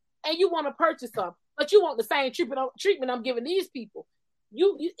you, and you want to purchase something, but you want the same treatment I'm giving these people.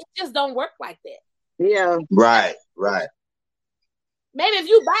 It just don't work like that. Yeah. Right. Maybe if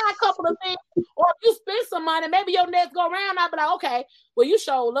you buy a couple of things or if you spend some money, maybe your next go around, I'll be like, okay, well, you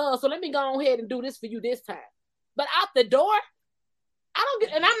show love, so let me go ahead and do this for you this time. But out the door, I don't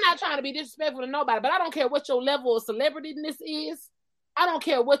get, and I'm not trying to be disrespectful to nobody, but I don't care what your level of celebrity-ness is. I don't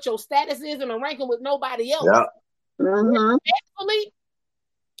care what your status is in the ranking with nobody else. Yeah. Respectfully,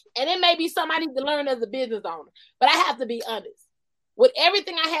 and it may be something I need to learn as a business owner, but I have to be honest. With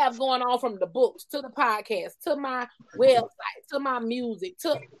everything I have going on, from the books to the podcast, to my website, to my music,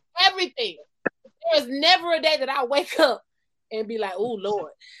 to everything, there's never a day that I wake up and be like, oh,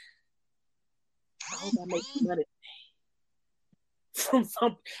 Lord, I hope I make some money from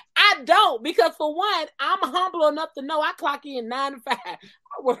something. I don't, because for one, I'm humble enough to know I clock in 9 to 5. I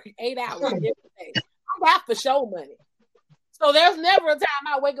work 8 hours every day. I'm out for show money. So there's never a time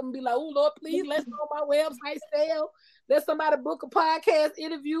I wake up and be like, oh, Lord, please, let's go on my website sale. Let somebody book a podcast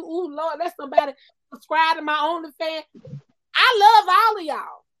interview. Oh, Lord, let somebody subscribe to my OnlyFans. I love all of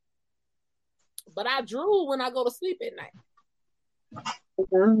y'all. But I drool when I go to sleep at night. I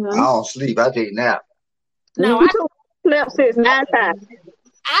don't sleep. I take nap. No, Me too. Slept since 9 times.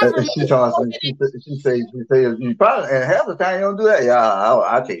 She say you probably, and half the time you don't do that. Yeah,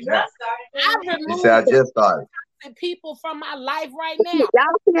 I'll take that. She said I just started. People from my life right now. Y'all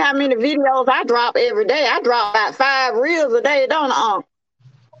see how many videos I drop every day? I drop about 5 reels a day, don't I?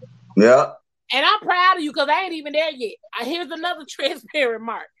 Yeah. And I'm proud of you because I ain't even there yet. Here's another transparent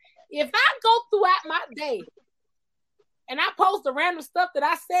mark. If I go throughout my day and I post the random stuff that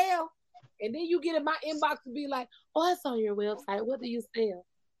I sell, and then you get in my inbox to be like, oh, that's on your website. What do you sell?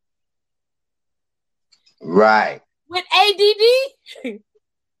 Right. With ADD,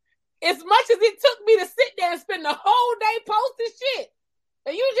 as much as it took me to sit there and spend the whole day posting shit,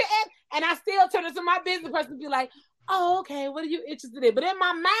 and I still turn it to my business person and be like, oh, okay, what are you interested in? But in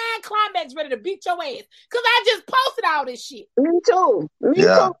my mind, Climax ready to beat your ass because I just posted all this shit. Me too. Me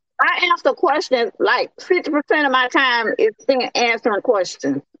too. I answer questions like 50% of my time is spent answering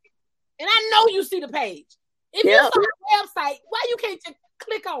questions. And I know you see the page. If you saw the website, why you can't just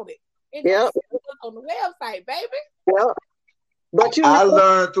click on it? And just click on the website, baby. Yep. But I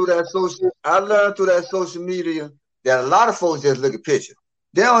learned through that social media that a lot of folks just look at pictures.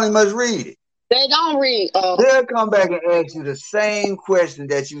 They don't even much read it. They don't read. They'll come back and ask you the same question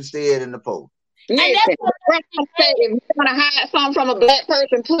that you said in the post. Listen, if you want to hide something from a black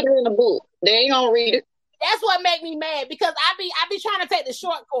person, put it in a book. They ain't gonna read it. That's what make me mad because I be trying to take the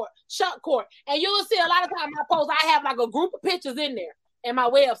short court, and you'll see a lot of times my posts I have like a group of pictures in there in my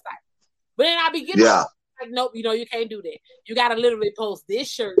website, but then I be getting like, nope, you can't do that. You gotta literally post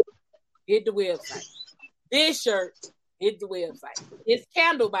this shirt, hit the website. This shirt, hit the website. This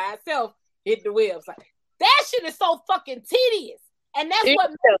candle by itself, hit the website. That shit is so fucking tedious, and that's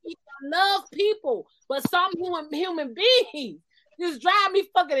what makes me love people, but some human beings just drive me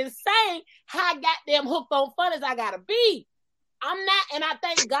fucking insane how goddamn hooked on fun as I gotta be. I'm not, and I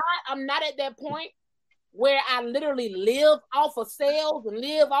thank God I'm not at that point where I literally live off of sales and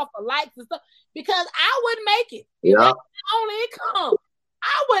live off of likes and stuff because I wouldn't make it. Yeah. That's my only income.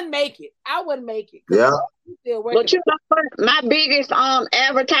 I wouldn't make it. Yeah. But you know what? My biggest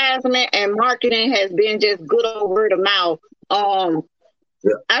advertisement and marketing has been just good old word of mouth.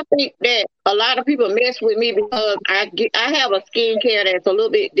 I think that a lot of people mess with me because I have a skincare that's a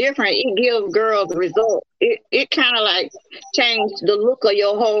little bit different. It gives girls results. It kind of like change the look of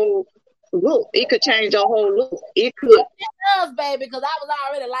your whole look. It could change your whole look. It could. It does, baby, because I was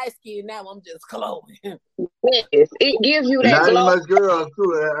already light skinned. Now I'm just glowing. Yes, it gives you that glow. Not much girls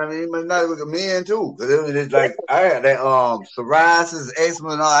too. I mean, not with men too. Because it's like I had that psoriasis,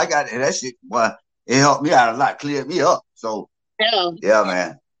 eczema, and all. I got that shit. Well, it helped me out a lot, cleared me up. So. Yeah,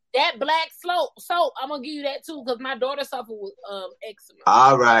 man. That black soap, I'm gonna give you that too, because my daughter suffered with eczema.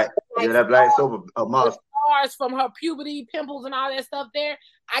 All right. Yeah, that black soap a must. Scars from her puberty, pimples, and all that stuff there.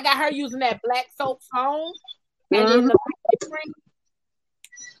 I got her using that black soap foam. And then the cream,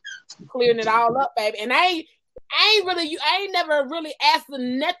 clearing it all up, baby. And I ain't never really asked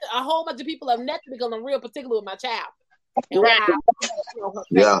a whole bunch of people of nothing because I'm real particular with my child. And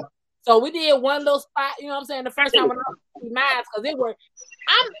yeah. So we did one little spot, you know what I'm saying, the first time when I was mine, because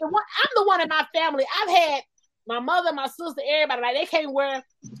I'm the one in my family. I've had my mother, my sister, everybody, like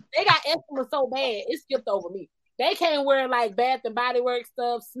they got eczema so bad, it skipped over me. They can't wear like Bath and Body Works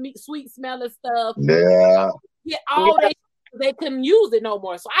stuff, sweet smelling stuff. Yeah. All they couldn't use it no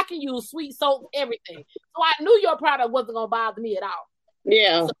more. So I can use sweet soap, everything. So I knew your product wasn't gonna bother me at all.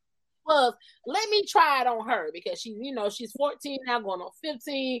 Yeah. So let me try it on her because she's 14 now, going on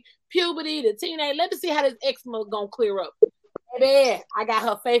 15, puberty, the teenage. Let me see how this eczema gonna clear up. Baby, I got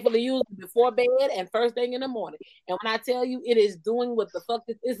her faithfully used before bed and first thing in the morning. And when I tell you, it is doing what the fuck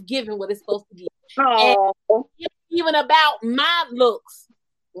it's giving what it's supposed to give. And even about my looks,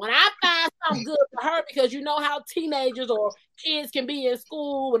 when I find something good for her, because you know how teenagers or kids can be in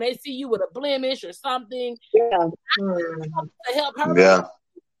school when they see you with a blemish or something. Yeah. To help her. Yeah.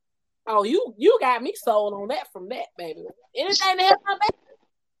 Oh, you got me sold on that from that, baby. Anything to help my baby?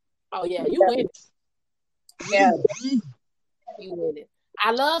 Oh yeah, you win it. Yeah. You win it.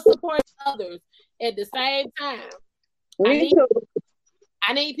 I love supporting others at the same time.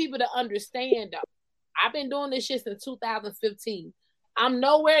 I need people to understand though. I've been doing this shit since 2015. I'm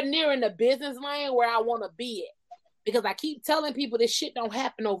nowhere near in the business lane where I want to be at because I keep telling people this shit don't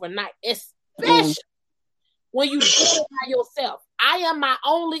happen overnight, especially when you do it by yourself. I am my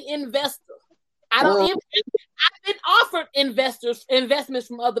only investor. I've been offered investments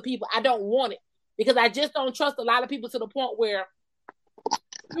from other people. I don't want it because I just don't trust a lot of people to the point where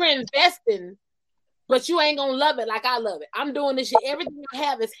you're investing, but you ain't gonna love it like I love it. I'm doing this shit. Everything I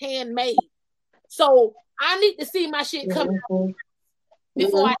have is handmade. So I need to see my shit come out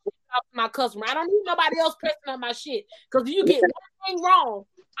before I off to my customer. I don't need nobody else pressing up my shit. Because if you get one thing wrong,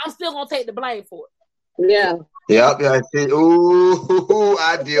 I'm still gonna take the blame for it. Yeah. Yep. Yeah. I see. Ooh,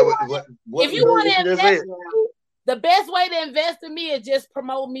 I deal with what if you want to invest in me, the best way to invest in me is just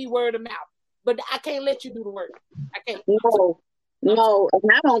promote me word of mouth. But I can't let you do the work. I can't. No,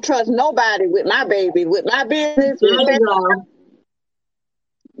 and I don't trust nobody with my baby, with my business.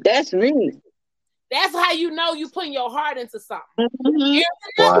 That's me. That's how you know you putting your heart into something. Mm-hmm.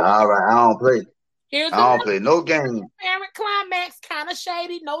 Well, all right, I don't play. I don't play no game. Parent Climax, kind of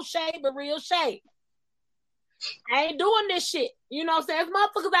shady, no shade, but real shade. I ain't doing this shit. You know what I'm saying? There's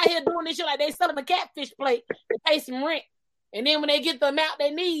motherfuckers out here doing this shit like they selling a catfish plate to pay some rent. And then when they get the amount they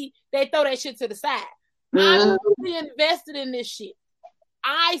need, they throw that shit to the side. I'm really invested in this shit.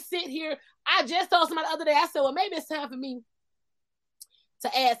 I sit here. I just told somebody the other day, I said, well, maybe it's time for me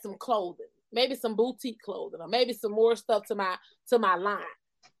to add some clothing. Maybe some boutique clothing or maybe some more stuff to my line.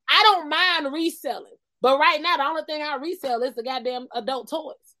 I don't mind reselling. But right now, the only thing I resell is the goddamn adult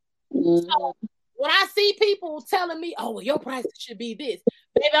toys. So when I see people telling me, oh, well, your price should be this.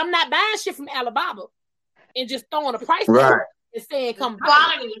 Baby, I'm not buying shit from Alibaba and just throwing a price tag and saying, come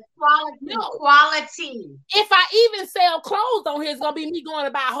quality. If I even sell clothes on here, it's going to be me going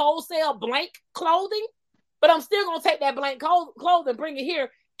to buy wholesale blank clothing. But I'm still going to take that blank clothing, bring it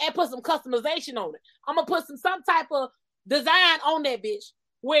here, and put some customization on it. I'm going to put some type of design on that bitch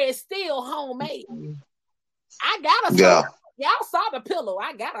where it's still homemade. I got a sew. Y'all saw the pillow.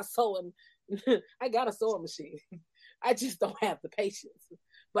 I got a sewing machine. I just don't have the patience.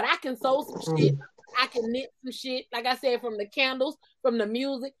 But I can sew some shit. I can knit some shit. Like I said, from the candles, from the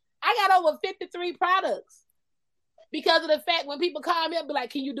music. I got over 53 products. Because of the fact when people call me up, be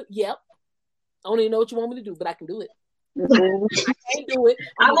like, can you do? Yep. I don't even know what you want me to do, but I can do it. I can't do it.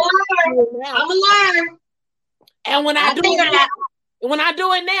 I'm a learn. And when I do it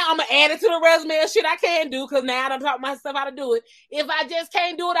now, I'm gonna add it to the resume of shit I can do because now I done taught myself how to do it. If I just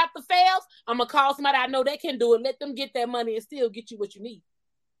can't do it after fails, I'm gonna call somebody I know they can do it. Let them get that money and still get you what you need.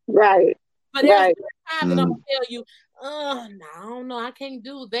 Right. But there's times that I'm gonna tell you, no, I don't know, I can't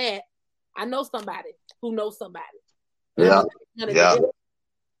do that. I know somebody who knows somebody. Yeah.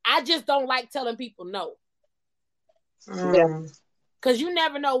 I just don't like telling people no. Yeah. Because you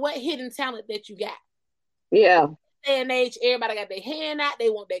never know what hidden talent that you got. Yeah. Day and age, everybody got their hand out. They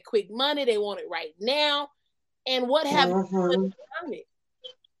want that quick money. They want it right now. And what haven't done it?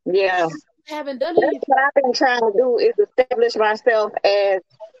 Yeah. Haven't done it. That's what I've been trying to do is establish myself as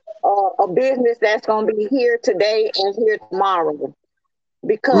a business that's going to be here today and here tomorrow.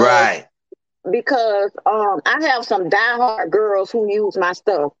 Because I have some diehard girls who use my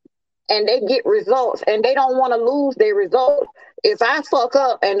stuff and they get results and they don't want to lose their results. If I fuck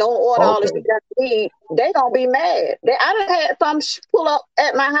up and don't order all the shit I need, they gonna be mad. I done had some pull up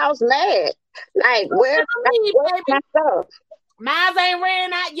at my house mad. Like, where's my stuff? Mine ain't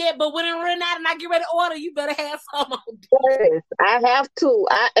ran out yet, but when it run out and I get ready to order, you better have some on. Yes, I have to.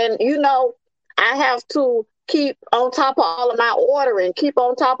 I have to keep on top of all of my ordering, keep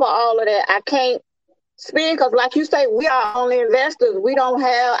on top of all of that. I can't spend because, like you say, we are only investors. I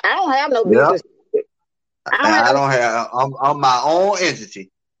don't have no business. I'm my own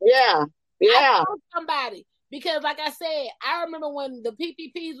entity. Yeah. I know somebody because, like I said, I remember when the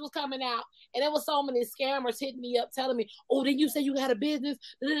PPPs was coming out, and there was so many scammers hitting me up, telling me, "Oh, did you say you had a business?"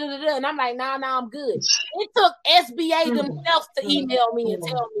 And I'm like, "Nah, I'm good." It took SBA themselves to email me and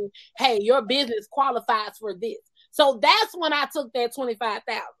tell me, "Hey, your business qualifies for this." So that's when I took that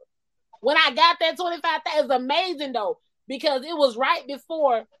 $25,000. When I got that $25,000, it was amazing though because it was right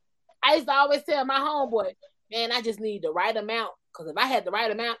before. I used to always tell my homeboy, man, I just need the right amount. Because if I had the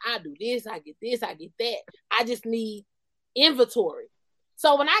right amount, I do this, I get that. I just need inventory.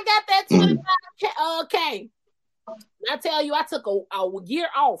 So when I got that 25K, I tell you, I took a year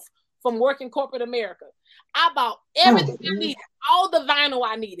off from working corporate America. I bought everything I needed, all the vinyl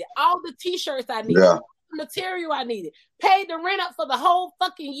I needed, all the t-shirts I needed, all the material I needed, paid the rent up for the whole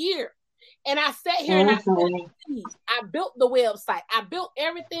fucking year. And I sat here and I built the website. I built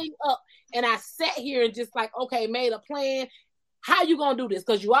everything up and I sat here and just like, okay, made a plan. How you going to do this?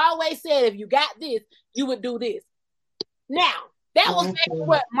 Because you always said if you got this, you would do this. Now, that was back in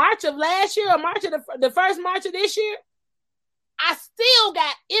March of last year or March of the first March of this year. I still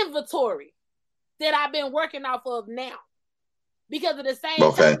got inventory that I've been working off of now. Because at the same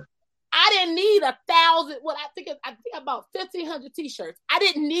time, I didn't need 1,000. Well, I think I bought 1,500 t-shirts. I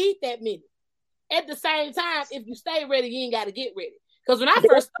didn't need that many. At the same time, if you stay ready, you ain't got to get ready. Because when I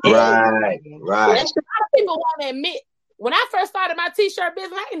first started, a lot of people won't admit. When I first started my t-shirt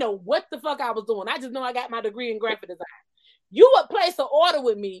business, I didn't know what the fuck I was doing. I just know I got my degree in graphic design. You would place an order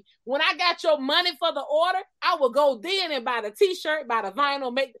with me. When I got your money for the order, I would go then and buy the t-shirt, buy the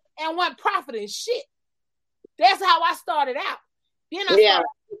vinyl, and wasn't profiting shit. That's how I started out. Then I started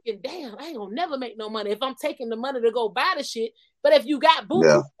thinking, damn, I ain't gonna never make no money if I'm taking the money to go buy the shit. But if you got boots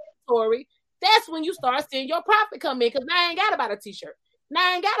inventory, that's when you start seeing your profit come in, because now I ain't got to buy the t-shirt. Now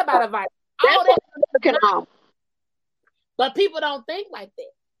I ain't got to buy the vinyl. All that. But people don't think like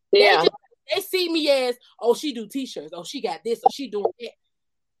that. Yeah. They see me as, oh, she do t-shirts. Oh, she got this. Or she doing that.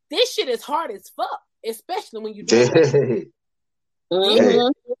 This shit is hard as fuck, especially when you do it.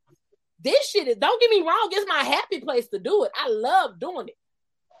 This shit is, don't get me wrong, it's my happy place to do it. I love doing it.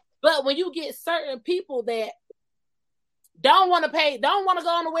 But when you get certain people that don't want to pay, don't want to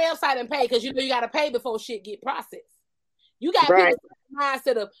go on the website and pay, because you know you got to pay before shit get processed. You got people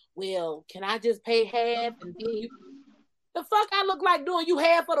mindset of, well, can I just pay half and then you, the fuck I look like doing you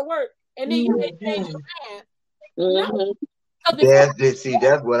half of the work and then you ain't change your mind? No.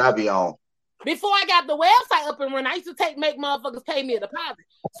 That's what I be on. Before I got the website up and running, I used to make motherfuckers pay me a deposit.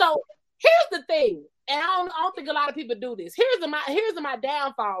 So here's the thing, and I don't think a lot of people do this. Here's my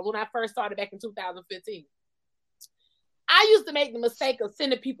downfalls when I first started back in 2015. I used to make the mistake of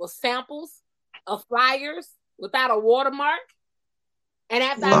sending people samples of flyers without a watermark. And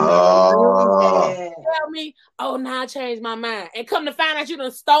after I tell me, oh, now I changed my mind. And come to find out you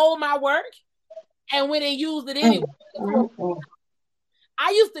done stole my work and went and used it anyway.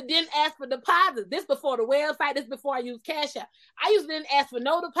 I used to didn't ask for deposits. This before the website. This before I used Cash App. I used to didn't ask for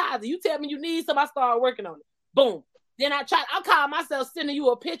no deposit. You tell me you need some, I start working on it. Boom. Then I call myself sending you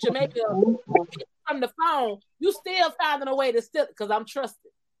a picture, maybe a picture from the phone. You still finding a way to steal it because I'm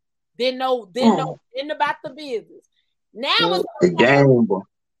trusted. Didn't know about the business. Now it's the game.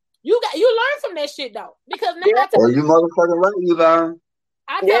 You learn from that shit though, because now you motherfucking right, you learn.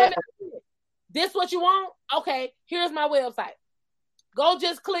 I tell you, this what you want? Okay, here's my website. Go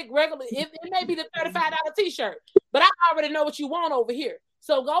just click regular. It may be the $35 t-shirt, but I already know what you want over here.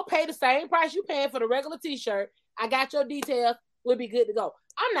 So go pay the same price you paying for the regular t-shirt. I got your details. We'll be good to go.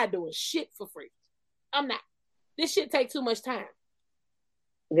 I'm not doing shit for free. I'm not. This shit take too much time.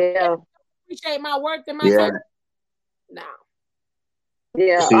 Yeah. Appreciate my work and my time. No.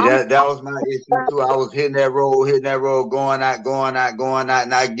 Yeah. See, that was my issue too. I was hitting that road, going out,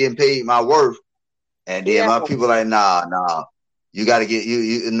 not getting paid my worth. And then my people like, nah. You got to get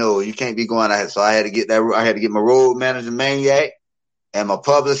you can't be going out. So I had to get my road manager Maniac and my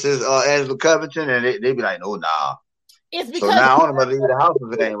publicist Angela Covington, and they be like, no, nah. It's because so now I don't know to leave the house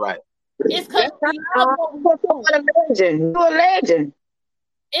if it ain't right. It's because you're a legend.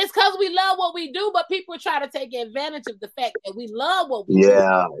 It's because we love what we do, but people try to take advantage of the fact that we love what we do.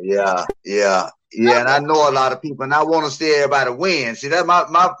 Yeah. And I know a lot of people, and I want to see everybody win. See, that my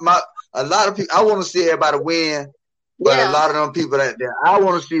a lot of people. I want to see everybody win, but a lot of them people that I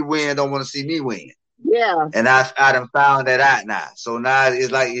want to see win don't want to see me win. Yeah. And I done found that out now. So now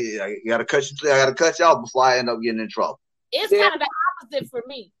it's like I gotta cut you off before I end up getting in trouble. It's kind of the opposite for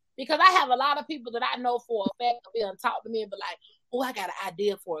me, because I have a lot of people that I know for a fact will talk to me and be like, oh, I got an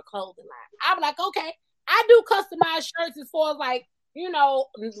idea for a clothing line. I'm like, okay, I do customized shirts as far as like,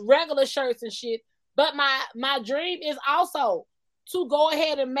 regular shirts and shit. But my dream is also to go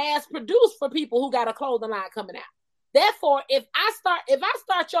ahead and mass produce for people who got a clothing line coming out. Therefore, if I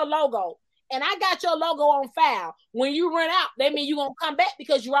start your logo and I got your logo on file, when you run out, that means you're going to come back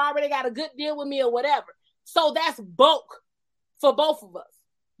because you already got a good deal with me or whatever. So that's bulk for both of us.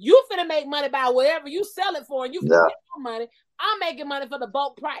 You finna make money by whatever you sell it for, and you finna get your money. I'm making money for the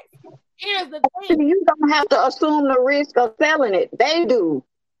bulk price. Here's the thing. You don't have to assume the risk of selling it. They do.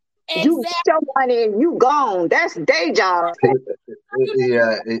 Exactly. You get your money and you gone. That's their job.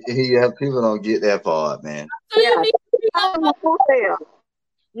 Yeah, people don't get that part, man. So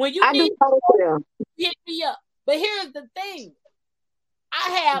when you need hit me up. But here's the thing.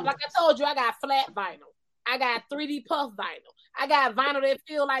 I have, like I told you, I got flat vinyl. I got 3D puff vinyl. I got vinyl that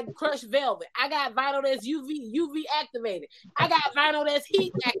feel like crushed velvet. I got vinyl that's UV activated. I got vinyl that's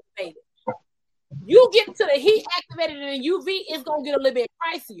heat activated. You get to the heat activated and UV, it's gonna get a little bit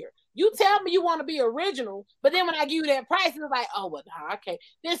pricier. You tell me you want to be original, but then when I give you that price, it's like, oh well, okay.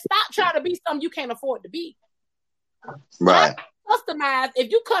 Then stop trying to be something you can't afford to be. Right. Customize.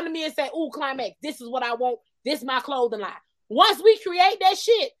 If you come to me and say, "Ooh, Climax, this is what I want. This is my clothing line." Once we create that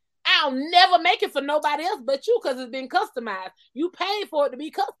shit, I'll never make it for nobody else but you because it's been customized. You paid for it to be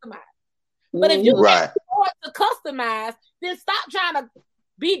customized. But if you can't afford to customize, then stop trying to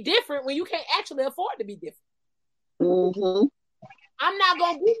be different when you can't actually afford to be different. Mm-hmm. I'm not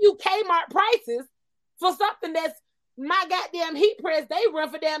going to give you Kmart prices for something that's my goddamn heat press. They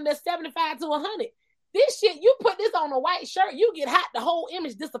run for damn near $75 to $100. This shit, you put this on a white shirt, you get hot, the whole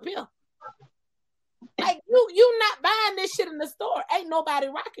image disappear. Like you not buying this shit in the store. Ain't nobody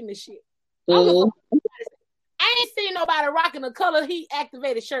rocking this shit. I ain't seen nobody rocking a color heat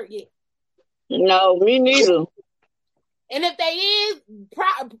activated shirt yet. No, me neither. And if they is,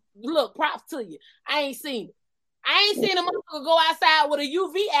 props to you. I ain't seen it. I ain't seen a motherfucker go outside with a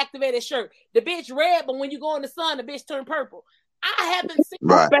UV activated shirt. The bitch red, but when you go in the sun, the bitch turn purple. I haven't seen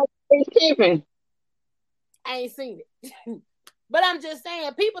it. I ain't seen it. But I'm just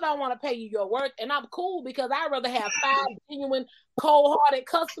saying, people don't want to pay you your worth, and I'm cool because I'd rather have 5 genuine, cold-hearted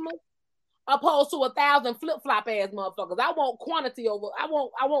customers opposed to 1,000 flip-flop ass motherfuckers. I want quantity over. I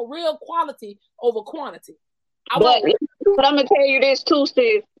want real quality over quantity. But I'm gonna tell you this too,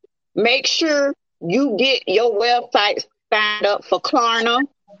 sis. Make sure you get your website signed up for Klarna,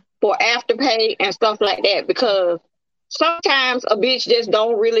 for Afterpay, and stuff like that, because sometimes a bitch just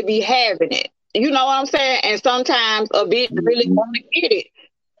don't really be having it. You know what I'm saying? And sometimes a bitch really want to get it.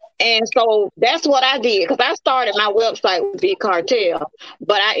 And so that's what I did, because I started my website with Big Cartel,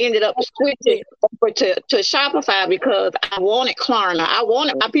 but I ended up switching over to Shopify because I wanted Klarna. I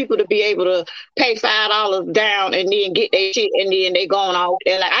wanted my people to be able to pay $5 down and then get their shit, and then they going off.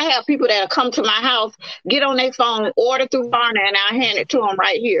 And like, I have people that come to my house, get on their phone, order through Klarna, and I hand it to them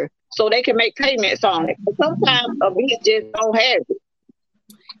right here so they can make payments on it. But sometimes a bitch just don't have it.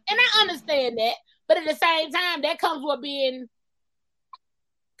 And I understand that, but at the same time, that comes with being,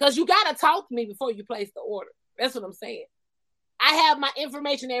 because you got to talk to me before you place the order. That's what I'm saying. I have my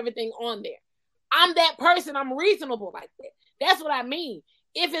information, everything on there. I'm that person. I'm reasonable like that. That's what I mean.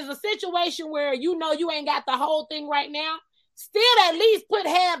 If it's a situation where you know you ain't got the whole thing right now, still at least put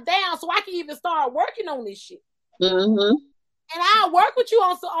half down so I can even start working on this shit. Mm-hmm. And I'll work with you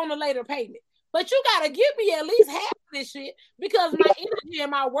on a later payment. But you got to give me at least half of this shit because my energy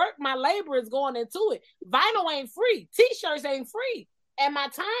and my work, my labor is going into it. Vinyl ain't free. T-shirts ain't free. And my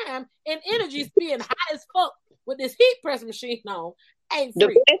time and energy is being hot as fuck with this heat press machine on ain't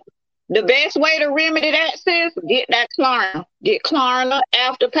free. The best way to remedy that, sis, get that Klarna. Get Klarna,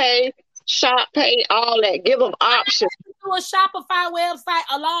 Afterpay, ShopPay, all that. Give them options. Do a Shopify website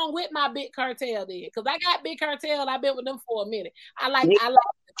along with my Big Cartel then, because I got Big Cartel. I've been with them for a minute. I like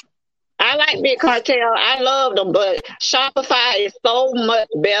Big Cartel. I love them, but Shopify is so much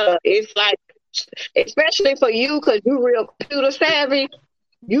better. It's like, especially for you, because you're real computer savvy,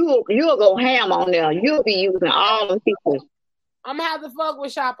 you'll go ham on there. You'll be using all them people. I'm gonna have to fuck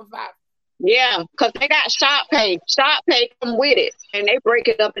with Shopify. Yeah, because they got ShopPay. ShopPay come with it, and they break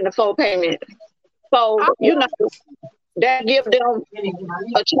it up into 4 payments. So, that give them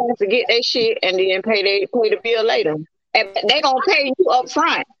a chance to get their shit and then pay the bill later. And they gonna pay you up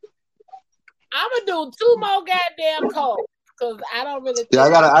front. I'm gonna do 2 more goddamn calls because I don't really. Yeah, I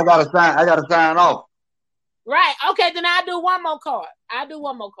gotta sign off. Right. Okay. Then I'll do one more card. Yeah, do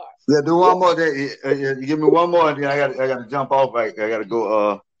one more. Give me one more, and then I gotta jump off. I gotta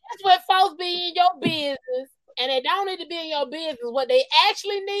go. That's what folks be in your business, and they don't need to be in your business. What they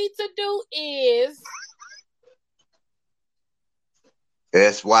actually need to do is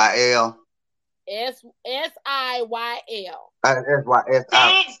SYL. SIYL. SYL.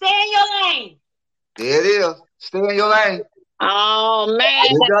 Stay in your lane. There it is. Stay in your lane. Oh man.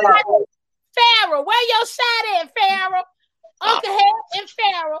 Pharaoh, where your shot at, Pharaoh? Uncle Hep and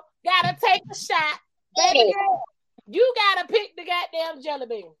Pharaoh gotta take a shot. Baby girl, you gotta pick the goddamn jelly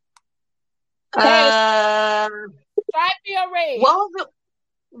bean. Stripey or red?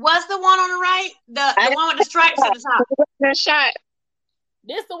 What's the one on the right? The one with the stripes on the top. The shot.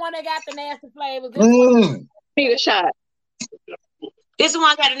 This the one that got the nasty flavors. Need a shot. This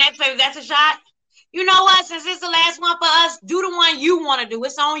one got the nasty flavors. That's a shot. You know what? Since it's the last one for us, do the one you want to do.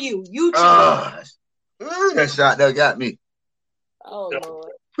 It's on you. You choose. That shot that got me. Oh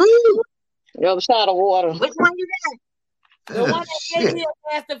Lord. Another shot of water. Which one you got? The one that gave me a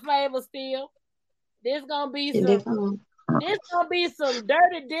nasty flavor still. This gonna be some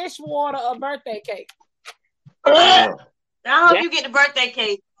dirty dishwater or birthday cake. I hope you get the birthday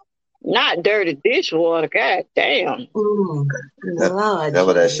cake. Not dirty dishwater. God damn. Ooh, Lord. That's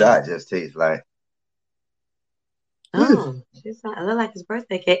what that shot just tastes like. Oh, it look like his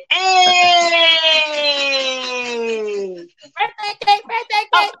birthday cake. Hey! Birthday cake.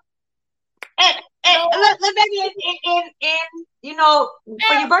 Oh. Hey, look, baby, in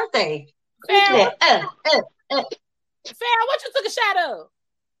for your birthday. Sarah, what you took a shot of?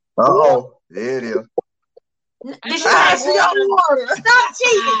 Uh-oh, there it is. Water. Stop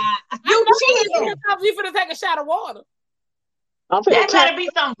cheating. You cheating. You finna take a shot of water. That gotta be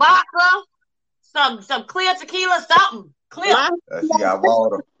some vodka, some clear tequila, something. Clear. She got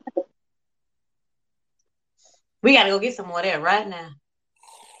water. We gotta go get some more of that right now.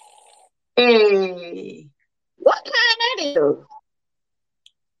 Hey. What kind that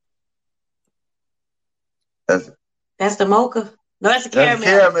is? That's the mocha. No, that's the That's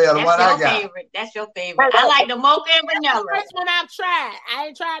caramel. caramel, the That's one I your got. favorite. That's your favorite. I like the mocha and vanilla. First one I've tried. I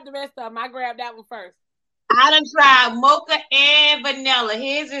ain't tried the rest of them. I grabbed that one first. I done tried mocha and vanilla.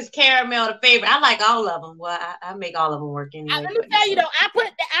 His is caramel, the favorite. I like all of them. Well, I make all of them work anyway. Let me tell you though, I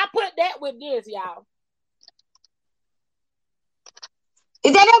put that with this, y'all.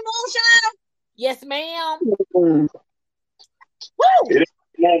 Is that moonshine? Yes, ma'am. Mm-hmm. Woo! It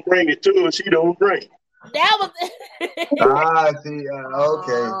won't bring it to her. She don't drink. That was. See,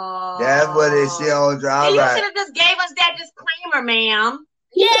 okay. That's what it is. She on drive. You Right. should have just gave us that disclaimer, ma'am.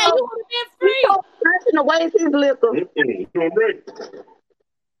 Yeah, you would have been free. Touching the waste his liquor. She don't drink.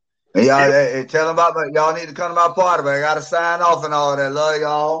 And y'all, tell them about y'all need to come to my party, but I gotta sign off and all that. Love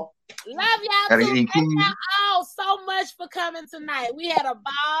y'all. Love y'all Gotta too. eat Thank keys. y'all all so much for coming tonight. We had a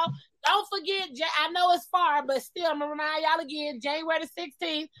ball. Don't forget, I know it's far, but still, I'm gonna remind y'all again, January the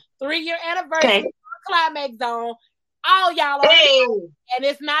 16th, 3-year anniversary of Climax Zone. All y'all are and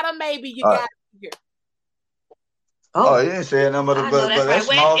it's not a maybe. You got to be here. Oh, you didn't say a number, but that's right.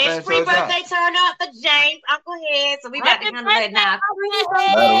 small It's thing free for a time. birthday turn up for James, Uncle Head. So we about to handle that now.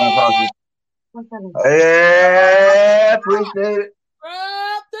 Yeah, appreciate it.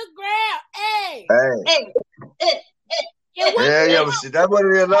 Rub the ground. Hey. Yeah, but shit, that's what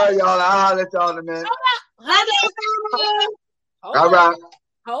it is. Love y'all. I'll holler at y'all in a minute. All right.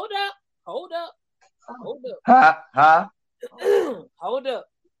 Hold up. Huh? Hold up.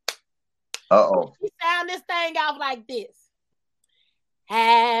 Uh-oh. We sound this thing off like this.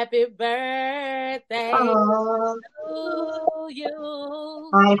 Happy birthday to you.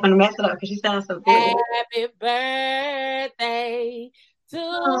 I ain't gonna mess it up because she sounds so good. Happy birthday to you.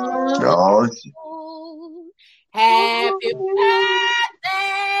 Happy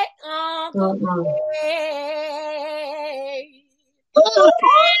birthday, Uncle Ray.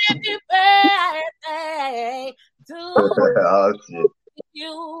 Happy birthday to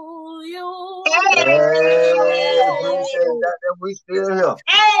you. Hey, appreciate that. We still here.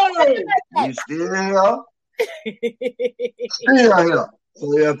 We still here. Still here. So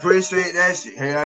we appreciate that shit. Hey,